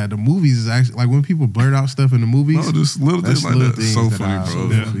sad. The movies is actually, like, when people blurt out stuff in the movies. No, just little things like that. It's so funny, bro.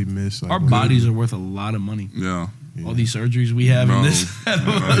 Definitely miss. Like, our bodies are worth a lot of money. Yeah. All these surgeries we have in this.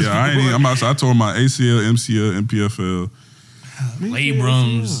 I tore my ACL, MCL, MPFL.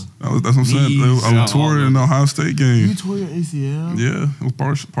 Labrums. That's what I'm saying. I tore it in the Ohio State game. You tore your ACL? Yeah, it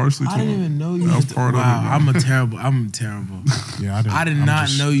was partially torn. I didn't even know you. That was part of it. Wow, I'm terrible. Yeah, I did not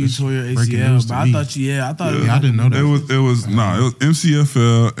know you tore your ACL, but I thought you. I didn't know that. It was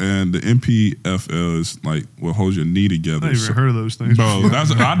MCFL, and the MPFL is like what holds your knee together. I never heard of those things. Bro,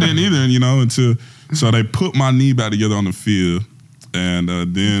 I didn't either, until so they put my knee back together on the field. And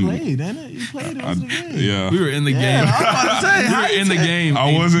then you played, didn't it? You played it was the game. Yeah, We were in the game. I was about to say, We were in the game.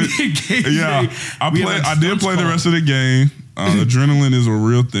 I wasn't. Yeah, I did play the rest of the game. Adrenaline is a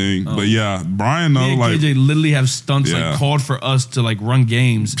real thing, but yeah, Bryan Me and KJ literally have stunts Yeah. like called for us to like run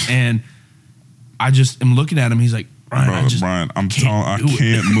games, and I just am looking at him. He's like, Bryan, I'm telling, I do it."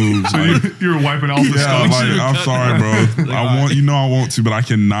 can't move. Like, You were wiping off the yeah, stuff. like, I'm sorry, bro. I want to, but I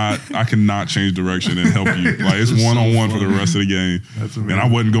cannot change direction and help you. Like, it's That's so 1-on-1 for the funny. rest of the game, That's and I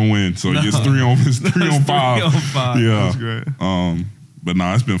wasn't gonna win. So it's 3 on 5. 3-on-5. Yeah, That's great. but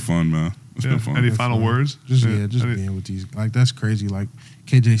nah, it's been fun, man. It's been fun. Any final words? Just being with these, like, that's crazy. Like,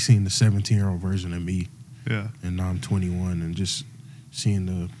 KJ seen the 17-year-old version of me, Yeah. and now I'm 21, and just seeing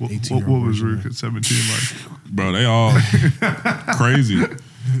the What 18-year-old was version. Ruke at 17 like? Bro, they all crazy.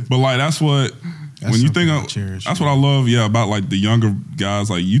 But like that's what That's when you something think I of cherish, that's what I love, about like the younger guys.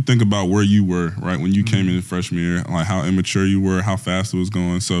 Like you think about where you were, right, when you came in freshman year, like how immature you were, how fast it was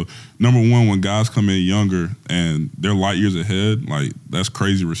going. So number one, when guys come in younger and they're light years ahead, like that's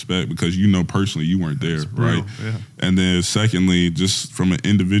crazy respect because personally you weren't there, right? Yeah. And then secondly, just from an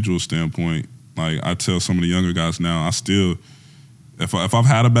individual standpoint, like I tell some of the younger guys now, I still if I've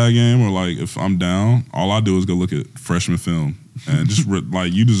had a bad game or like if I'm down, all I do is go look at freshman film and just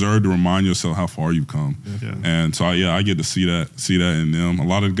like you deserve to remind yourself how far you've come. Yeah. And so I get to see that in them. A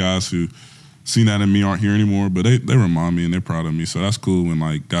lot of guys who seen that in me aren't here anymore, but they remind me and they're proud of me. So that's cool when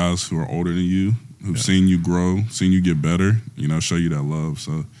like guys who are older than you, who've seen you grow, seen you get better, show you that love.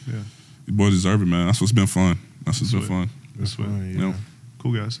 So you boys deserve it, man. That's what's been fun. That's what's been fun. That's sweet. Yeah.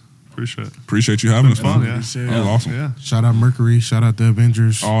 Cool guys. Appreciate you having us, fun, man. yeah. That was awesome. Yeah. Shout out Mercury. Shout out the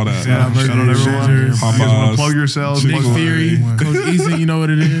Avengers. All that. Shout out everyone. You guys want to Popeyes, plug yourselves? Nick Chick-fil-A. Fury, Coach Eason, you know what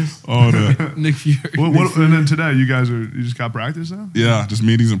it is? All that. Nick Fury. And then today, you just got practice now? Yeah, just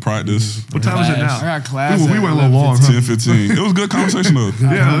meetings and practice. What time is it now? I got class. We at went a little long. 10:15. It was a good conversation though.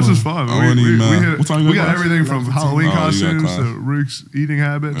 Yeah, this was fun. I wasn't even mad. What time you We got got class? everything from Halloween Oh, you got costumes class. to Ruke's eating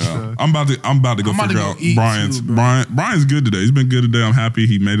habits. Yeah. To, I'm about to go I'm about to figure go out eat Brian's. too, bro. Brian's good today. He's been good today. I'm happy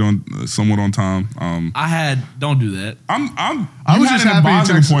he made it on somewhat on time. Don't do that. I was you just had an happy he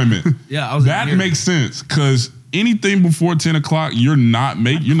advising texted- appointment. Yeah, I was That here. makes sense because anything before 10 o'clock, you're not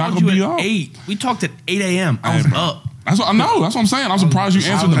Called gonna be you up. at 8. We talked at 8 a.m. I was Hey, bro. up. That's what I know. That's what I'm saying. I'm surprised you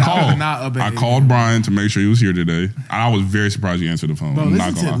answered the I call. was not up at I 8 called a.m. Brian to make sure he was here today. I was very surprised you answered the phone. Bro, I'm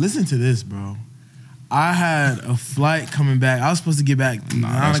not gonna lie. listen to this, bro. I had a flight coming back. I was supposed to get back 9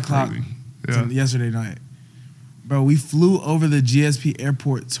 that's o'clock crazy. yesterday night. Bro, we flew over the GSP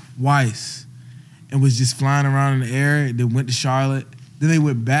airport twice and was just flying around in the air. Then went to Charlotte. Then they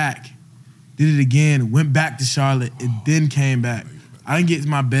went back, did it again, went back to Charlotte, and then came back. I didn't get to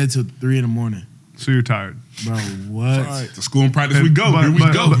my bed till 3 in the morning. So you're tired. Bro, what? All right, to school and practice we go. But, Here we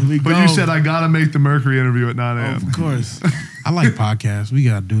but- go. but- but you said I gotta make the Mercury interview at 9 a.m. Of course. I like podcasts. We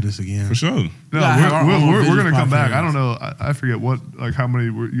gotta do this again. For sure. No, gotta have our own we're Avengers gonna come back. podcast. I don't know. I forget how many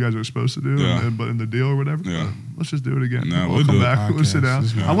you guys are supposed to do, Yeah. but in the deal or whatever. Yeah. Let's just do it again. No, we'll we'll come do it. back. We'll sit down.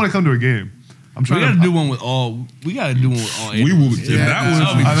 Podcasts. I want to come to a game. I'm We trying gotta to do one with all. We gotta do one with all 8. We will. of us. If that was,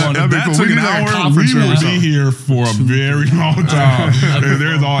 that'd be if fun. that'd be that cool. took We an can do like a hour, conference we room or will be something. here for a very long time. If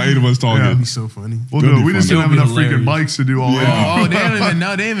there's all 8 of us talking. Yeah. It'd be so funny. We'll That'd do it. be We just fun. didn't have It'll enough be freaking hilarious. bikes to do all Yeah. 8. Oh, they don't even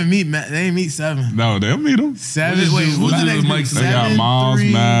know. They didn't even meet. They didn't meet 7. No, they'll meet them. 7. We'll Wait, just do- who's we'll the do next the group? mics. They got 7, Miles,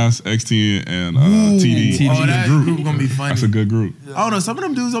 3. Mass, XT, and TD. Oh, that group. group gonna be funny. That's a good group. Oh no, some of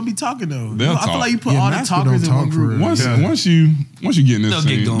them dudes don't be talking though. They'll I feel talk. like you put Yeah, all the Mascoll talkers don't in one talk for group. real. Once you get in this They'll get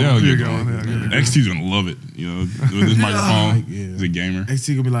scene, going. they'll You're get going, going. yeah, XT's gonna love it. With this microphone, Yeah. he's a gamer.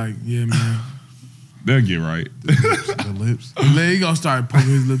 XT gonna be like, yeah, man. They'll get right. The lips. And then he gonna start poking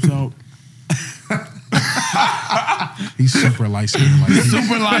his lips out. He's super light skinned. Like,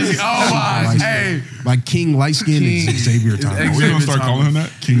 Super light. Oh my. light Hey. skin. Like King light skinned King. is Xavier Thomas. Are we Xavier gonna start Thomas. calling him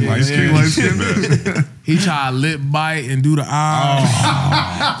that? King Light Skin. yeah. Light skin. He try to lip bite and do the eyes.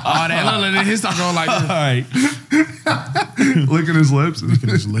 All that. Look, look, his start going like this. All right. Licking his lips. Licking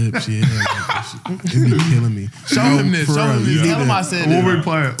his lips, yeah. Like, it'd be killing me. Show No, him this. for Show real, him this. you Tell him need I to- said What that. we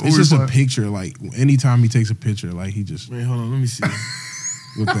playing? It's just a picture. Like anytime he takes a picture, like he just Wait, hold on. Let me see.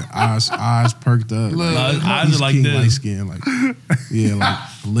 with the eyes perked up. Look, like, eyes he's are like King this. light skin, like yeah, like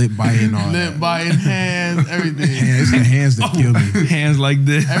lip biting all Lip that. biting, hands, everything. Yeah, it's the hands that kill me. Hands like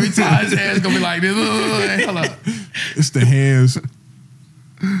this. Every time his hands gonna be like this. Hey, hold up. It's the hands.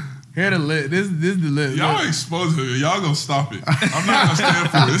 Here the lip. This the lip. Y'all Look. exposed her. Y'all gonna stop it. I'm not gonna stand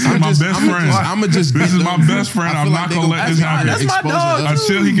for it. This is my best friend. I'm gonna just. This is my best friend. I'm not gonna let this happen. That's my dog.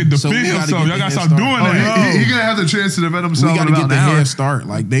 Until he can So we defend gotta himself. get Y'all the gotta head stop start. doing Oh, that. he's gonna have the chance to defend himself We in gotta about get an the hour. head start.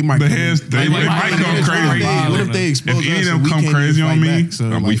 Like they might. The come- heads, they might come crazy. What if they expose If any us of and them we come can't crazy even on fight me, back? So,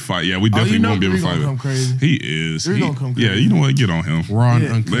 we like, fight. Yeah, we definitely you know won't be able to Three fight. gonna come crazy. He is. Three gonna come Yeah, crazy. you know what? Get on him. raw and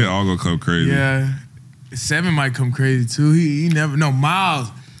Yeah. uncut. They all gonna come crazy. Yeah. 7 might come crazy too. He never. No, Miles.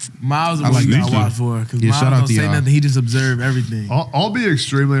 Miles is I what like you these gotta two. watch for because Yeah, Miles shout out don't to say y'all. nothing. He just observe everything. I'll be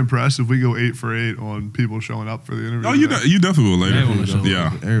extremely impressed if we go 8 for 8 on people showing up for the interview. Oh, you today. you definitely will later. Everyone will show up.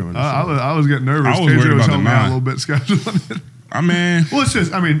 Yeah. Everyone. I was getting nervous. I was KJ worried about the helping me out a 9. little bit scheduling it. I mean, Well, it's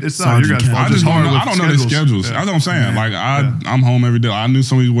just, I mean, it's not your Sergeant guys' fault. I It's just don't hard know. with I don't know their schedules. Yeah. That's what I'm saying. Yeah. Like I'm home every day. I knew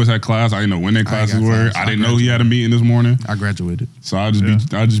some of these boys had class. I didn't know when their classes got were. class. I didn't know he had a meeting this morning. I graduated. So I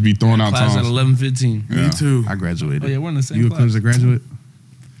just be throwing out Class at times. 11:15. Yeah. Me too. I graduated. Oh yeah, we're in the same You a class. Clemson graduate?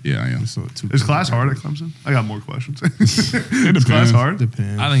 Yeah, I am. So Is class hard at Clemson? I got more questions. It Is depends. class hard?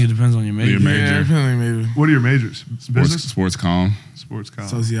 Depends. I think it depends on your major. Your major. Yeah, definitely maybe. What are your majors? Business? Sports comm. Sports college.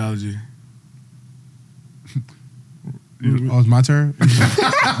 Sociology. Oh, it's my turn?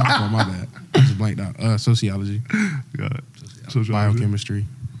 Oh, my bad. I just blanked out. Sociology, Got it. Sociology. biochemistry.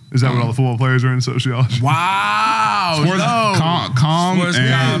 Is that what all the football players are in sociology? Wow. Sports no. comm Sports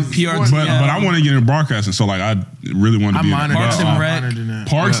and comm, PRT. but I want to get into broadcasting. So like I really want to I be minored in Parks that. and I Rec. minored in that. man.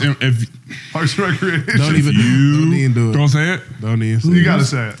 Parks and if Parks and Recreation. Don't even do it. don't say it. Don't even say You it. got to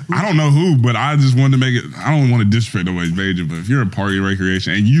say it. I don't know who, but I just wanted to make it. I don't want to disrespect nobody's major, but if you're a park and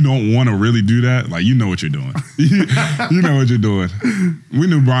recreation and you don't want to really do that, like you know what you're doing. You know what you're doing. We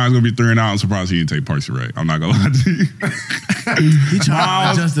knew Brian's gonna be 3 and out. I'm surprised he didn't take Parks and Rec. I'm not gonna lie to you. He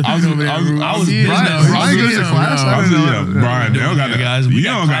tried to justify over there. I was Brian goes to class. I didn't know that. Brian, they don't got guys, that. we You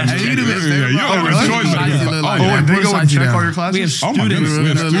got don't got classes. you don't Hey, have a choice. Oh, wait, they go and check all your classes? We have Oh my students,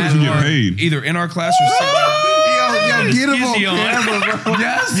 goodness, we have students who get paid. either in our class or sitting Yo, get him on Easy on. camera, bro.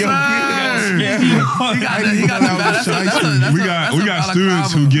 Yes, Yo, sir. He got We got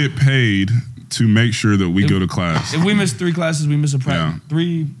students who get paid to make sure that we go to class. If we miss 3 classes, we miss a practice. Yeah.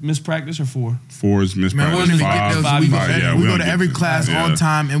 3 miss practice or 4? 4 is missed Man, we practice. don't even get those. Five, We go, five, yeah, we we go don't to get every that. class Yeah. on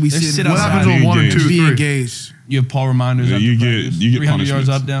time, and we They sit sit What outside. happens on 1 and 2 be or 3? engaged. You have Paul reminders. Yeah, after you practice, get 300 yards punishments.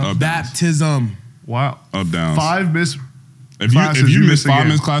 up, down. Up, Baptism. Wow. up, down. 5 miss. If classes, you you miss miss a 5 game.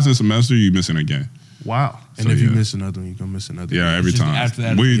 minutes class in a semester, you missing a game. Wow. And So, if you yeah. miss another one, you're gonna miss another Yeah, one. every Just time. after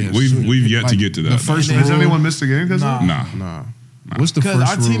that, We've yet to Like, get to the that. first And Has rule- anyone missed a game because of it? Nah. Nah. What's the Because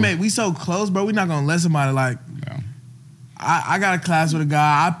first our rule? teammate, we so close, bro. We're not gonna let somebody like. Yeah. I got a class with a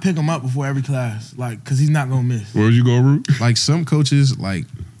guy. I pick him up before every class, like, cause he's not gonna miss. Where would you go, Root? Like some coaches, like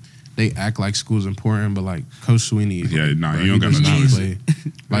they act like school's important, but like Coach Sweeney, Yeah, like, nah, bro, you don't he got does no not choice. play.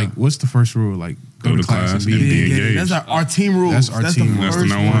 Like, what's the first rule? Like, go to class and be Be engaged. engaged. That's our team rules. That's our team the That's first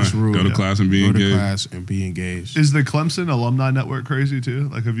the one. number first one. rule. Go to Yeah. class and be Go to engaged. class and be engaged. Is the Clemson alumni network crazy too?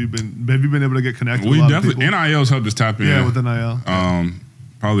 Like, have you been able to get connected We with a lot of definitely people? NIL's helped us tap in. Yeah, with NIL.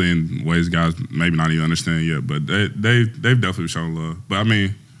 Probably in ways guys maybe not even understand yet, but they've definitely shown love. But I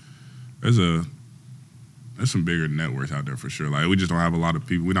mean, there's some bigger networks out there for sure. Like we just don't have a lot of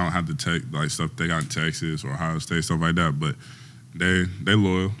people. We don't have the tech like stuff they got in Texas or Ohio State, stuff like that. But they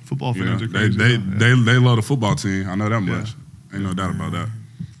loyal. Football You fans know, are crazy. they love the football team. I know that much. Ain't no doubt about that.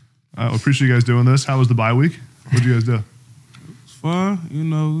 I appreciate you guys doing this. How was the bye week? What'd you guys do? It's fun. You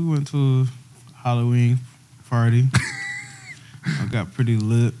know, we went to a Halloween party. I got pretty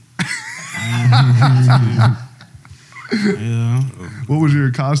lit. Yeah. What was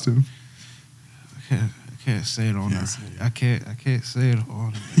your costume? I can't say it on the I can't say it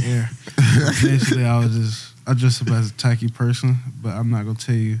on the air. Basically, I dressed up as a tacky person, but I'm not gonna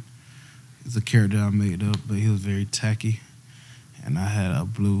tell you it's a character I made up, but he was very tacky. And I had a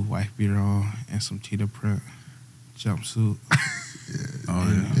blue wife beater on and some cheetah print jumpsuit.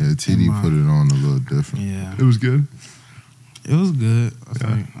 Yeah, TD put it on a little different. Yeah. It was good. It was good.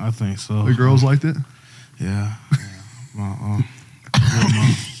 I think so. The girls liked it. Yeah. My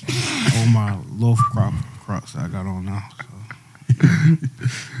my loaf crocs that I got on now. So.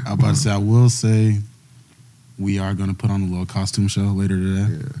 I'm about to say, I will say, we are going to put on a little costume show later today.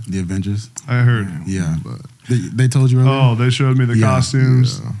 Yeah. The Avengers. I heard. Yeah. But They told you earlier? Oh, they showed me the Yeah.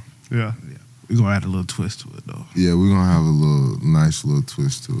 costumes. Yeah. We're gonna add a little twist to it though. yeah, we're gonna have a nice little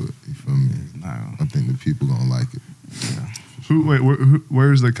twist to it. You feel me? Nah, I think the people gonna like it.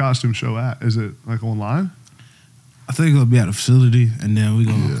 Where's the costume show at? Is it like online? I think it'll be at a facility, and then we're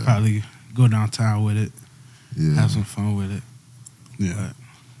gonna Yeah. probably go downtown with it, Yeah. have some fun with it. Yeah.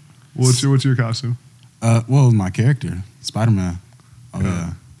 What's your costume? Well, my character, Spider-Man. Oh,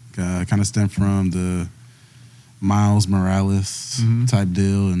 yeah. Kind of stemmed from the Miles Morales type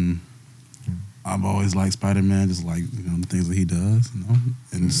deal, and I've always liked Spider-Man, just like, you know, the things that he does, you know.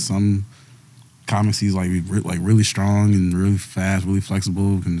 And some comics, he's like really strong and really fast, really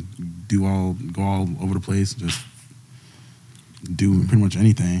flexible, can go all over the place, just do pretty much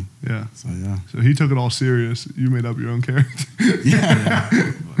anything. Yeah. So yeah. So he took it all serious. You made up your own character. Yeah.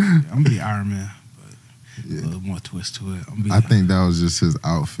 I'm gonna be Iron Man, but Yeah. a little more twist to it. I'm gonna be, I think that was just his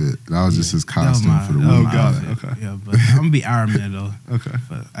outfit. That was just his that was costume my- for the that was week. my got it. outfit. Okay. Yeah, but I'm gonna be Iron Man though. Okay.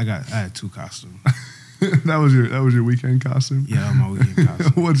 But I had 2 costumes. that was your weekend costume. Yeah, my weekend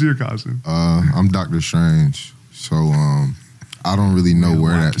costume. What's your costume? I'm Doctor Strange. So I don't really know Real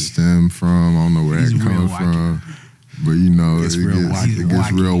where that wacky. stemmed from. I don't know where He's that real comes wacky. from. But you know, It's it real gets, wacky. it gets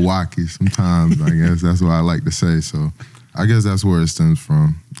Wacky. real wacky sometimes. I guess that's what I like to say. So I guess that's where it stems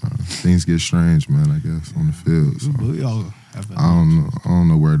from. Things get strange, man. I guess on the field. So We all have I don't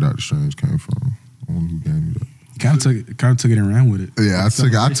know where Doctor Strange came from. I don't know who gave me that. Kind of took it and ran with it. Yeah, I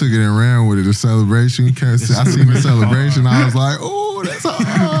took it and ran with it. The celebration, I seen the celebration. I was like, oh, that's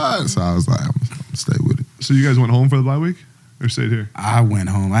hard. So I was like, I'm gonna stay with it. So you guys went home for the bye week, or stayed here? I went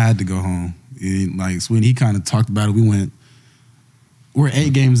home. I had to go home. Like Sweeney, he kind of talked about it. We're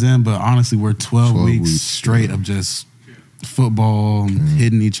 8 games in, but honestly, we're 12 weeks straight of just football,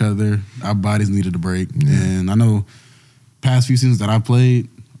 hitting each other. Our bodies needed a break. And I know past few seasons that I played,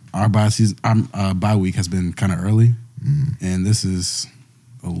 our bye week has been kind of early. And this is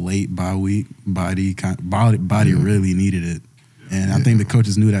a late bye week. Body really needed it, and I think the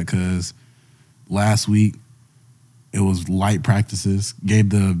coaches knew that because last week it was light practices, gave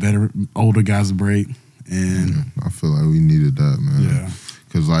the older guys a break, and I feel like we needed that, man. Yeah.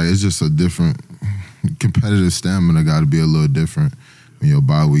 Because like it's just a different competitive stamina. Got to be a little different when your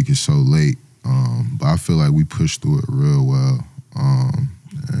bye week is so late. But I feel like we pushed through it real well,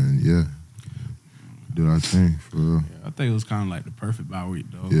 and yeah, did our thing for real. Yeah, I think it was kind of like the perfect bye week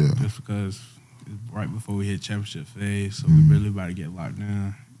though. Yeah. Just because it's right before we hit championship phase, so we really about to get locked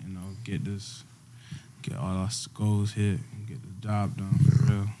down. You know, get all our goals hit, and get the job done for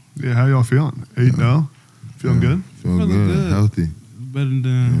real. Yeah, how y'all feeling? 8-0? Feeling good? Feeling good, healthy. Better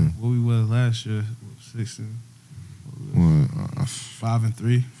than what we was last year.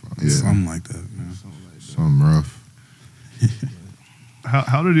 6-5-3. Yeah, something like that. Man. something rough.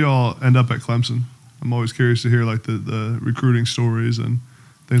 How did y'all end up at Clemson? I'm always curious to hear like the recruiting stories and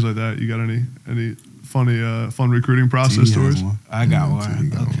things like that. You got any funny fun recruiting process T has stories? one. I got T one.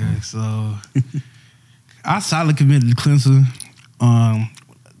 got Okay, one. so I solidly committed to Clemson.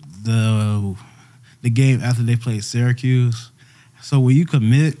 The game after they played Syracuse. So when you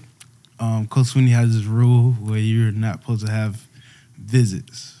commit, Coach Swinney has this rule where you're not supposed to have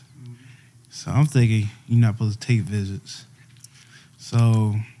visits. So I'm thinking you're not supposed to take visits.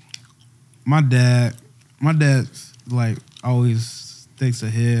 So my dad's like always thinks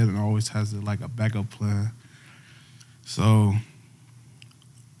ahead and always has like a backup plan. So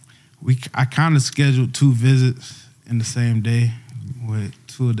I kind of scheduled 2 visits in the same day with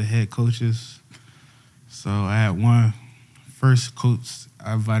 2 of the head coaches. So I had one first coach.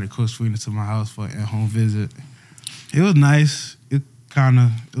 I invited Coach Swinney to my house for an at-home visit. It was nice. It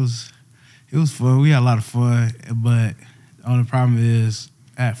was fun. We had a lot of fun, but the only problem is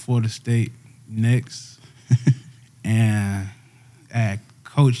I had Florida State next, and I had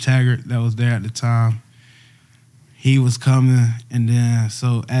Coach Taggart that was there at the time. He was coming, and then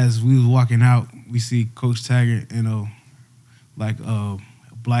so as we was walking out, we see Coach Taggart in a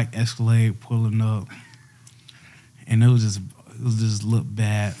black Escalade pulling up, and it was just look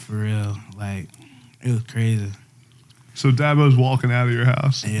bad for real. Like it was crazy. So Dabo's walking out of your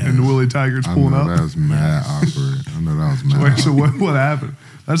house, Yeah. and Willie Taggart I pulling know up. that was mad awkward. I know that was mad. Wait, so awkward. what happened?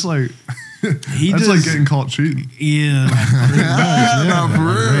 That's like He that's just, like getting caught cheating. Yeah. No, for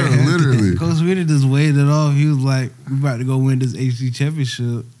real, literally. Coach Swinney just waved it off. He was like, "We about to go win this HC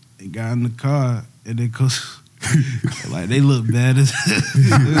championship." And got in the car, and then Coach, like they look bad. It was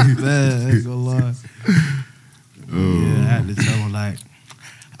bad. I ain't gonna lie. Yeah, I had to tell him like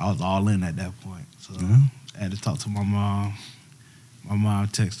I was all in at that point. So I had to talk to my mom. My mom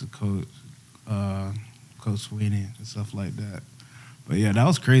texted Coach Swinney and stuff like that. But yeah, that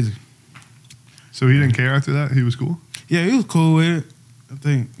was crazy. So he didn't care after that? He was cool? Yeah, he was cool with it. I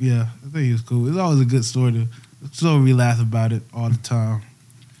think he was cool. It's always a good story so we laugh about it all the time.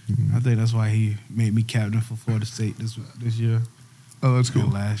 I think that's why he made me captain for Florida State this year. Oh, that's and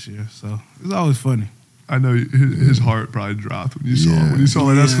cool. last year. So it's always funny. I know his heart probably dropped when you saw Yeah.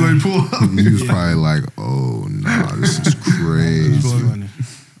 that Escalade pull up. He was probably like, "Oh no, this is It's crazy." funny.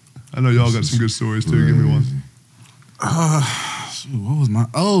 I know y'all got some good stories too. Give me one. What was my?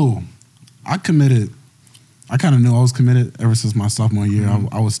 I committed. I kind of knew I was committed ever since my sophomore year.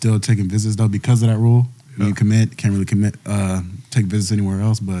 I was still taking visits though because of that rule. When you commit, can't really take visits anywhere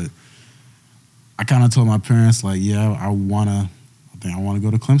else. But I kind of told my parents like, yeah, I think I want to go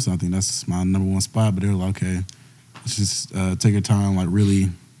to Clemson. I think that's my number 1 spot. But they were like, okay, let's just take your time, like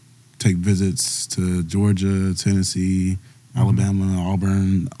really take visits to Georgia, Tennessee, Alabama,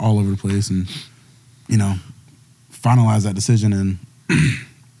 Auburn, all over the place, and finalize that decision and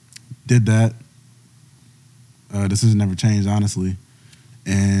did that. Decision never changed, honestly,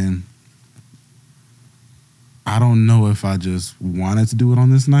 and I don't know if I just wanted to do it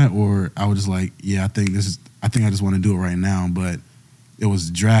on this night or I was just like, yeah, I think I just want to do it right now. But it was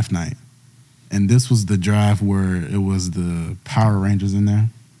draft night, and this was the draft where it was the Power Rangers in there.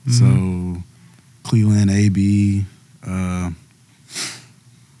 So Cleveland, AB,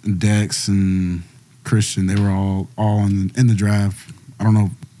 Dex, and Christian, they were all in the draft. I don't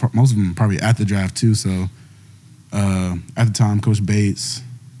know, most of them probably at the draft too. So at the time, Coach Bates,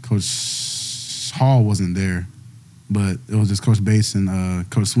 Coach Hall wasn't there, but it was just Coach Bates and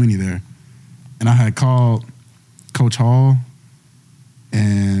Coach Swinney there. And I had called Coach Hall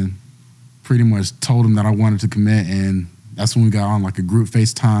and pretty much told him that I wanted to commit, and that's when we got on like a group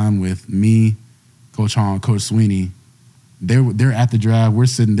FaceTime with me, Coach Hall, and Coach Swinney. They're at the draft. We're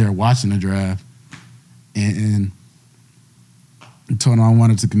sitting there watching the draft, and told him I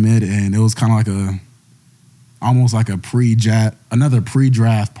wanted to commit, and it was kind of like almost like another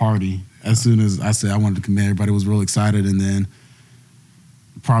pre-draft party. As soon as I said I wanted to commit, everybody was real excited, and then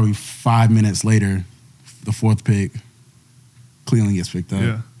probably 5 minutes later, the 4th pick, Cleveland gets picked up.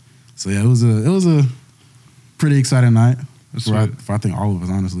 Yeah. So yeah, it was a pretty exciting night That's for I sweet. think all of us,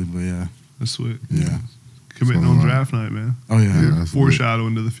 honestly. But yeah, That's sweet. yeah. Committing So, on draft night, man. Oh yeah. Yeah, that's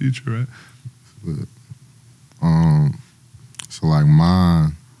Foreshadowing to the future, right? But, so like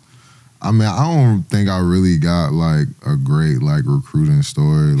mine, I mean, I don't think I really got like a great like recruiting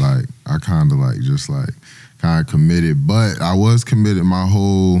story. Like I kind of like just like kind of committed, but I was committed my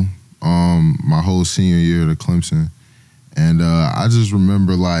whole senior year to Clemson. And I just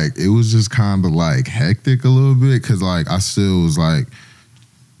remember like it was just kind of like hectic a little bit because like I still was like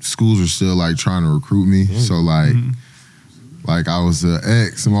schools were still like trying to recruit me. So like like I was an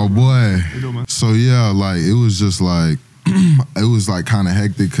ex, my boy. How you doing, man? So yeah, like it was just like it was like kind of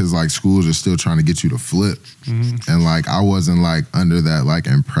hectic because like schools are still trying to get you to flip, and like I wasn't like under that like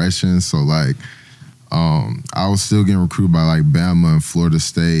impression. So like I was still getting recruited by like Bama and Florida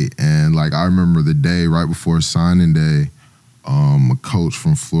State, and like I remember the day right before signing day, a coach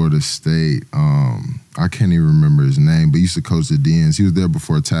from Florida State, I can't even remember his name, but he used to coach the DNs. He was there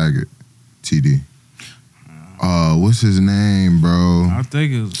before Taggart, TD. What's his name, bro? I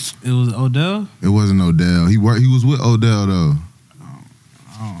think it was Odell. It wasn't Odell. He was with Odell though.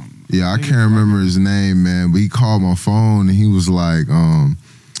 Yeah, I can't remember his name, man. But he called my phone and he was like,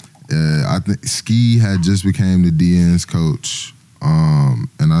 I think Ski had just became the DN's coach,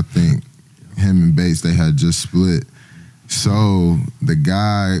 and I think him and Bates they had just split. So the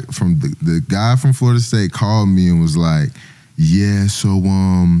guy from the guy from Florida State called me and was like, "Yeah, so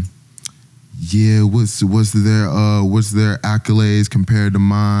yeah, what's their accolades compared to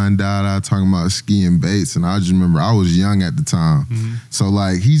mine?" Talking about Ski and Bates, and I just remember I was young at the time, so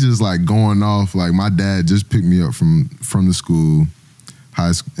like he's just like going off. Like my dad just picked me up from the school,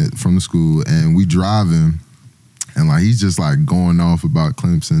 from the school, and we driving, and like he's just like going off about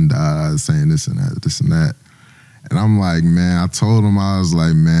Clemson, saying this and that. And I'm like, man, I told him, I was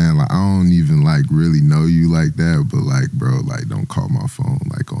like, man, like I don't even like really know you like that, but like, bro, like don't call my phone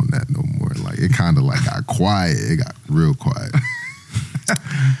like on that no more. Like it kind of like got quiet. It got real quiet.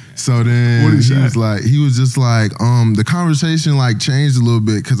 So then he was just like, the conversation like changed a little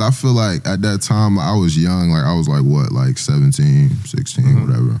bit because I feel like at that time I was young, like I was like what, like 17, 16,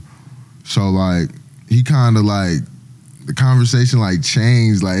 whatever. So like he kind of like, the conversation like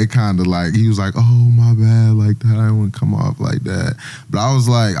changed, like it kind of like he was like, "Oh my bad, like that I wouldn't come off like that." But I was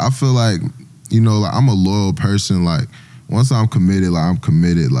like, I feel like, you know, like I'm a loyal person. Like once I'm committed, like I'm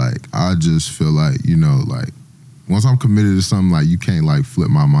committed. Like I just feel like, you know, like once I'm committed to something, like you can't like flip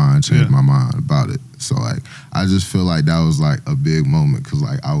my mind, change my mind about it. So like I just feel like that was like a big moment because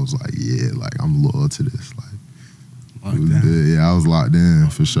like I was like, yeah, like I'm loyal to this. Like yeah, I was locked in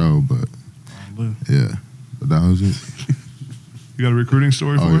for sure. But yeah. But that was it. You got a recruiting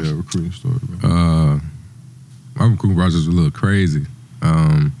story for us? Yeah, recruiting story, bro. My recruiting process was a little crazy.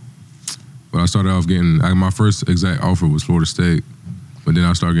 But I started off getting, my first exact offer was Florida State. But then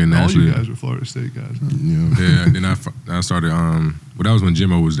I started getting All actually. you guys were Florida State guys, huh? Yeah, and then I started, well, that was when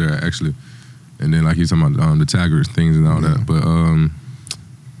Jimmo was there, actually. And then, like, he's talking about the Taggart things and all that. But,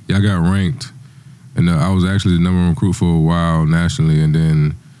 yeah, I got ranked. And I was actually the number one recruit for a while nationally. And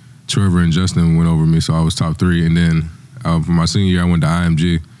then Trevor and Justin went over me, so I was top 3. And then for my senior year, I went to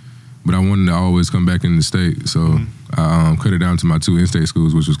IMG. But I wanted to always come back in the state. So I cut it down to my 2 in-state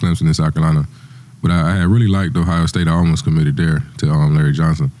schools, which was Clemson and South Carolina. But I had really liked Ohio State. I almost committed there to Larry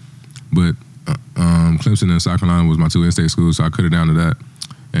Johnson. But Clemson and South Carolina was my 2 in-state schools, so I cut it down to that.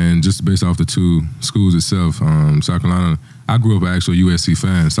 And just based off the 2 schools itself, South Carolina, I grew up an actual USC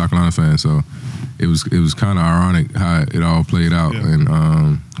fan, South Carolina fan, so it was kind of ironic how it all played out. Yeah.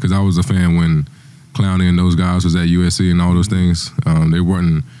 And because I was a fan when Clowney and those guys was at USC and all those things.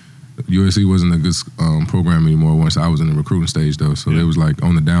 USC wasn't a good program anymore once I was in the recruiting stage, though. So they was like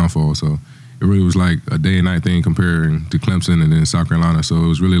on the downfall. So it really was like a day and night thing comparing to Clemson and then South Carolina. So it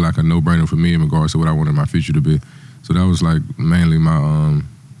was really like a no-brainer for me in regards to what I wanted my future to be. So that was like mainly my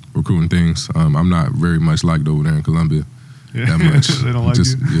recruiting things. I'm not very much liked over there in Columbia that much. They don't like you?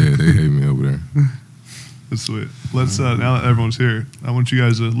 Yeah, they hate me over there. That's sweet. Let's, now that everyone's here, I want you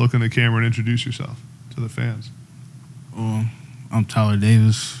guys to look in the camera and introduce yourself to the fans. I'm Tyler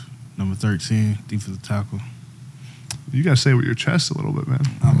Davis, number 13, defensive tackle. You guys say it with your chest a little bit, man.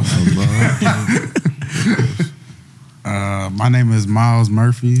 My name is Myles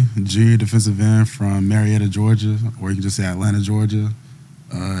Murphy, junior defensive end from Marietta, Georgia, or you can just say Atlanta, Georgia,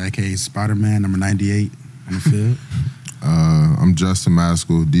 a.k.a. Spider-Man, number 98 on the field. I'm Justin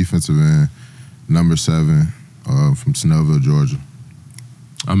Mascoll, defensive end, number 7 from Snellville, Georgia.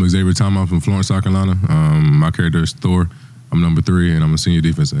 I'm Xavier Thomas from Florence, South Carolina. My character is Thor. I'm number 3, and I'm a senior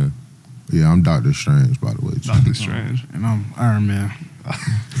defense end. Yeah, I'm Doctor Strange, by the way. too. Doctor Strange. And I'm Iron Man.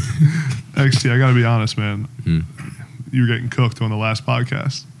 XT, I got to be honest, man. Hmm. You were getting cooked on the last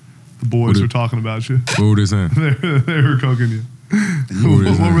podcast. The boys were talking about you. What were they saying? They were cooking you.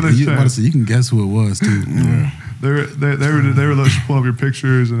 What were they You, saying? you can guess who it was too. Yeah. They were pulling up your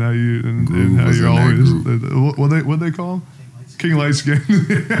pictures and how you Groove how was you're in that always what they call him? King Light Skin.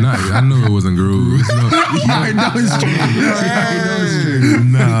 Nah, I know it wasn't Groove. I know it's true.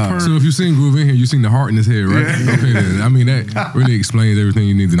 Nah. So if you seen Groove in here, you seen the heart in his head, right? Yeah. Okay, then. I mean, that really explains everything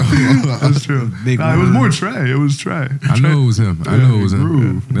you need to know. That's true. Big Nah, it was word. more Trey. It was Trey. I know it was him. I know it was him.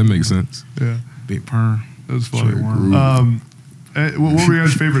 Groove. That makes sense. Yeah, Big perm. that was funny. Trey Worm. What were your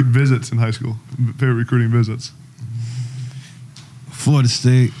guys' favorite visits in high school? Favorite recruiting visits? Florida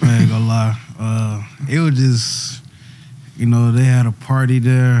State, I ain't gonna lie. It was just, they had a party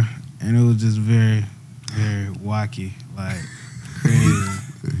there, and it was just very, very wacky, like crazy.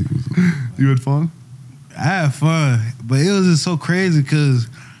 You had fun? I had fun, but it was just so crazy because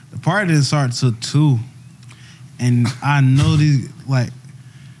the party didn't start till 2, and I know these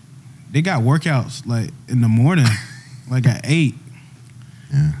they got workouts in the morning, at 8.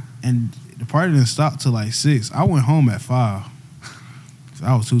 Yeah. And the party didn't stop till 6. I went home at 5.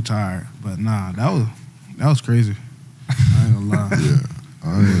 I was too tired, but nah, that was crazy. I ain't gonna lie.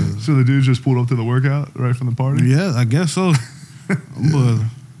 Yeah. So the dudes just pulled up to the workout right from the party? Yeah, I guess so. But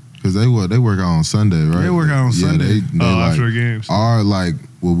Because they work out on Sunday, right? They work out on Sunday. They After games. Our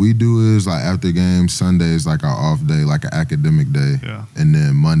what we do is after games, Sunday is our off day, like an academic day. Yeah. And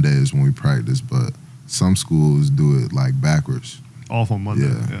then Monday is when we practice. But some schools do it backwards. Off on Monday.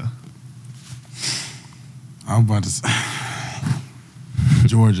 Yeah. Yeah. I'm about to say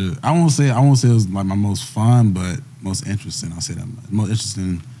Georgia. I won't say it was my most fun, but most interesting. I'll say that most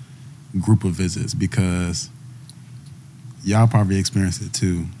interesting group of visits because y'all probably experienced it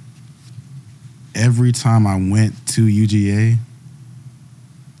too. Every time I went to UGA,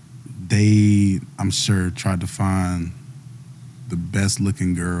 they, I'm sure, tried to find the best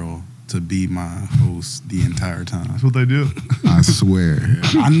looking girl to be my host the entire time. That's what they do. I swear.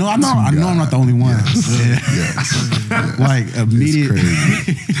 I know I'm not the only one. Yes. Like immediate.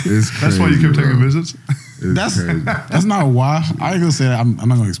 It's crazy. That's why you kept taking visits? It's crazy. That's not why. I ain't gonna say that. I'm not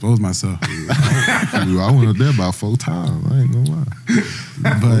gonna expose myself. I went up there about 4 times. I ain't gonna lie.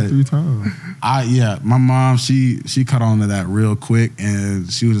 But 3 times. My mom, she caught on to that real quick, and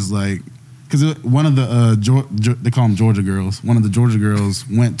she was just like, because one of the they call them Georgia girls. One of the Georgia girls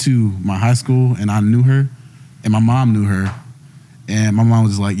went to my high school, and I knew her, and my mom knew her, and my mom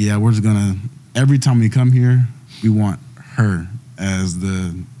was just like, yeah, we're just gonna every time we come here, we want her as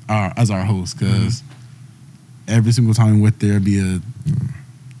our host, because every single time we went there, it'd be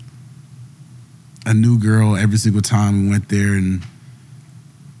a new girl every single time we went there, and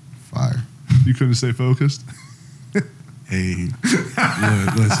Fire. You couldn't stay focused? hey,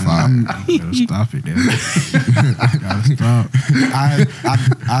 listen, Fire. Gotta stop it, Dad. Gotta stop.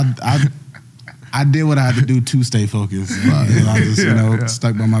 I did what I had to do to stay focused. And I just,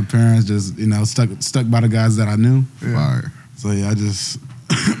 stuck by my parents, just, stuck by the guys that I knew. Fire. So yeah, I just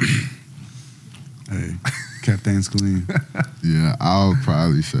kept things clean. Yeah, I would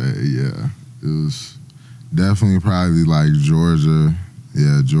probably say, it was definitely probably Georgia.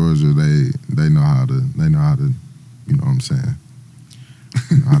 Yeah, Georgia, they know how to, you know what I'm saying?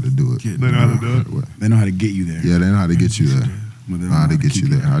 They know how to do it. They know how to do it? They know how to get you there. Yeah, they know how to get you there. But they Know how to get you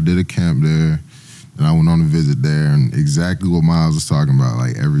there. I did a camp there, and I went on a visit there, and exactly what Myles was talking about,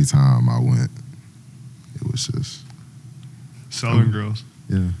 every time I went, it was just... Southern girls.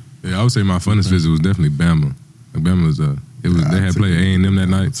 Yeah. Yeah, I would say my funnest visit was definitely Bama. Bama was they had played A&M that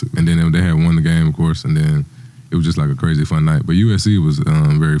night, and then they had won the game, of course, and then it was just a crazy fun night. But USC was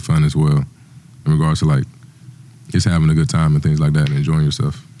very fun as well, in regards to just having a good time and things like that and enjoying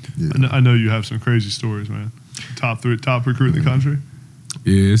yourself. Yeah. I know you have some crazy stories, man. Top recruit in the country.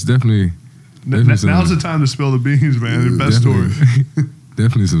 Yeah, it's definitely Now's the time to spill the beans, man. The best stories.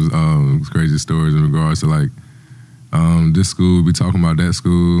 Definitely some crazy stories in regards to this school, be talking about that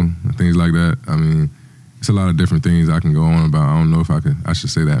school, and things like that. I mean, it's a lot of different things I can go on about. I don't know if I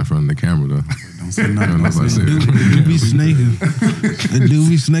should say that in front of the camera though. Don't say I don't nothing. know if I say it. Dude be snaking. The dude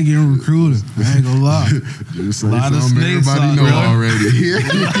be snaking and recruiting. I ain't gonna lie. Just A lot of snakes everybody out know there. already.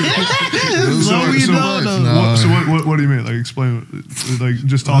 So what do you mean? Explain.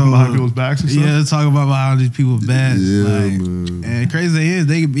 Just talking behind people's backs and stuff. Yeah, talk about how these people bad. Yeah, man. And crazy thing is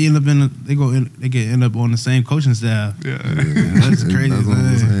they could end up on the same coaching staff. Yeah. That's crazy. That's what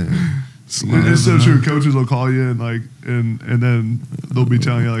I'm saying. It's so true. Coaches will call you and then they'll be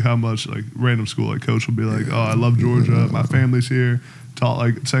telling you like how much like random school. Like coach will be like, oh, I love Georgia. My family's here.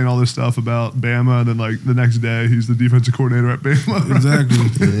 Like saying all this stuff about Bama, and then like the next day he's the defensive coordinator at Bama. Exactly.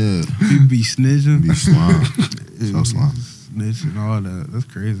 Yeah. He be snitching. Be slime. So slime. Snitching, all that. That's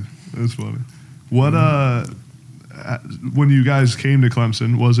crazy. That's funny. What when you guys came to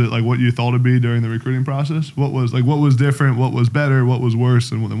Clemson, was it like what you thought it'd be during the recruiting process? What was different? What was better? What was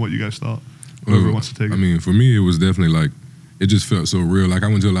worse than what you guys thought? Whoever wants to take it. I mean, for me, it was definitely like it just felt so real. Like I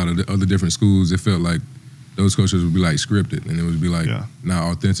went to a lot of other different schools. It felt like those coaches would be like scripted, and it would be like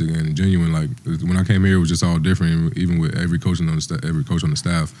not authentic and genuine. Like when I came here, it was just all different. Even with every coach on the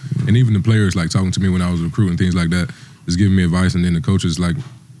staff, and even the players like talking to me when I was recruiting, things like that, just giving me advice, and then the coaches like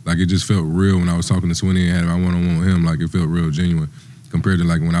it just felt real when I was talking to Swinney and had my one-on-one with him. Like it felt real genuine compared to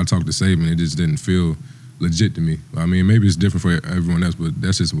like when I talked to Saban, it just didn't feel legit to me. I mean, maybe it's different for everyone else, but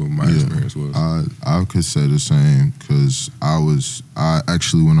that's just what my experience was. I could say the same because I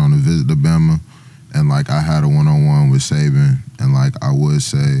actually went on a visit to Bama, and like I had a one-on-one with Saban, and like I would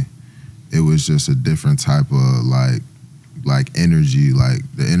say it was just a different type of like energy. Like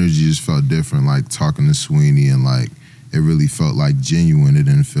the energy just felt different. Like talking to Swinney, and like it really felt like genuine. It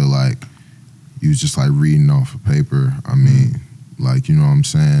didn't feel like you was just like reading off of paper. I mean, like, you know what I'm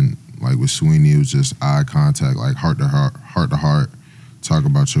saying? Like with Swinney, it was just eye contact, like heart to heart, talk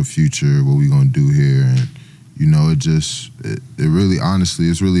about your future, what we gonna do here. And, you know, it really, honestly,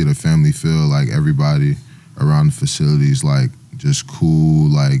 it's really the family feel. Like everybody around the facilities, like just cool,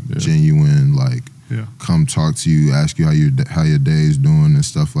 like genuine, like come talk to you, ask you how your day's doing and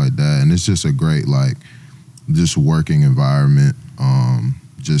stuff like that. And it's just a great, like, just working environment.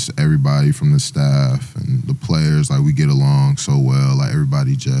 Just everybody from the staff and the players, like we get along so well, like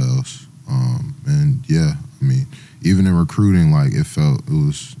everybody gels. And yeah, I mean, even in recruiting, like it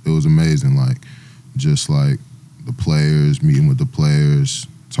was amazing. Like just like the players, meeting with the players,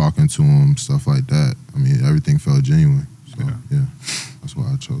 talking to them, stuff like that. I mean, everything felt genuine. So yeah, that's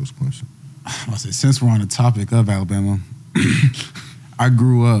why I chose Clemson. I say, since we're on the topic of Alabama, I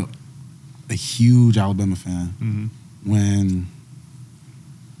grew up a huge Alabama fan. When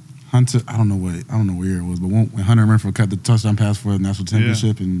Hunter, I don't know what year it was, but when Hunter Renfrow cut the touchdown pass for the national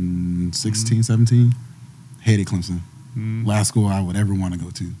championship in 16, 17, hated Clemson. Last school I would ever want to go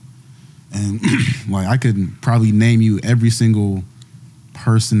to. And like I could probably name you every single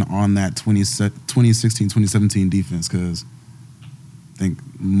person on that 2016, 2017 defense, because I think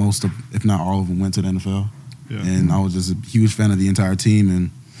most of, if not all of them, went to the NFL. And I was just a huge fan of the entire team.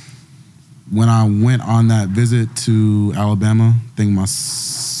 And when I went on that visit to Alabama, I think my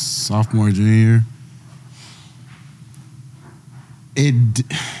sophomore, junior year, I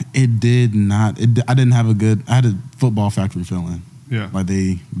didn't have I had a football factory feeling. Yeah. Like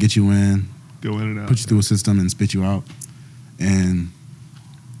they get you in, go in and out, put you through a system and spit you out. And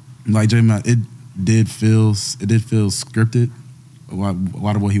like Jay, it did feel scripted. A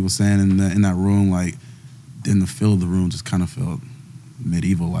lot of what he was saying in that room, like in the feel of the room, just kind of felt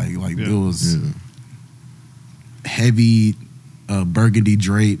medieval. Like it was heavy burgundy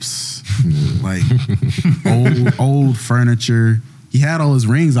drapes, like old furniture. He had all his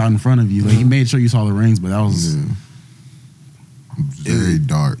rings out in front of you. Like he made sure you saw the rings, but that was very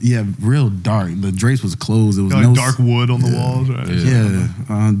dark. Yeah, real dark. The drapes was closed. It was like dark wood on the walls,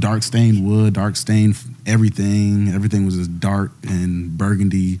 right? Dark stained wood, dark stained everything. Everything was just dark and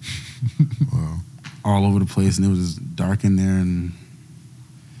burgundy. Wow. All over the place, and it was just dark in there, and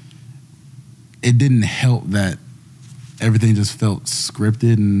it didn't help that everything just felt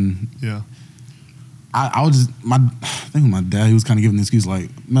scripted. And I think my dad, he was kind of giving the excuse like,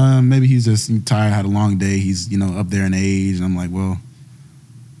 man, maybe he's just tired, had a long day, he's up there in age. And I'm like, well,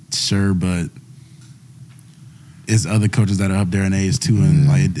 sure, but it's other coaches that are up there in age too, and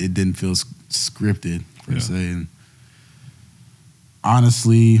like it didn't feel scripted per se. And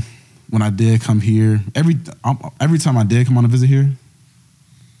honestly, when I did come here, every time I did come on a visit here,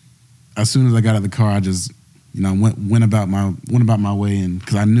 as soon as I got out of the car, I just went about my way, and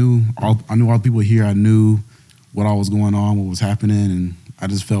because I knew all the people here, I knew what all was going on, what was happening, and I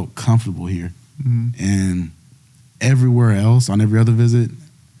just felt comfortable here. And everywhere else, on every other visit,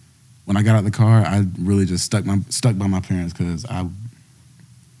 when I got out of the car, I really just stuck by my parents, because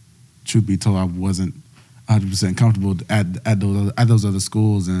truth be told, I wasn't 100% comfortable at those other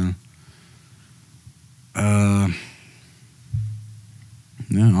schools. And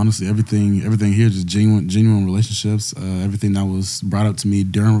honestly, everything here just genuine relationships. Everything that was brought up to me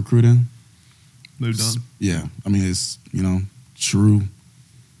during recruiting, they've done. Yeah, I mean, it's true.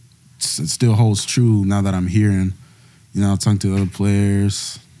 It still holds true now that I'm here, and talking to other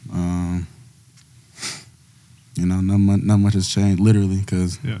players, You know, not much has changed, literally,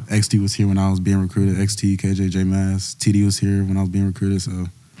 because Yeah. XT was here when I was being recruited. XT, KJ, J Mass, TD was here when I was being recruited. So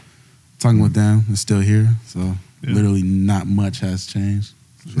talking with them is still here. So literally not much has changed.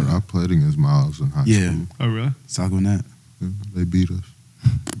 Sure, I played against Myles in high school. Oh, really? Talking that. Yeah, they beat us.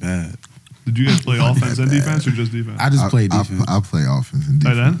 Bad. Did you guys play offense and defense or just defense? I just played defense. I play offense and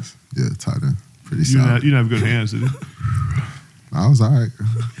Tight end? defense. Yeah, tight end. Pretty You solid. didn't have good hands, did you? I was all right.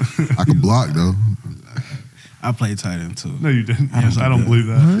 I could block, though. I played tight end too. No, you didn't. I was I don't good. believe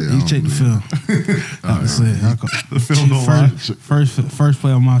that. Yeah, You I check the don't film. That's it. I call- The film don't lie. First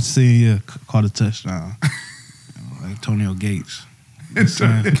play of my senior year, caught a touchdown. Like Antonio Gates. It's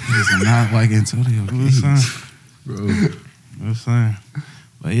It's not like Antonio Gates. I'm saying.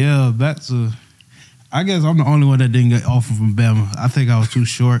 But yeah, back to. I guess I'm the only one that didn't get offered from Bama. I think I was too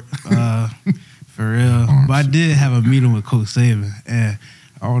short, for real. But I did have a meeting with Coach Saban, and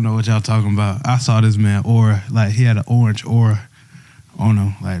I don't know what y'all talking about. I saw this man aura, like he had an orange aura on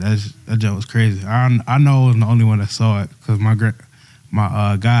him. Like that joke was crazy. I know I was the only one that saw it because my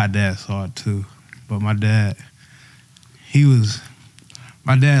goddad saw it too. But my dad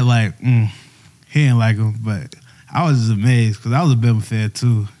like he didn't like him, but I was just amazed because I was a Bama fan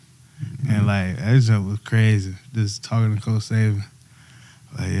too. And like that joke was crazy. Just talking to Coach Saban.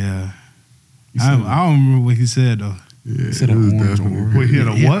 But yeah. I don't remember what he said though. Yeah, He said it an was orange definitely- aura. Wait, he had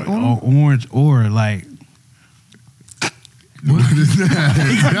a what on him? An orange aura, like What is that?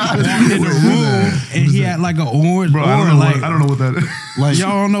 in the room, and he had like an orange Bro, I aura, don't know like what, I don't know what that is. Like, y'all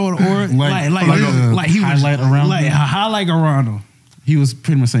don't know what an aura, like he was highlight around like him? a highlight around him. he was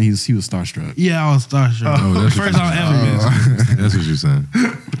pretty much saying he was starstruck. Yeah, I was starstruck. Oh, that's First time ever. That's what you're saying.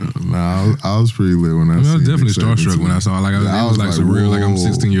 Nah, I was pretty lit when I I mean, I was seen definitely Nick Saban starstruck too. when I saw it. Like, Yeah, it was like surreal. Like, I'm whoa.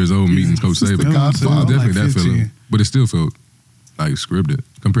 16 years old meeting Coach Saban. the It was Godfather. definitely Like that 15. feeling. But it still felt like scripted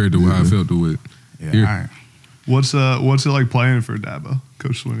compared to how I felt to it. Yeah, Here. all right. What's it like playing for Dabo,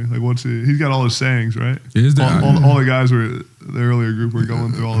 Coach Swinney? Like, he's got all his sayings, right? Is that All the guys were the earlier group were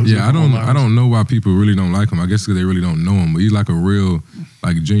going through all his. Yeah, I one-liners. don't know why people really don't like him. I guess because they really don't know him. But he's like a real,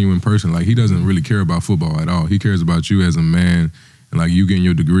 like, genuine person. Like, he doesn't really care about football at all. He cares about you as a man and like you getting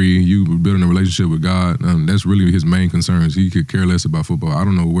your degree, you building a relationship with God. That's really his main concerns. He could care less about football. I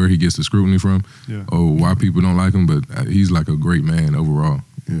don't know where he gets the scrutiny from or why people don't like him, but he's like a great man overall.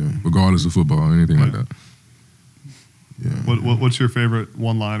 Yeah. Regardless of football or anything like that. Yeah. What's your favorite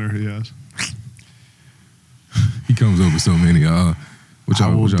one-liner he has? He comes up with so many. I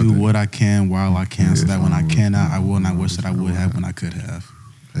will do think? what I can while I can, so Yeah, that when I so cannot, I will not wish that I would have when I could have.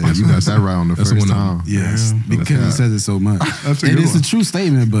 Hey, you got that right on the That's first the one time. Yes, because he says it so much. That's a And good it's one. a true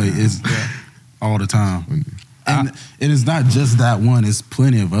statement, but it's all the time. And it is not just that one; it's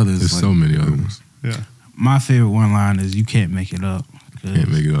plenty of others. There's like, so many other ones. Yeah. My favorite one line is "You can't make it up." Can't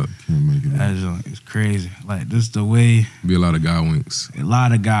make it up. Can't make it. That joint is crazy. Like this, the way Be a lot of God winks. a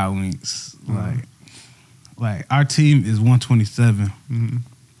lot of guy winks. Like our team is 127, Mm-hmm.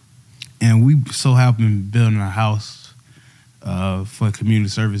 and we so happen building a house for community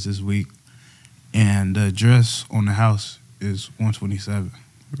service this week, and the address on the house is 127.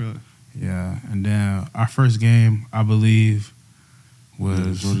 Really? Yeah, and then our first game, I believe,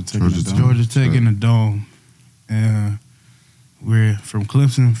 was Georgia Tech. Georgia in the Tech. Dome. Georgia Tech in the Dome, and we're from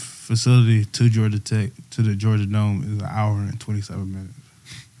Clemson facility to Georgia Tech to the Georgia Dome is an hour and 27 minutes.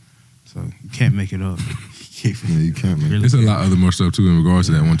 So you can't make it up. Yeah, you can't make it. Really There's a can't. lot other more stuff too in regards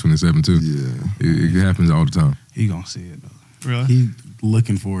to that 127 too. Yeah. It happens all the time. He gonna see it though. Really? He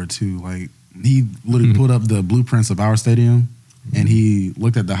looking for it too. Like he literally pulled up the blueprints of our stadium, and he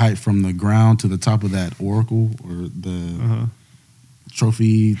looked at the height from the ground to the top of that oracle or the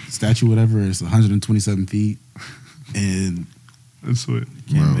trophy statue, whatever. It's 127 feet, and That's sweet.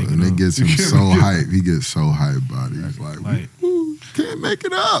 Can't Bro, make and it it up. gets him so hyped. He gets so hyped about it. He's Like, can't make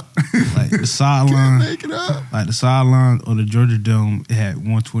it up. like the Can't sideline, make it up. like the sideline of the Georgia Dome, it had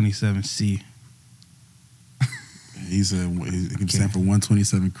 127C. he said he can stand for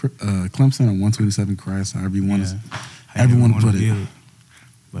 127 Clemson and 127 Christ. However you want to. Everyone put it.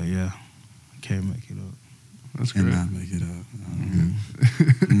 But yeah, can't make it up. That's great. Cannot make it up.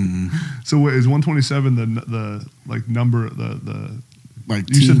 So wait, is 127 the like number the Like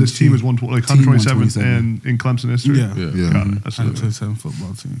you said this team is 120 like team 127 127. and in Clemson history? Yeah. Yeah. Got it. That's sweet. 127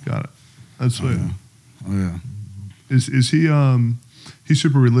 football team. Got it. That's sweet. Oh yeah. Is he he's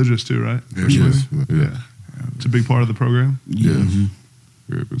super religious too, right? Yeah. Yes. Yeah. It's a big part of the program. Yes.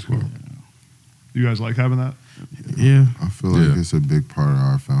 Very big part. You guys like having that? Yeah. I feel like Yeah. it's a big part of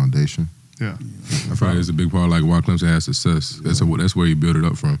our foundation. Yeah. I feel like it's a big part of like why Clemson has success. That's where you build it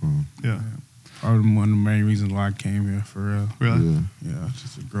up from. Yeah. probably one of the main reasons why I came here for real. Really? Yeah. Yeah,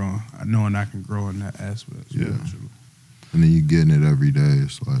 just to grow. Knowing I can grow in that aspect. Yeah. And then you getting it every day.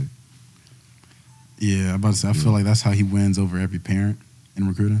 It's like, Yeah, I'm about to say, I feel like that's how he wins over every parent in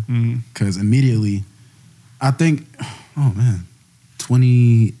recruiting. Mm-hmm. Because immediately, I think,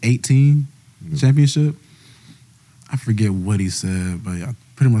 2018 championship, I forget what he said, but yeah,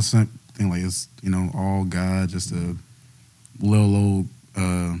 pretty much something like it's, all God, just a little old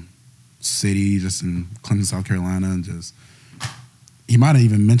city just in Clemson, South Carolina, and just, he might have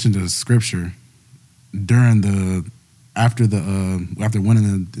even mentioned a scripture during after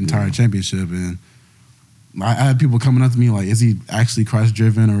winning the entire championship, and I had people coming up to me like, is he actually Christ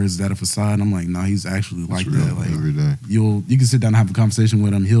driven or is that a facade? And I'm like, no, he's actually like real, that. Like every day. you can sit down and have a conversation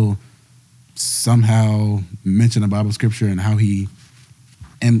with him. He'll somehow mention a Bible scripture and how he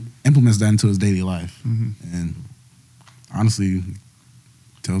implements that into his daily life. Mm-hmm. And honestly,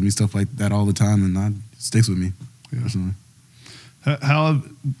 tells me stuff like that all the time, and that sticks with me personally.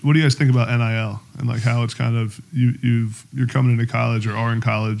 What do you guys think about NIL and like how it's kind of you're coming into college or are in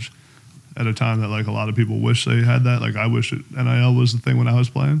college at a time that like a lot of people wish they had that. Like I wish NIL was the thing when I was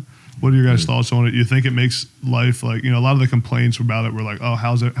playing. What are your guys' thoughts on it? You think it makes life like, a lot of the complaints about it were like, oh,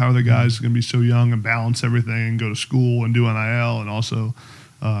 how are the guys going to be so young and balance everything and go to school and do NIL and also,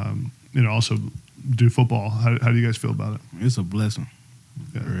 also do football? How do you guys feel about it? It's a blessing.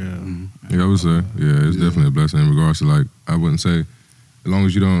 Yeah. For real. Yeah, I would say, it's definitely a blessing in regards to like, I wouldn't say, as long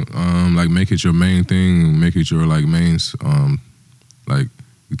as you don't like make it your main thing, make it your like mains, like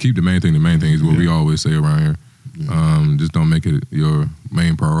keep the main thing is what we always say around here. Yeah. Just don't make it your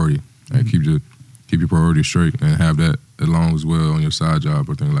main priority, and keep your priorities straight, and have that along as well on your side job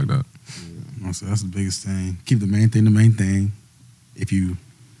or things like that. Yeah. So that's the biggest thing. Keep the main thing. If you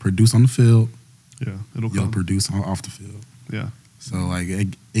produce on the field, you'll come. Produce off the field. Yeah. So like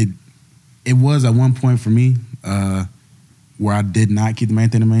it was at one point for me where I did not keep the main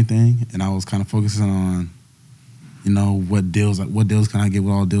thing, and I was kind of focusing on, what deals can I get,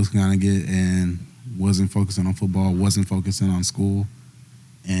 what all deals can I get, and wasn't focusing on football, wasn't focusing on school,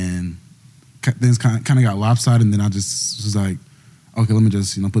 and things kind of got lopsided. And then I just was like, okay, let me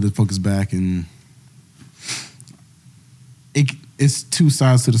just put the focus back, and it's two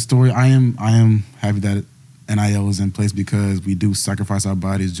sides to the story. I am happy that NIL is in place because we do sacrifice our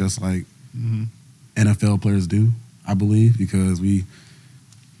bodies just like NFL players do, I believe, because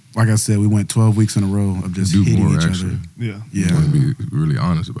like I said, we went 12 weeks in a row of just hitting each other. Yeah. To be really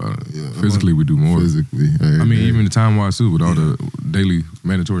honest about it. Yeah. Physically, we do more. Physically. I mean, even the time-wise too, with all the daily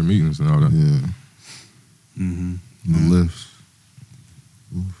mandatory meetings and all that. Yeah. Mm-hmm. The lifts.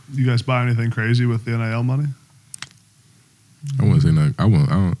 You guys buy anything crazy with the NIL money? I wouldn't say nothing.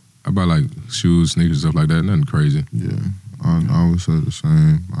 I buy like shoes, sneakers, stuff like that. Nothing crazy. Yeah. I would say the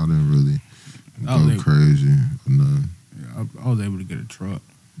same. I didn't really go crazy or nothing. Yeah, I was able to get a truck.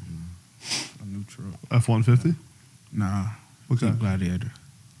 A new truck. F-150? Nah. What kind? Gladiator.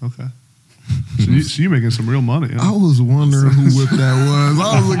 Okay. So you're making some real money. Huh? I was wondering who whip that was.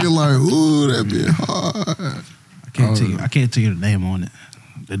 I was looking like, ooh, that'd be hard. I can't tell you the name on it.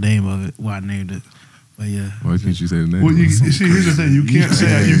 The name of it, why I named it. But yeah. Why can't you say the name? Well, you see, here's the thing. You can't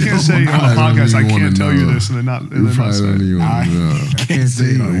say on the podcast, I can't tell you this, and then not say it. I can't say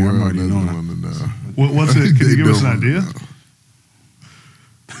it. The world doesn't want to know. What's it? Can you give us an idea?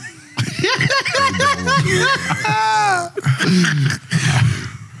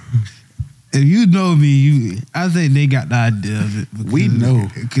 If you know me, I think they got the idea of it. We know.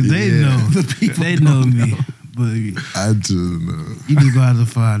 Because they know. The people they know me. But I just know. You just gonna have to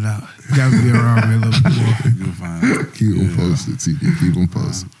find out. You gotta be around me a little bit more. You'll find out. Keep them posted, TD. Keep them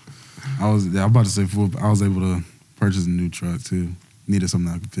posted. I'm about to say, I was able to purchase a new truck too. Needed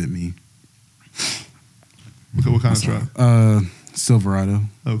something that could fit me. What kind of truck? Silverado.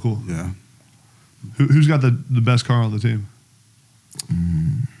 Oh, cool. Yeah. Who's got the best car on the team?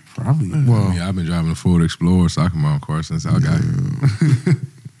 Probably. Well, I've been driving a Ford Explorer soccer mom car since I got here.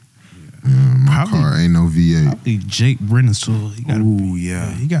 My car ain't no V8. Probably Jake Brennan's tool. He got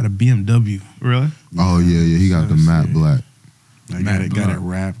a BMW. Really? Oh yeah. He got the matte black. Got it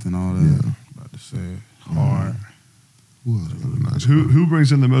wrapped and all that. Yeah. About to say hard. Who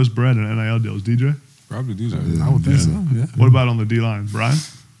brings in the most bread in NIL deals? DJ? Probably DJ. Yeah. I would think so. Yeah. What about on the D line? Brian?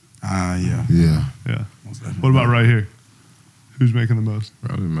 Yeah. Yeah. Yeah. What about right here? Who's making the most?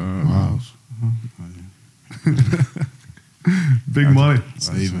 Probably Miles. Big money.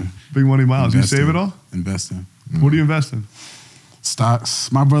 Saving. Big money, Miles. You save it all? Investing. What do you invest in?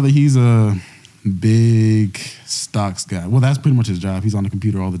 Stocks. My brother, he's a big stocks guy. Well, that's pretty much his job. He's on the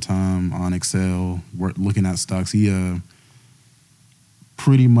computer all the time, on Excel, looking at stocks. He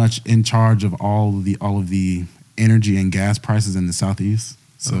pretty much in charge of all of the energy and gas prices in the Southeast.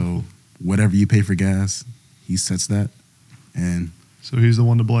 So whatever you pay for gas, he sets that. And So he's the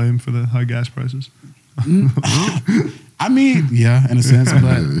one to blame for the high gas prices. I mean, yeah, in a sense,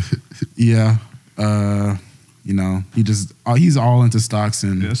 but yeah, you know, he's all into stocks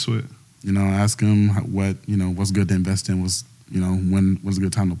and Yeah, sweet. you know, ask him what's good to invest in, what's a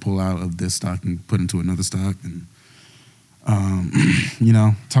good time to pull out of this stock and put into another stock, and you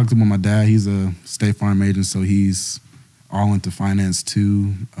know, talk to him with my dad. He's a State Farm agent, so he's all into finance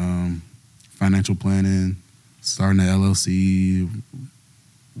too, financial planning, starting an LLC.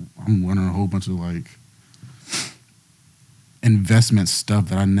 I'm running a whole bunch of like investment stuff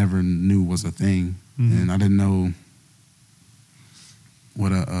that I never knew was a thing, and I didn't know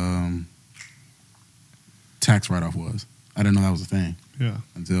what a tax write-off was. I didn't know that was a thing. Yeah.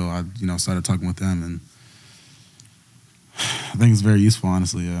 Until I, you know, started talking with them, and I think it's very useful,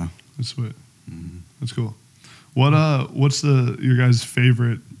 honestly. Yeah. That's sweet. That's cool. What's your guys'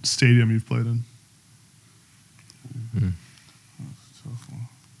 favorite stadium you've played in?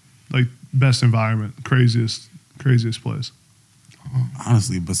 Like best environment, craziest place.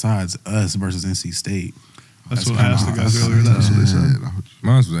 Honestly, besides us versus NC State. That's what I asked the guys earlier. That's what they said.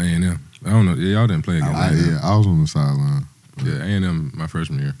 Mine was A&M. I don't know. Yeah, y'all didn't play against A&M. I was on the sideline. Yeah, A&M my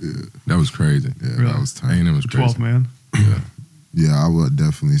freshman year. Yeah. That was crazy. Yeah, Really? that was tight. A&M was crazy. 12th man. Yeah. Yeah, I would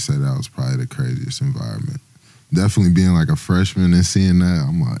definitely say that was probably the craziest environment. Definitely being like a freshman and seeing that,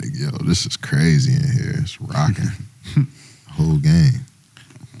 I'm like, yo, this is crazy in here. It's rocking. Whole game.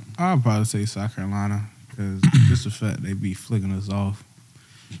 I'd probably say South Carolina because just the fact they be flicking us off.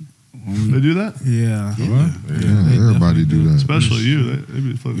 They do that? Yeah. Yeah, everybody do that. Especially you. They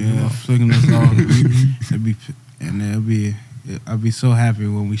be flipping them off. flicking us off. I'd be so happy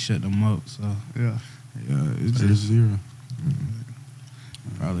when we shut them up. So Yeah. it's There's just zero.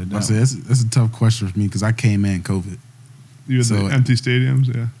 probably I that. say that's a tough question for me because I came in COVID. You had So- the empty stadiums,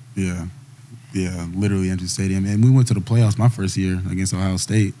 yeah. Yeah, literally empty stadium. And we went to the playoffs my first year against Ohio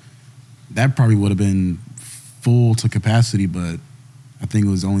State. That probably would have been full to capacity, but I think it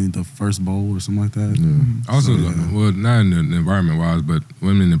was only the first bowl or something like that. Yeah. Also, So, yeah. well, not in the environment wise, but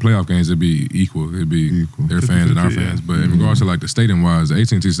when in the playoff games, it'd be equal. It'd be Equal. their fans and our 50-50, fans. yeah. But in regards to like the stadium wise, the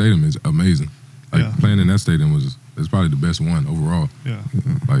AT&T Stadium is amazing. Like Yeah. playing in that stadium is probably the best one overall. Yeah.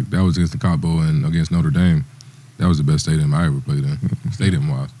 Like that was against the Cotton Bowl and against Notre Dame. That was the best stadium I ever played in, stadium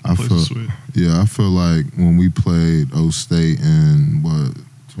wise. I Place feel, is sweet. yeah, I feel like when we played O State in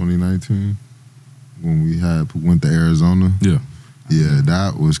 2019, when we went to Arizona. Yeah. Yeah,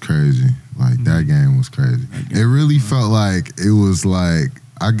 that was crazy. Like that game was crazy. It really felt like it was like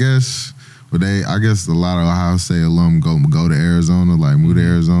I guess a lot of Ohio State alum go to Arizona, like move to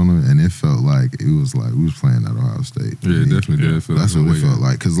Arizona, and it felt like it was like we was playing at Ohio State. Yeah, it definitely did. Feel That's like what a it way felt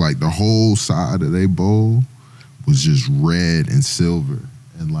like. Cause like the whole side of their bowl was just red and silver,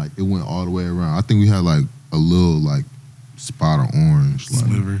 and like it went all the way around. I think we had like a little like spot of orange, like,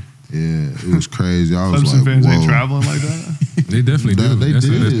 Sliver. yeah, it was crazy. I was Clemson like, fans ain't whoa. traveling like that. They definitely do. They That's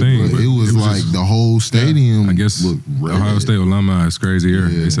did, the thing. but it was like just- the whole stadium. I guess looked red. Ohio State alumni is crazy here.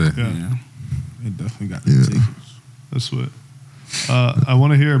 Yeah. They say. Yeah. They definitely got the Yeah. tickets. That's sweet. I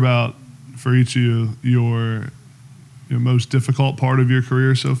want to hear about, for each of you, your most difficult part of your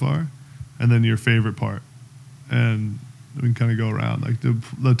career so far, and then your favorite part. And we can kind of go around. Like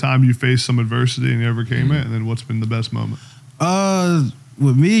the time you faced some adversity and you overcame it, and then what's been the best moment?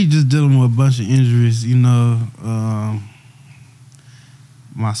 With me, just dealing with a bunch of injuries,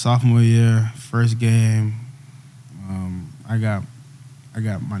 my sophomore year, first game, I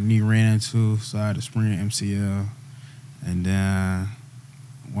got my knee ran into, so I had to sprain MCL. And then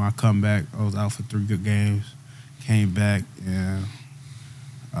when I come back, I was out for 3 good games. Came back and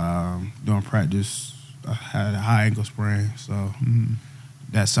during practice, I had a high ankle sprain, so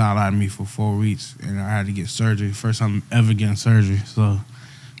that sidelined me for 4 weeks, and I had to get surgery. First time ever getting surgery, so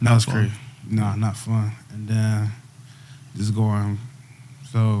that was fun. crazy. No, not fun. And then just going.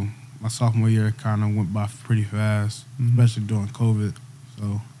 So my sophomore year kind of went by pretty fast, especially during COVID.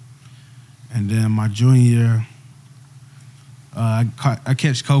 So, and then my junior year, I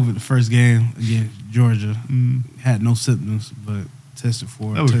catch COVID the first game against Georgia. Had no symptoms, but tested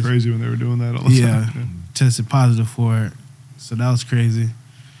for it. That was Tested- crazy when they were doing that all the Yeah, time. tested positive for it. So that was crazy.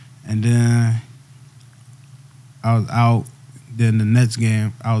 And then I was out. Then the next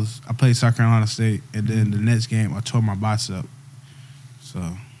game, I played South Carolina State, and then the next game, I tore my bicep. So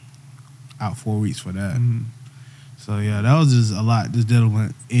out 4 weeks for that. So yeah, that was just a lot. Just dealing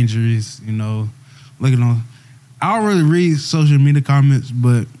with injuries, looking on. I don't really read social media comments,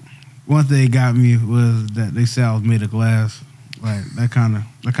 but one thing got me was that they said I was made of glass. Like that kind of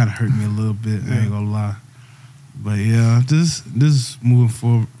hurt me a little bit. I ain't gonna lie. But yeah, just moving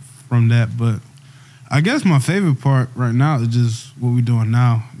forward from that. But I guess my favorite part right now is just what we're doing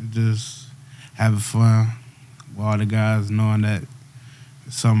now. Just having fun with all the guys, knowing that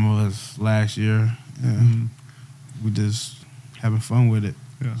some of us last year, we just having fun with it.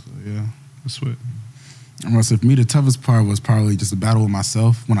 Yeah. So, yeah. That's sweet. So for me, the toughest part was probably just a battle with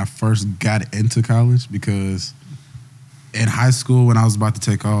myself when I first got into college, because in high school, when I was about to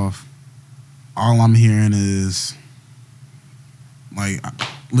take off, all I'm hearing is, like,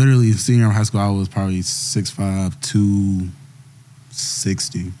 literally senior in high school, I was probably 6'5",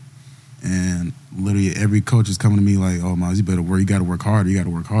 260. And literally every coach is coming to me like, oh, Myles, you better work. You got to work harder. You got to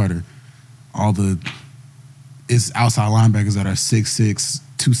work harder. It's outside linebackers that are 6'6",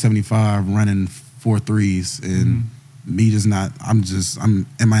 275 running 4 threes. And me just not, I'm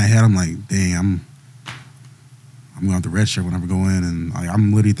in my head, I'm like, dang, I'm going to have to redshirt whenever I go in. And like,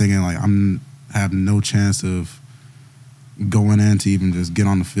 I'm literally thinking like have no chance of going in to even just get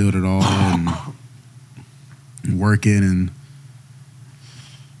on the field at all and working and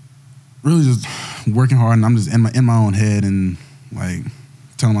really just working hard. And I'm just in my own head and like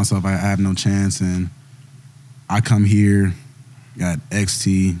telling myself I have no chance. And I come here, got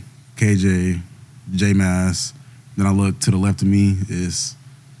XT, KJ, J-Mass. Then I look to the left of me is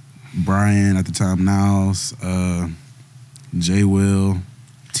Bryan at the time, Niles, J. Will,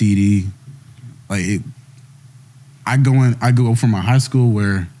 TD. Like I go from a high school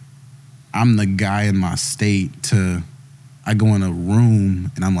where I'm the guy in my state to I go in a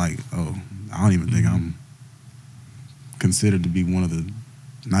room and I'm like, oh, I don't even think I'm considered to be one of the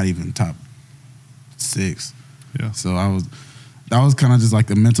not even top 6. Yeah. So that was kind of just like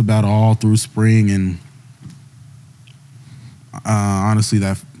the mental battle all through spring, and honestly,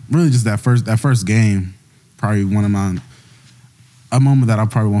 that first game, probably one of a moment that I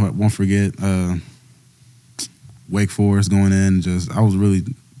probably won't forget. Wake Forest going in, I was really,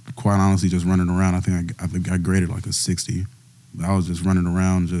 quite honestly, just running around. I think I graded like a 60. But I was just running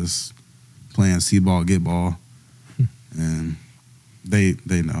around, just playing C-ball, get ball, and they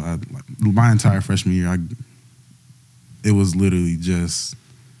know. My entire freshman year, it was literally just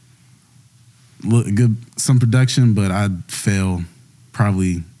some production, but I failed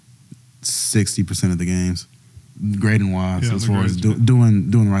probably 60% of the games, grading wise, as far as doing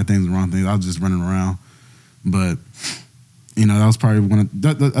the right things and wrong things. I was just running around, but that was probably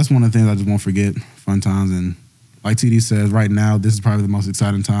that's one of the things I just won't forget. Fun times, and like TD says, right now this is probably the most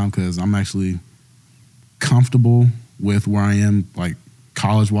exciting time because I'm actually comfortable with where I am, like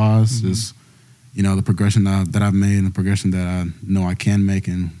college wise. Just the progression that I've made and the progression that I know I can make,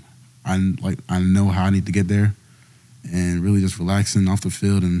 and I know how I need to get there, and really just relaxing off the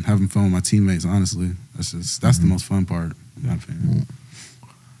field and having fun with my teammates. Honestly, that's the most fun part, in my opinion.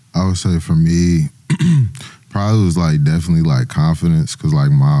 I would say for me, probably was like definitely like confidence, because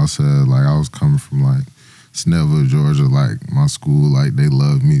like Myles said, like I was coming from like Snellville, Georgia, like my school, like they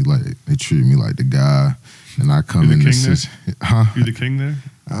loved me, like they treated me like the guy, and I come in this. You the king there?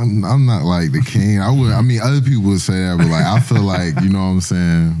 I'm not like the king. I mean, other people would say that, but like I feel like, you know what I'm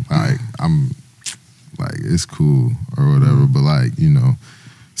saying? Like I'm like it's cool or whatever, but like,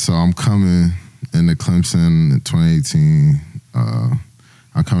 so I'm coming into Clemson in 2018.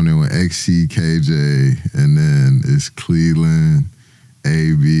 I'm coming in with XC, KJ, and then it's Cleveland,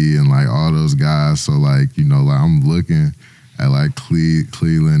 AB, and like all those guys. So like, like I'm looking at like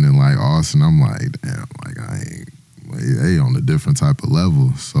Cleveland and like Austin. I'm like, damn, like they on a different type of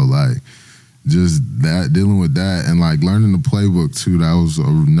level. So like just that, dealing with that, and like learning the playbook too, that was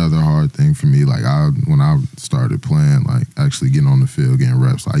another hard thing for me. Like when I started playing, like actually getting on the field, getting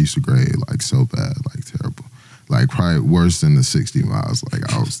reps, I used to grade like so bad, like terrible. Like probably worse than the 60 miles.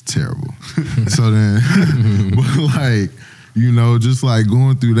 Like I was terrible. So then, but like, just like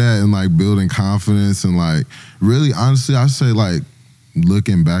going through that and like building confidence and like really honestly, I say like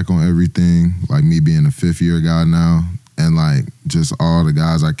looking back on everything, like me being a 5th year guy now, and like just all the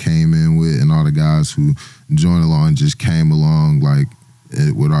guys I came in with and all the guys who joined along and just came along like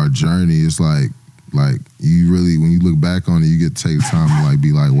with our journey, it's like you really, when you look back on it, you get to take time to like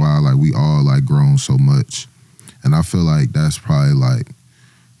be like, wow, like we all like grown so much. And I feel like that's probably like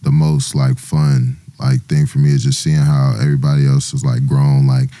the most like fun like thing for me, is just seeing how everybody else is like grown,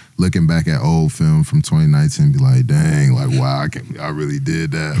 like looking back at old film from 2019 and be like, dang, like wow, I really did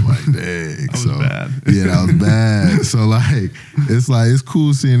that, like dang. That was bad. Yeah, that was bad. So like it's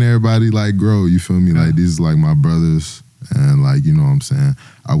cool seeing everybody like grow, you feel me? Like these are like my brothers, and like, you know what I'm saying,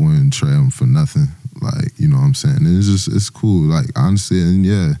 I wouldn't trade them for nothing. Like, you know what I'm saying? And it's cool, like honestly, and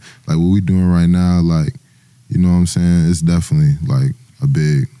yeah, like what we doing right now, like, you know what I'm saying? It's definitely like a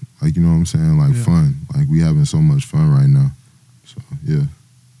big, like, you know what I'm saying? Like fun. Like we having so much fun right now. So, yeah.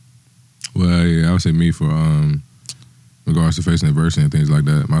 Well, yeah, I would say me for regards to facing adversity and things like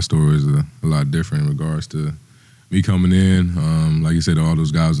that. My story is a lot different in regards to me coming in. Like you said, all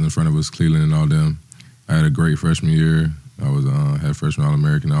those guys in front of us, Cleveland and all them. I had a great freshman year. I was had freshman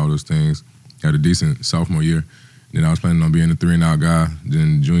All-American, all those things. Had a decent sophomore year. Then I was planning on being a 3-and-out guy.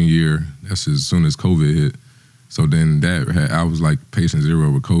 Then junior year, that's as soon as COVID hit. So then I was like patient zero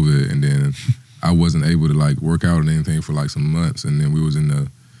with COVID, and then I wasn't able to like work out or anything for like some months. And then we was in the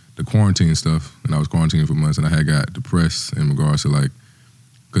quarantine stuff, and I was quarantining for months, and I had got depressed in regards to like,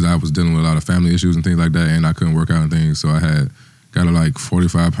 because I was dealing with a lot of family issues and things like that, and I couldn't work out and things. So I had got like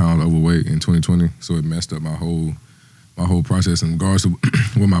 45 pounds overweight in 2020. So it messed up my whole process in regards to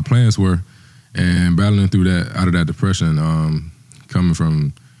what my plans were. And battling through that, out of that depression, coming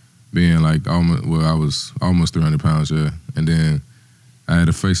from being like I was almost 300 pounds, yeah. And then I had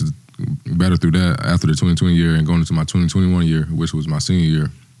to battle through that after the 2020 year and going into my 2021 year, which was my senior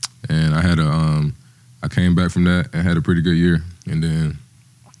year. And I had I came back from that and had a pretty good year. And then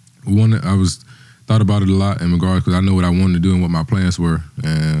thought about it a lot in regards, because I know what I wanted to do and what my plans were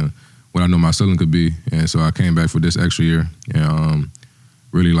and what I know my ceiling could be. And so I came back for this extra year and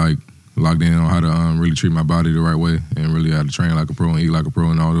really like locked in on how to really treat my body the right way and really how to train like a pro and eat like a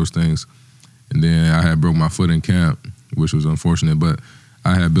pro and all those things. And then I had broke my foot in camp, which was unfortunate, but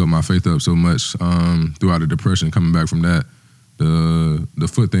I had built my faith up so much throughout the depression coming back from that. The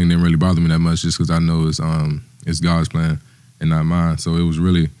foot thing didn't really bother me that much just because I know it's God's plan and not mine. So it was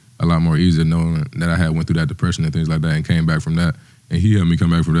really a lot more easier knowing that I had went through that depression and things like that and came back from that. And he helped me come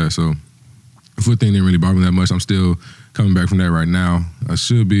back from that. So the foot thing didn't really bother me that much. I'm still coming back from that right now. I'm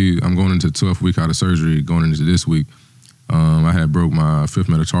going into the 12th week out of surgery going into this week. I had broke my 5th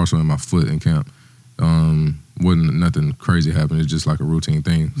metatarsal in my foot in camp. Wasn't nothing crazy happened. It's just like a routine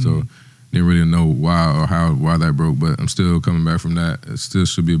thing. Mm-hmm. So didn't really know why that broke, but I'm still coming back from that. It still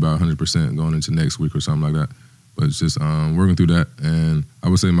should be about 100% going into next week or something like that. But it's just working through that. And I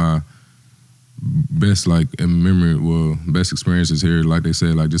would say my best best experiences here, like they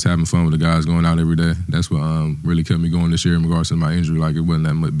said, like just having fun with the guys, going out every day. That's what really kept me going this year in regards to my injury. Like it wasn't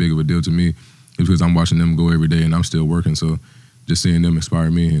that much big of a deal to me. It was because I'm watching them go every day and I'm still working. So just seeing them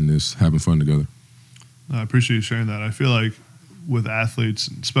inspire me and just having fun together. I appreciate you sharing that. I feel like with athletes,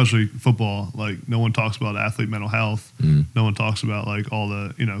 especially football, like no one talks about athlete mental health. No one talks about like all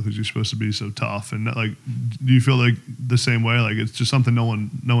the, because you're supposed to be so tough. And like, do you feel like the same way? Like it's just something no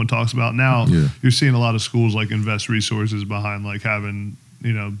one talks about now. Yeah. You're seeing a lot of schools like invest resources behind like having,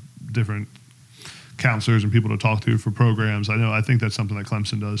 different counselors and people to talk to for programs. I think that's something that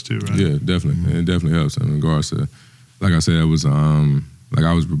Clemson does too, right? Yeah, definitely. Mm-hmm. It definitely helps in regards to, like I said, it was like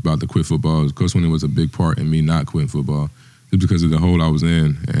I was about to quit football. Coach Swinney was a big part in me not quitting football. Just because of the hole I was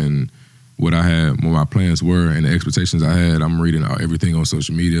in and what my plans were and the expectations I had. I'm reading everything on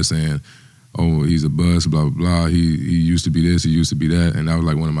social media saying, oh, he's a bust, blah, blah, blah. He used to be this, he used to be that. And that was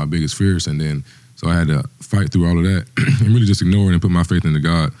like one of my biggest fears. And then, so I had to fight through all of that and really just ignore it and put my faith into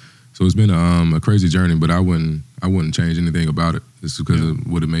God. So it's been a crazy journey, but I wouldn't change anything about it. It's because of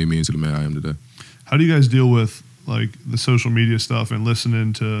what it made me into the man I am today. How do you guys deal with like the social media stuff and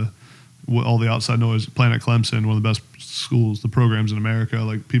listening to all the outside noise? Playing at Clemson, one of the best schools, the programs in America,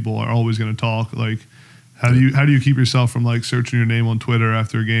 like people are always going to talk. Like, how do you keep yourself from like searching your name on Twitter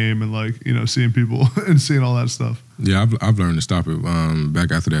after a game and like seeing people and seeing all that stuff? Yeah, I've learned to stop it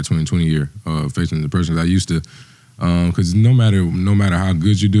back after that 2020 year, facing the depression. I used to, because no matter how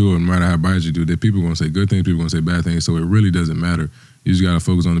good you do or no matter how bad you do, that people are going to say good things, people are going to say bad things. So it really doesn't matter. You just got to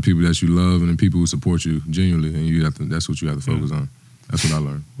focus on the people that you love and the people who support you genuinely, and that's what you have to focus on. That's what I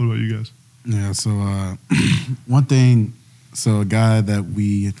learned. What about you guys? Yeah, so one thing, so a guy that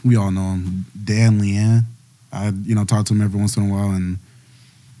we all know him, Dan Leanne, I talk to him every once in a while, and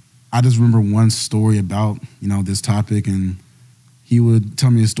I just remember one story about this topic, and he would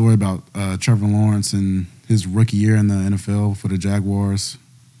tell me a story about Trevor Lawrence and his rookie year in the NFL for the Jaguars.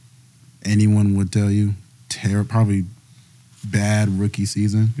 Anyone would tell you, probably bad rookie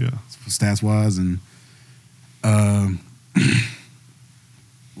season, stats wise, and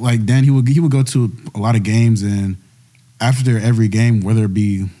like Dan, he would go to a lot of games, and after every game, whether it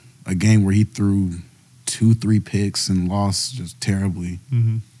be a game where he threw 2-3 picks and lost just terribly,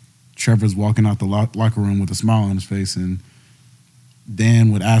 Trevor's walking out the locker room with a smile on his face, and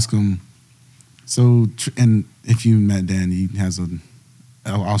Dan would ask him. So, and if you met Dan, he has a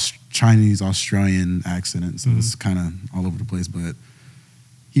Chinese Australian accent, so it's kind of all over the place. But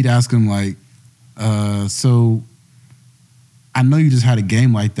he'd ask him like, so I know you just had a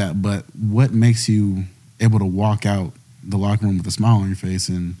game like that, but what makes you able to walk out the locker room with a smile on your face.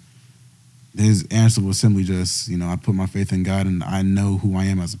 And his answer was simply just, I put my faith in God and I know who I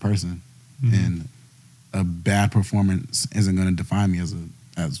am as a person. And a bad performance isn't going to define me as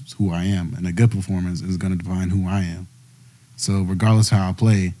who I am. And a good performance is going to define who I am. So regardless of how I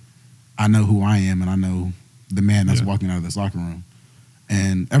play, I know who I am and I know the man that's walking out of this locker room.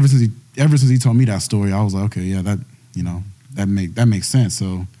 And ever since he told me that story, I was like, okay, yeah, that makes sense.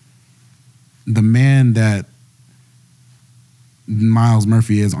 So the man that Myles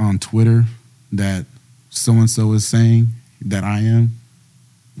Murphy is on Twitter, that so and so is saying that I am,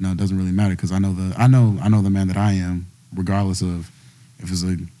 it doesn't really matter because I know the man that I am, regardless of if it's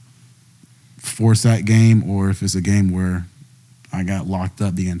a 4-sack game or if it's a game where I got locked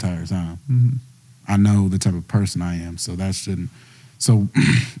up the entire time. I know the type of person I am, so that shouldn't. So,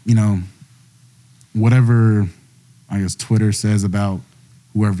 whatever I guess Twitter says about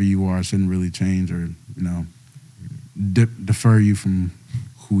whoever you are shouldn't really change or defer you from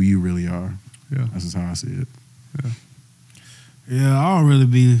who you really are. Yeah, that's just how I see it. Yeah, I don't really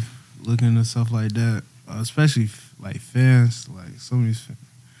be looking at stuff like that, especially like fans, like some of these,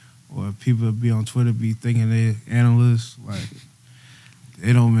 or people that be on Twitter be thinking they analysts, like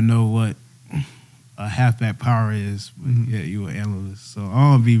they don't even know what a halfback power is, but yeah, you an analyst. So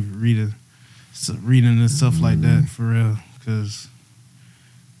I don't be reading and stuff like that for real, because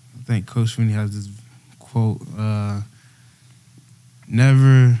I think Coach Swinney has this quote,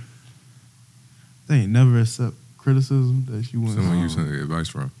 never accept criticism that you wouldn't. Someone you take advice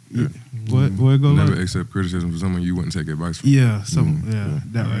from. Yeah. What go Never like? accept criticism from someone you wouldn't take advice from. Yeah,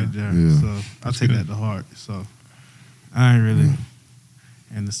 that right there. Yeah. So I take that to heart. So I ain't really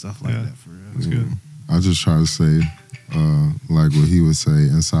into stuff like that for real. That's good. I just try to say, like what he would say,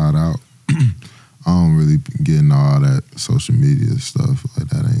 inside out. I don't really get into all that social media stuff. Like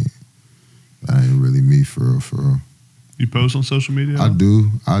that ain't really me for real. You post on social media? I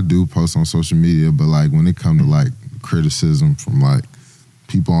do post on social media, but like when it comes to like criticism from like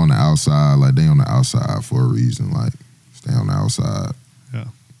people on the outside, like they on the outside for a reason. Like stay on the outside. Yeah.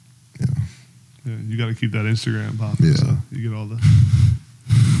 Yeah. Yeah, you got to keep that Instagram popping. Yeah. So you get all the.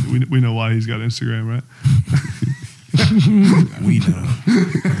 We know why he's got Instagram, right? We know.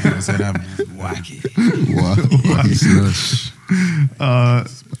 I said I'm wacky.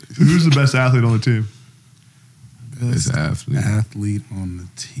 Who's the best athlete on the team? Best athlete on the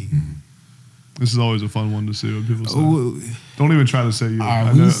team. This is always a fun one to see what people say. Don't even try to say you.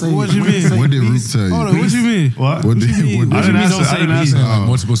 What you mean? What did Ruke tell you? Hold on, what you mean? What? What did I didn't ask that.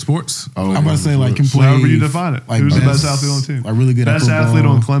 Multiple sports? I'm about to say like can play. However you define it. Like Who's the best- best athlete on the team? Like really good Best at athlete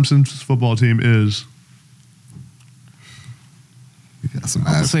football. on Clemson's football team is. You got some I'm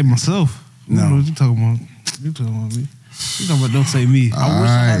gonna ass. say myself. No. What you talking about? You talking about me? You talking about don't say me. I wish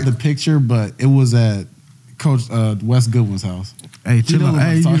I had the picture, but it was at Coach Wes Goodwin's house. Hey, chill out.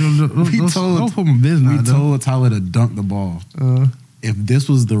 Hey, don't put my business We out there. told Tyler to dunk the ball. If this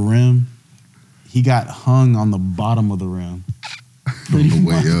was the rim, he got hung on the bottom of the rim. On the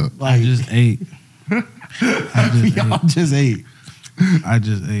way up. I just ate. Y'all just ate. I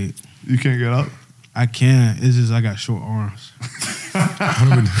just ate. You can't get up? I can. It's just I got short arms.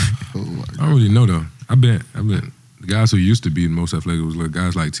 I don't really know though. I bet the guys who used to be most athletic was like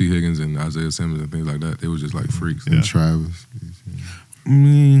guys like T. Higgins and Isaiah Simmons and things like that. They was just like freaks. And Travis. I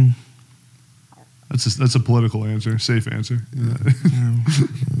mean, That's a political answer, safe answer. I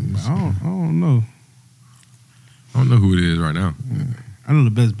don't know. I don't know who it is right now. I know the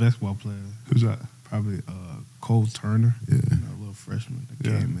best basketball player. Who's that? Probably Cole Turner. Yeah. A little freshman that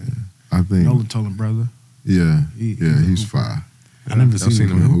came in. I think. Nolan Tolan brother. Yeah. He's He's a fire. I never Y'all seen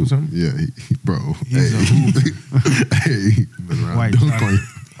him him hoop. hoop or something? Yeah, bro. He's a hoop. Hey, been around White dunk chocolate.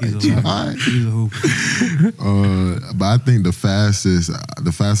 on He's you. a All right. He's a hoop. But I think the fastest I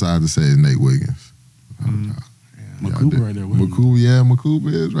have to say is Nate Wiggins. Makuba right there with him.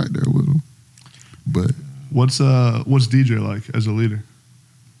 Makuba is right there with him. But What's DJ like as a leader?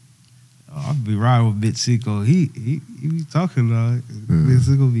 I'll be riding with Big Sicko. He be talking dog. Big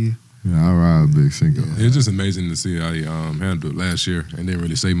Sicko be. yeah, I ride with Big Cinco. It's just amazing to see how he handled it last year and didn't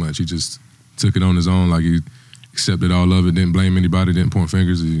really say much. He just took it on his own, like he accepted all of it, didn't blame anybody, didn't point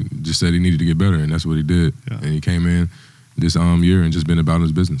fingers. He just said he needed to get better, and that's what he did. Yeah. And he came in this year and just been about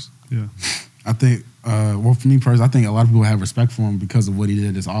his business. Yeah. I think, well, for me personally, I think a lot of people have respect for him because of what he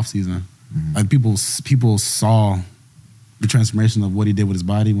did this offseason. Like people saw the transformation of what he did with his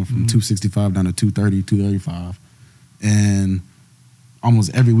body, went from 265 down to 230, 235. And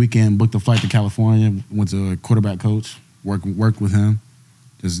almost every weekend booked a flight to California, went to a quarterback coach, worked with him,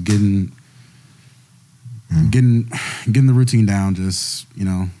 just getting the routine down, just,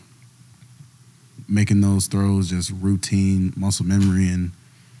 making those throws just routine muscle memory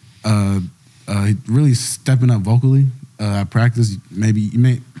and really stepping up vocally. At practice, I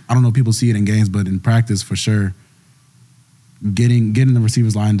don't know if people see it in games, but in practice for sure, getting the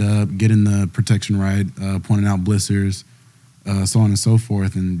receivers lined up, getting the protection right, pointing out blisters, so on and so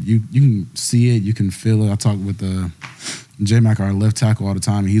forth. And you can see it, you can feel it. I talk with J-Mac, our left tackle, all the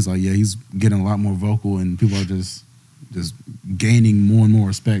time, and he's like, yeah, he's getting a lot more vocal, and people are just gaining more and more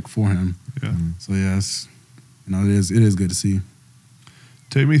respect for him. Yeah. So yeah, it is good to see.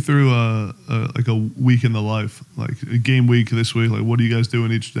 Take me through like a week in the life, like a game week this week. Like, what are you guys doing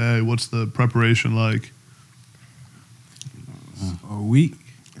each day? What's the preparation like? A week.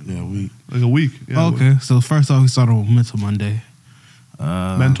 Yeah, a week. Like a week. Yeah, Okay, so first off, we started on Mental Monday.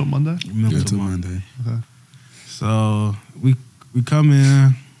 Mental Monday. Mental Monday. Okay. So we come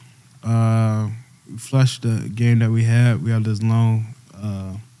in, we flush the game that we had. We have this long.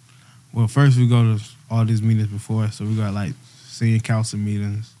 Well, first we go to all these meetings before, so we got like senior council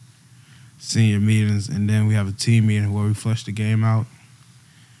meetings, senior meetings, and then we have a team meeting where we flush the game out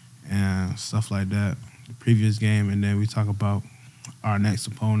and stuff like that, the previous game, and then we talk about our next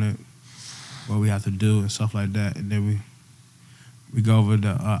opponent, what we have to do and stuff like that, and then we go over the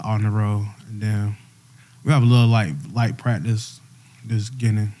on the road, and then we have a little light practice, just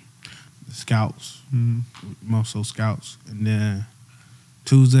getting the scouts, most so scouts, and then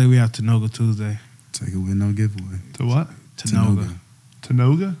Tuesday we have Tanoga Tuesday. Take away, no giveaway. To what? Tanoga.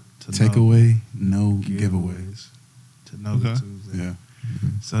 Tanoga? Take away, no giveaways. Tanoga Okay. Tuesday. Yeah.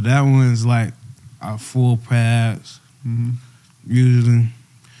 So that one's like our full pads.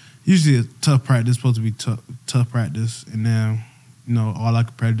 Usually a tough practice, supposed to be tough practice, and then all our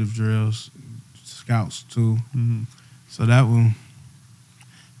competitive drills, scouts too. So that one,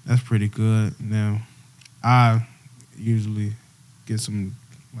 that's pretty good. And then I usually get some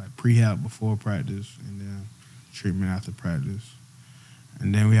like prehab before practice, and then treatment after practice,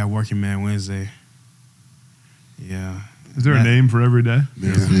 and then we have Working Man Wednesday. Yeah. Is there a name for every day?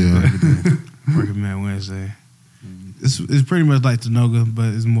 Yeah. Working Man Wednesday. It's pretty much like Tanoga,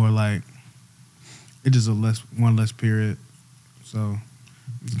 but it's more like it's just one less period. So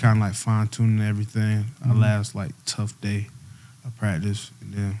it's kind of like fine tuning everything. Our last like tough day of practice,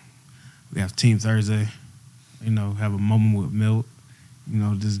 and then we have Team Thursday. Have a moment with Milt.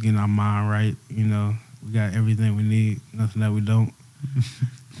 Just getting our mind right. We got everything we need, nothing that we don't.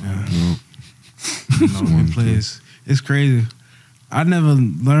 We play. It's crazy. I never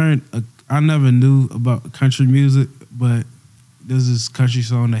knew about country music, but there's this country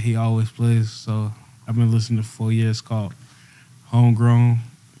song that he always plays. So I've been listening to 4 years called Homegrown,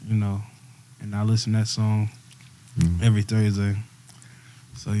 and I listen to that song every Thursday.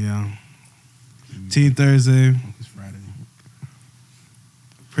 So yeah. Team Thursday, It's Friday.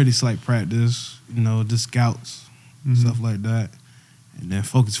 pretty slight practice, the scouts, stuff like that. And then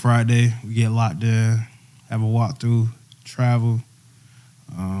Focus Friday, we get locked in, have a walkthrough, travel.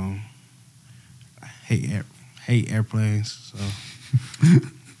 I hate airplanes, so You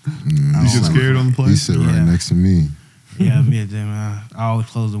get scared on the plane? He sit right Yeah. next to me. yeah, me and them, I always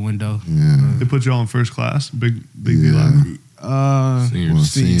close the window. Yeah. They put you all in first class? Big Yeah. deal. Well,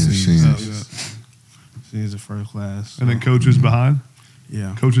 seniors. Seniors are first class. And then coaches behind?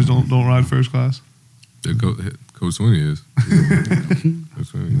 Yeah. Coaches don't ride first class? Coach Swinney is. Coach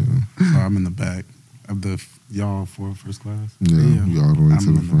Swinney, So I'm in the back of y'all for first class. Yeah, we all the way I'm to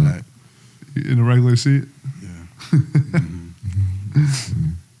in the the front. back. In a regular seat? Yeah.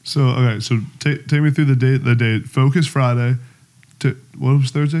 So, okay, so take me through the day. Focus Friday. What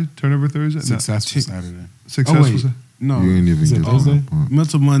was Thursday? Turnover Thursday? Successful Saturday. Successful. wait. No. You ain't even Is it get to Thursday? that point.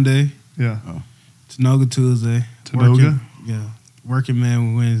 Mental Monday, Yeah. Tanoga Tuesday. Tanoga? Working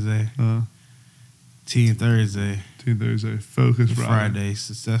Man Wednesday. Uh, Team Thursday. Team Thursday. Focus Friday. Friday.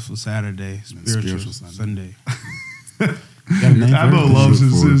 Successful Saturday. Spiritual Spiritual Sunday. Got a name for Abo it? loves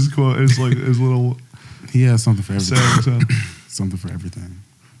Shoot for his quote. It's like his little He has something for everything. saying. So, Something for everything.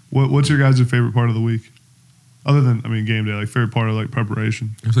 what's your guys' favorite part of the week? Other than, game day, like favorite part of like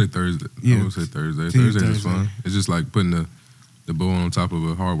preparation. I would say Thursday. Yeah. I would say Thursday. Team Thursday's just Thursday. fun. It's just like putting the bow on top of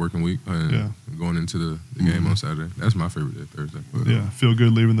a hard working week and Yeah. going into the game on Saturday. That's my favorite day, Thursday. Yeah. Feel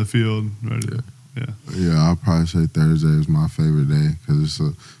good leaving the field. Ready to- Yeah, I'll probably say Thursday is my favorite day because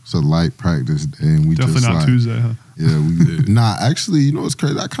it's a light practice day, and we Definitely just not like Tuesday, huh? yeah, nah. Actually, you know what's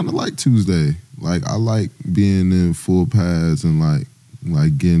crazy? I kind of like Tuesday. Like I like being in full pads and like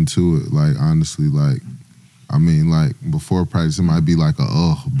getting to it. Like honestly, like before practice it might be like but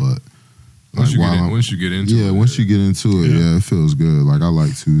Once like, you get into it. once you get into it, Yeah. it feels good. Like I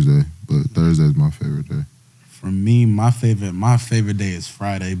like Tuesday, but Thursday's my favorite day. For me, my favorite day is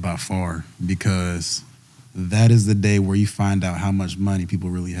Friday by far, because that is the day where you find out how much money people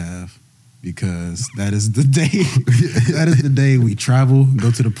really have. Because that is the day we travel,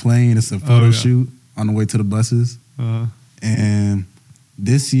 go to the plane, it's a photo shoot on the way to the buses. And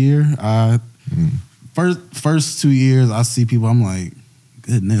this year, first 2 years, I see people, I'm like,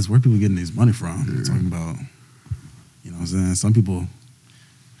 goodness, where are people getting this money from? Talking about, you know what I'm saying? Some people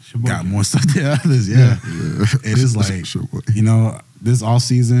got more stuff than others, It is like, you know, this off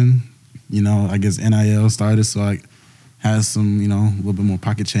season, you know, I guess NIL started, so I had some, you know, a little bit more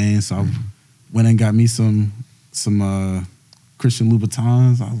pocket change. So I went and got me some Christian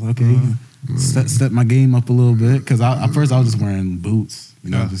Louboutins. I was like, okay, step my game up a little bit, because at first I was just wearing boots, you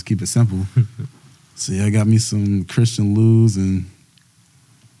know, just keep it simple. So I got me some Christian Lou's, and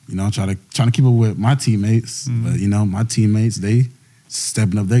you know, trying to keep up with my teammates. But you know, my teammates, they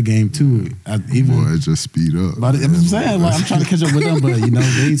stepping up their game too. Boy, just speed up. But I'm saying, like, I'm trying to catch up with them, but you know,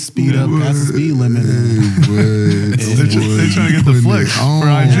 they speed up past the speed limit. They're trying to get the flick for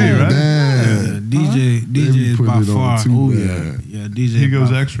IG, right? DJ is by far. DJ. He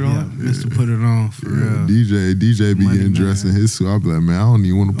goes extra on. Mr. Put It On for real. DJ be getting dressed in his suit. I'll be like, man, I don't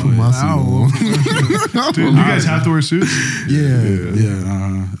even want to put my suit on. Dude, you guys have to wear suits?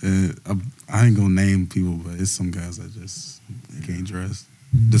 I ain't gonna name people, but it's some guys that just can't dress,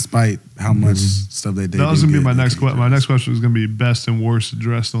 despite how much stuff they did. That was gonna be my next question. My next question was gonna be best and worst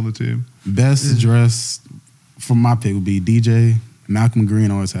dressed on the team. Best dressed, for my pick, would be DJ. Malcolm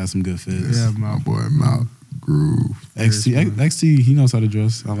Green always has some good fits. Yeah, my boy Malcolm Groove. XT, he knows how to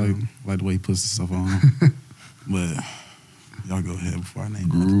dress. I like the way he puts the stuff on. But y'all go ahead before I name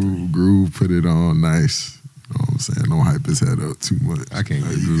Groove put it on nice. You know what I'm saying? Don't hype his head up too much. I can't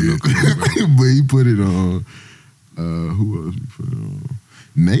get Groove. But he put it on. Who else he put it on?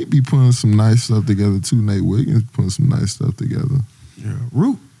 Nate be putting some nice stuff together too. Nate Wiggins putting some nice stuff together. Yeah,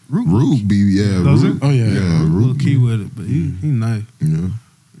 Ruke be Does Ruke. it? Oh yeah, Ruke key with it, but he nice. Yeah.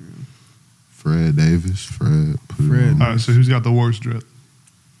 Fred Davis. Fred put it on. All right, so who's got the worst drip?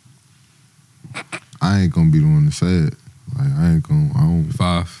 I ain't gonna be the one to say it. Like I don't.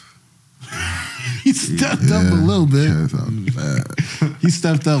 5. He stepped up a little bit. He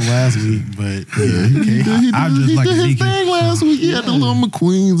stepped up last week, but I just like a deacon. Last week he had the little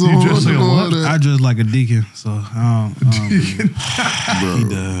McQueens on. Just like I just like a deacon, so I don't he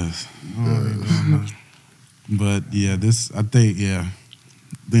does. But yeah, I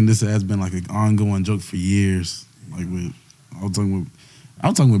think this has been like an ongoing joke for years. Like I was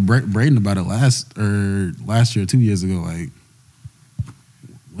talking with Braden about it last year, 2 years ago. Like,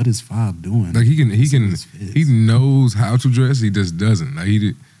 what is 5 doing? Like he knows how to dress. He just doesn't. Like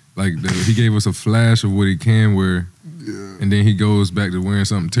he gave us a flash of what he can wear, and then he goes back to wearing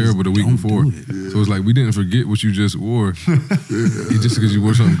something terrible the week before. So it's like we didn't forget what you just wore. Just because you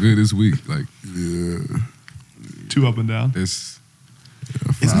wore something good this week, like 2 up and down. It's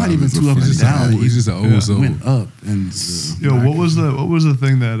not even 2 up and down. He's just an old soul. Went up and what was the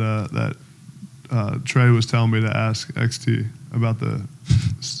thing that Tre was telling me to ask XT about the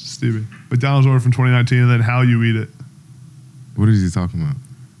Stevie McDonald's order from 2019, and then how you eat it? What is he talking about?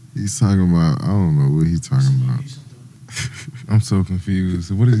 He's talking about, I don't know what he's talking about. I'm so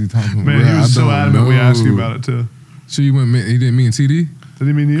confused. What is he talking about? Man, he was so adamant we asked you about it too. So you went, he didn't mean TD? Did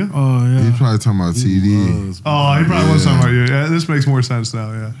he mean you? Oh yeah. He's probably talking about TD. Oh, he probably was talking about you. Yeah, this makes more sense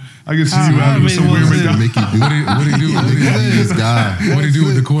now. Yeah, I can see you having some weird McDonald's. What he do? This guy. What he do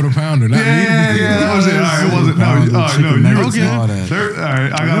with the quarter pounder? Not That was it. All right, it wasn't. No, you okay? All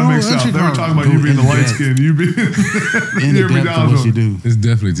right, I got to mix up. They were talking about you being the light skin. You being your McDonald's. It's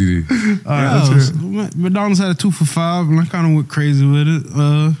definitely TD. All right, let's hear it. McDonald's had a 2 for $5, and I kind of went crazy with it.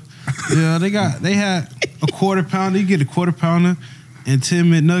 They had a quarter pounder. You get a quarter pounder and 10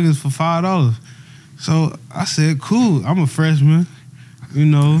 McNuggets for $5. So I said, cool. I'm a freshman. You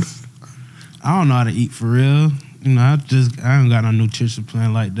know, I don't know how to eat for real. You know, I ain't got no nutrition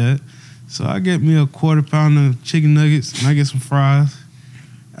plan like that. So I get me a quarter pounder of chicken nuggets and I get some fries.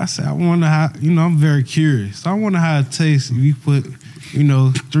 I said, I wonder how, I'm very curious. So I wonder how it tastes if you put, 3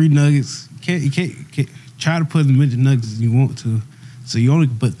 nuggets. You can't try to put as many nuggets as you want to. So you only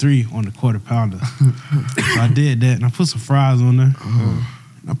can put 3 on the quarter pounder. So I did that, and I put some fries on there.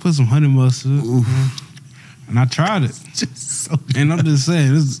 And I put some honey mustard, and I tried it. And I'm just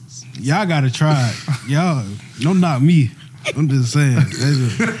saying, y'all got to try it. Y'all, don't knock me. I'm just saying,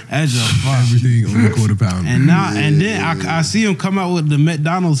 that's your fault. Everything on the quarter pounder. And then I see them come out with the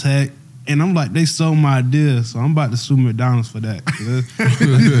McDonald's hack, and I'm like, they stole my idea, so I'm about to sue McDonald's for that.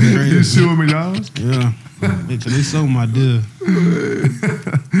 You suing McDonald's? Yeah. They sold my deal.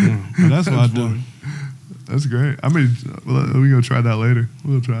 But that's what I do. That's great. I mean, we go try that later.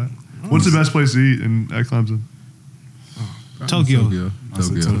 We'll try it. What's the best place to eat at Clemson? Tokyo. That's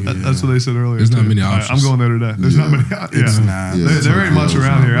what they said earlier. There's not too. many All right, options. I'm going there today. There's not many. It's Yeah. not. Yeah, There ain't much Tokyo's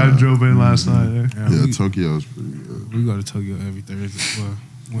around not here. I bad. drove in last night. Yeah, Tokyo's pretty good. We go to Tokyo every Thursday. Well,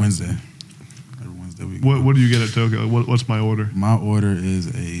 Wednesday. Every Wednesday we go. What do you get at Tokyo? What's my order? My order is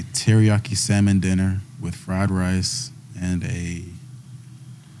a teriyaki salmon dinner with fried rice and a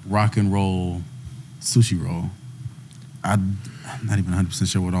rock and roll sushi roll. I'm not even 100%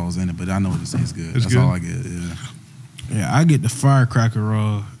 sure what all is in it, but I know it just tastes good. It's That's good? all I get. Yeah. yeah, I get the firecracker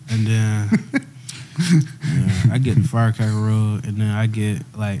roll, and then I get the firecracker roll, and then I get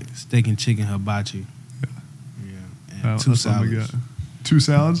like steak and chicken hibachi. Yeah, and Oh, two that's what we salads. got. 2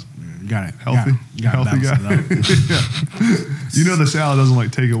 salads? You got it. Healthy? You got Healthy guy. Yeah. You know the salad doesn't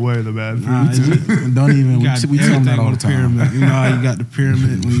like take away the bad food. Nah, too. Don't even. You got We tell them that everything all on the the time. pyramid. You know how you got the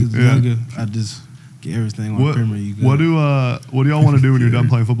pyramid when you was Yeah. younger? I just get everything on the pyramid. You got. What do y'all want to do when you're done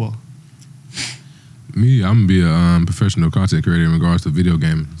playing football? Me, I'm gonna be a professional content creator in regards to video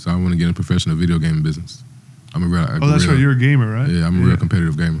gaming. So I want to get in professional video gaming business. I'm a real. Oh, that's right. You're a gamer, right? Yeah, I'm a real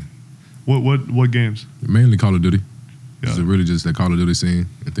competitive gamer. What games? Mainly Call of Duty. Yeah. It's really just that Call of Duty scene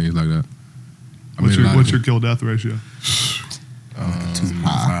and things like that. What's your kill death ratio?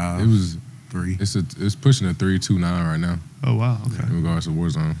 2.5. It was 3. It's pushing a 3.29 right now Oh wow. Okay. in regards to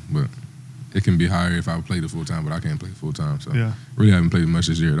Warzone, but it can be higher if I played it full time. But I can't play it full time, so Yeah. really haven't played much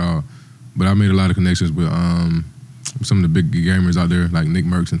this year at all. But I made a lot of connections with some of the big gamers out there, like Nick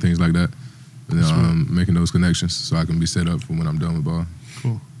Merckx and things like that. And, making those connections so I can be set up for when I'm done with ball.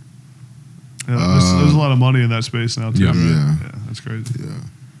 Cool. Yeah, there's a lot of money in that space now too. Yeah. Right? Yeah. Yeah, that's crazy.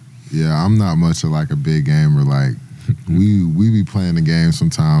 Yeah, I'm not much of like a big gamer. Like we be playing the game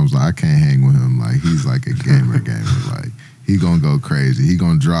sometimes. Like, I can't hang with him. Like he's like a gamer. Like he gonna go crazy. He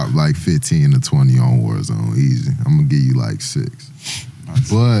gonna drop like 15 to 20 on Warzone easy. I'm gonna give you like 6.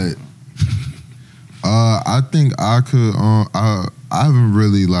 But I think I could. I haven't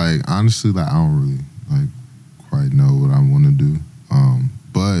really like honestly like I don't really like quite know what I want to do.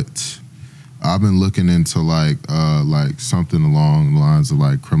 But I've been looking into like something along the lines of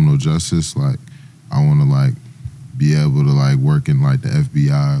like criminal justice. Like I want to like be able to like work in like the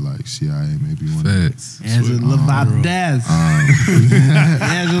FBI, like CIA, maybe one. Facts. Angela Valdez.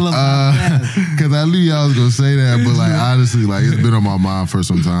 Because I knew y'all was gonna say that, but like honestly, like it's been on my mind for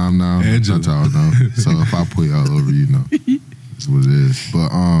some time now. Angela. Let y'all know. So if I put y'all over, you know, it's what it is. But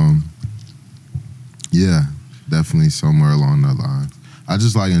yeah, definitely somewhere along that line. I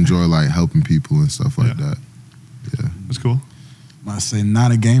just like enjoy like helping people and stuff like that. Yeah, That's cool. I say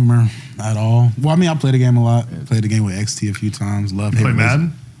not a gamer at all. Well, I mean, I played the game a lot. Played the game with XT a few times. Love Play hate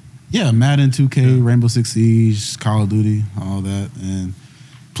Madden? Yeah, Madden, 2K, Rainbow Six Siege, Call of Duty, all that, and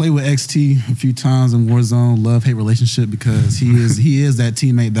play with XT a few times in Warzone. Love hate relationship because he is that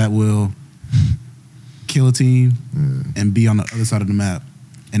teammate that will kill a team and be on the other side of the map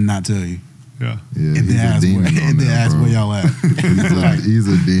and not tell you. Yeah. yeah. And He's then a ask demon on and then that, ask bro. where y'all at. He's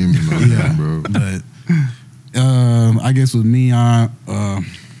a demon on that, bro. But I guess with me, I'm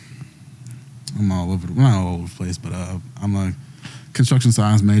all over. Not all over the place, but I'm a construction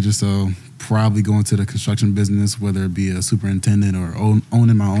science major, so probably going to the construction business, whether it be a superintendent or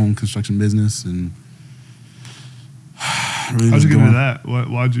owning my own construction business. And really How'd you just get going- into that?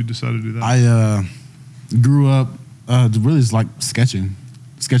 Why'd you decide to do that? I grew up really just like sketching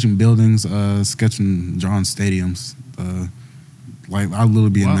buildings, sketching, drawing stadiums. Like I'd literally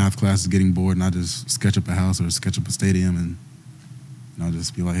be in Wow. math classes getting bored, and I just sketch up a house or sketch up a stadium, and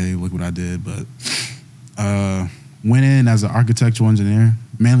just be like, "Hey, look what I did." But went in as an architectural engineer,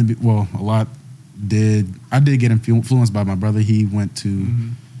 mainly. A lot did. I did get influenced by my brother. He went to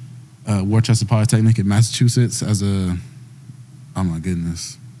Worcester Polytechnic in Massachusetts as a, oh my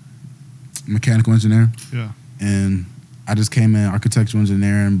goodness, mechanical engineer. Yeah. And I just came in architectural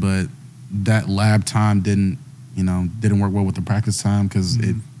engineering, but that lab time didn't work well with the practice time because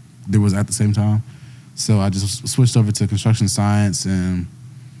there was at the same time. So I just switched over to construction science, and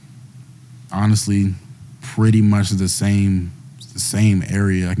honestly, pretty much the same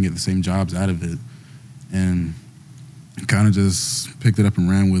area. I can get the same jobs out of it, and kind of just picked it up and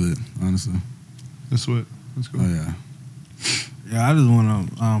ran with it. Honestly, That's sweet. That's cool. oh yeah. Yeah, I just want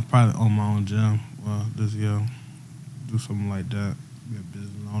to probably own my own gym. Well, just do something like that. Be a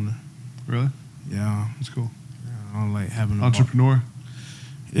business owner. Really? Yeah, That's cool. I don't like having a Entrepreneur.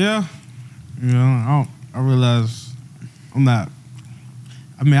 Yeah, I realize I'm not.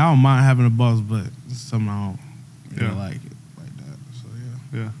 I mean, I don't mind having a boss, but it's something I don't really like it like that. So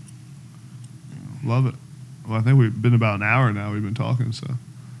yeah. Yeah. Love it. Well, I think we've been about an hour now. We've been talking, so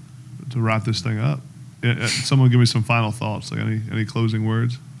to wrap this thing up. Someone give me some final thoughts. Like any closing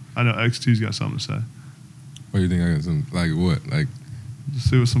words? I know XT's got something to say. What do you think? I got some like what? Like Just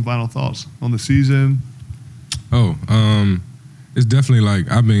see what some final thoughts on the season. It's definitely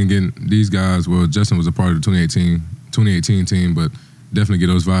like I've been getting these guys. Well, Justin was a part of the 2018 team, but definitely get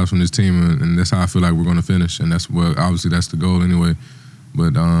those vibes from this team, and that's how I feel like we're going to finish. And that's obviously that's the goal anyway.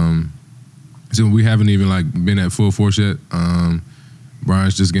 But so we haven't even like been at full force yet.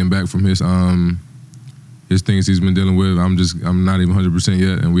 Brian's just getting back from his things he's been dealing with. I'm not even 100%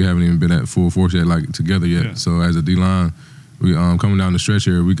 yet, and we haven't even been at full force yet, like together yet. Yeah. So as a D line, we coming down the stretch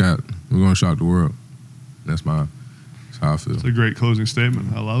here, we're going to shock the world. That's how I feel. It's a great closing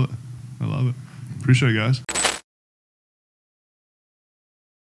statement. I love it. Appreciate it, guys.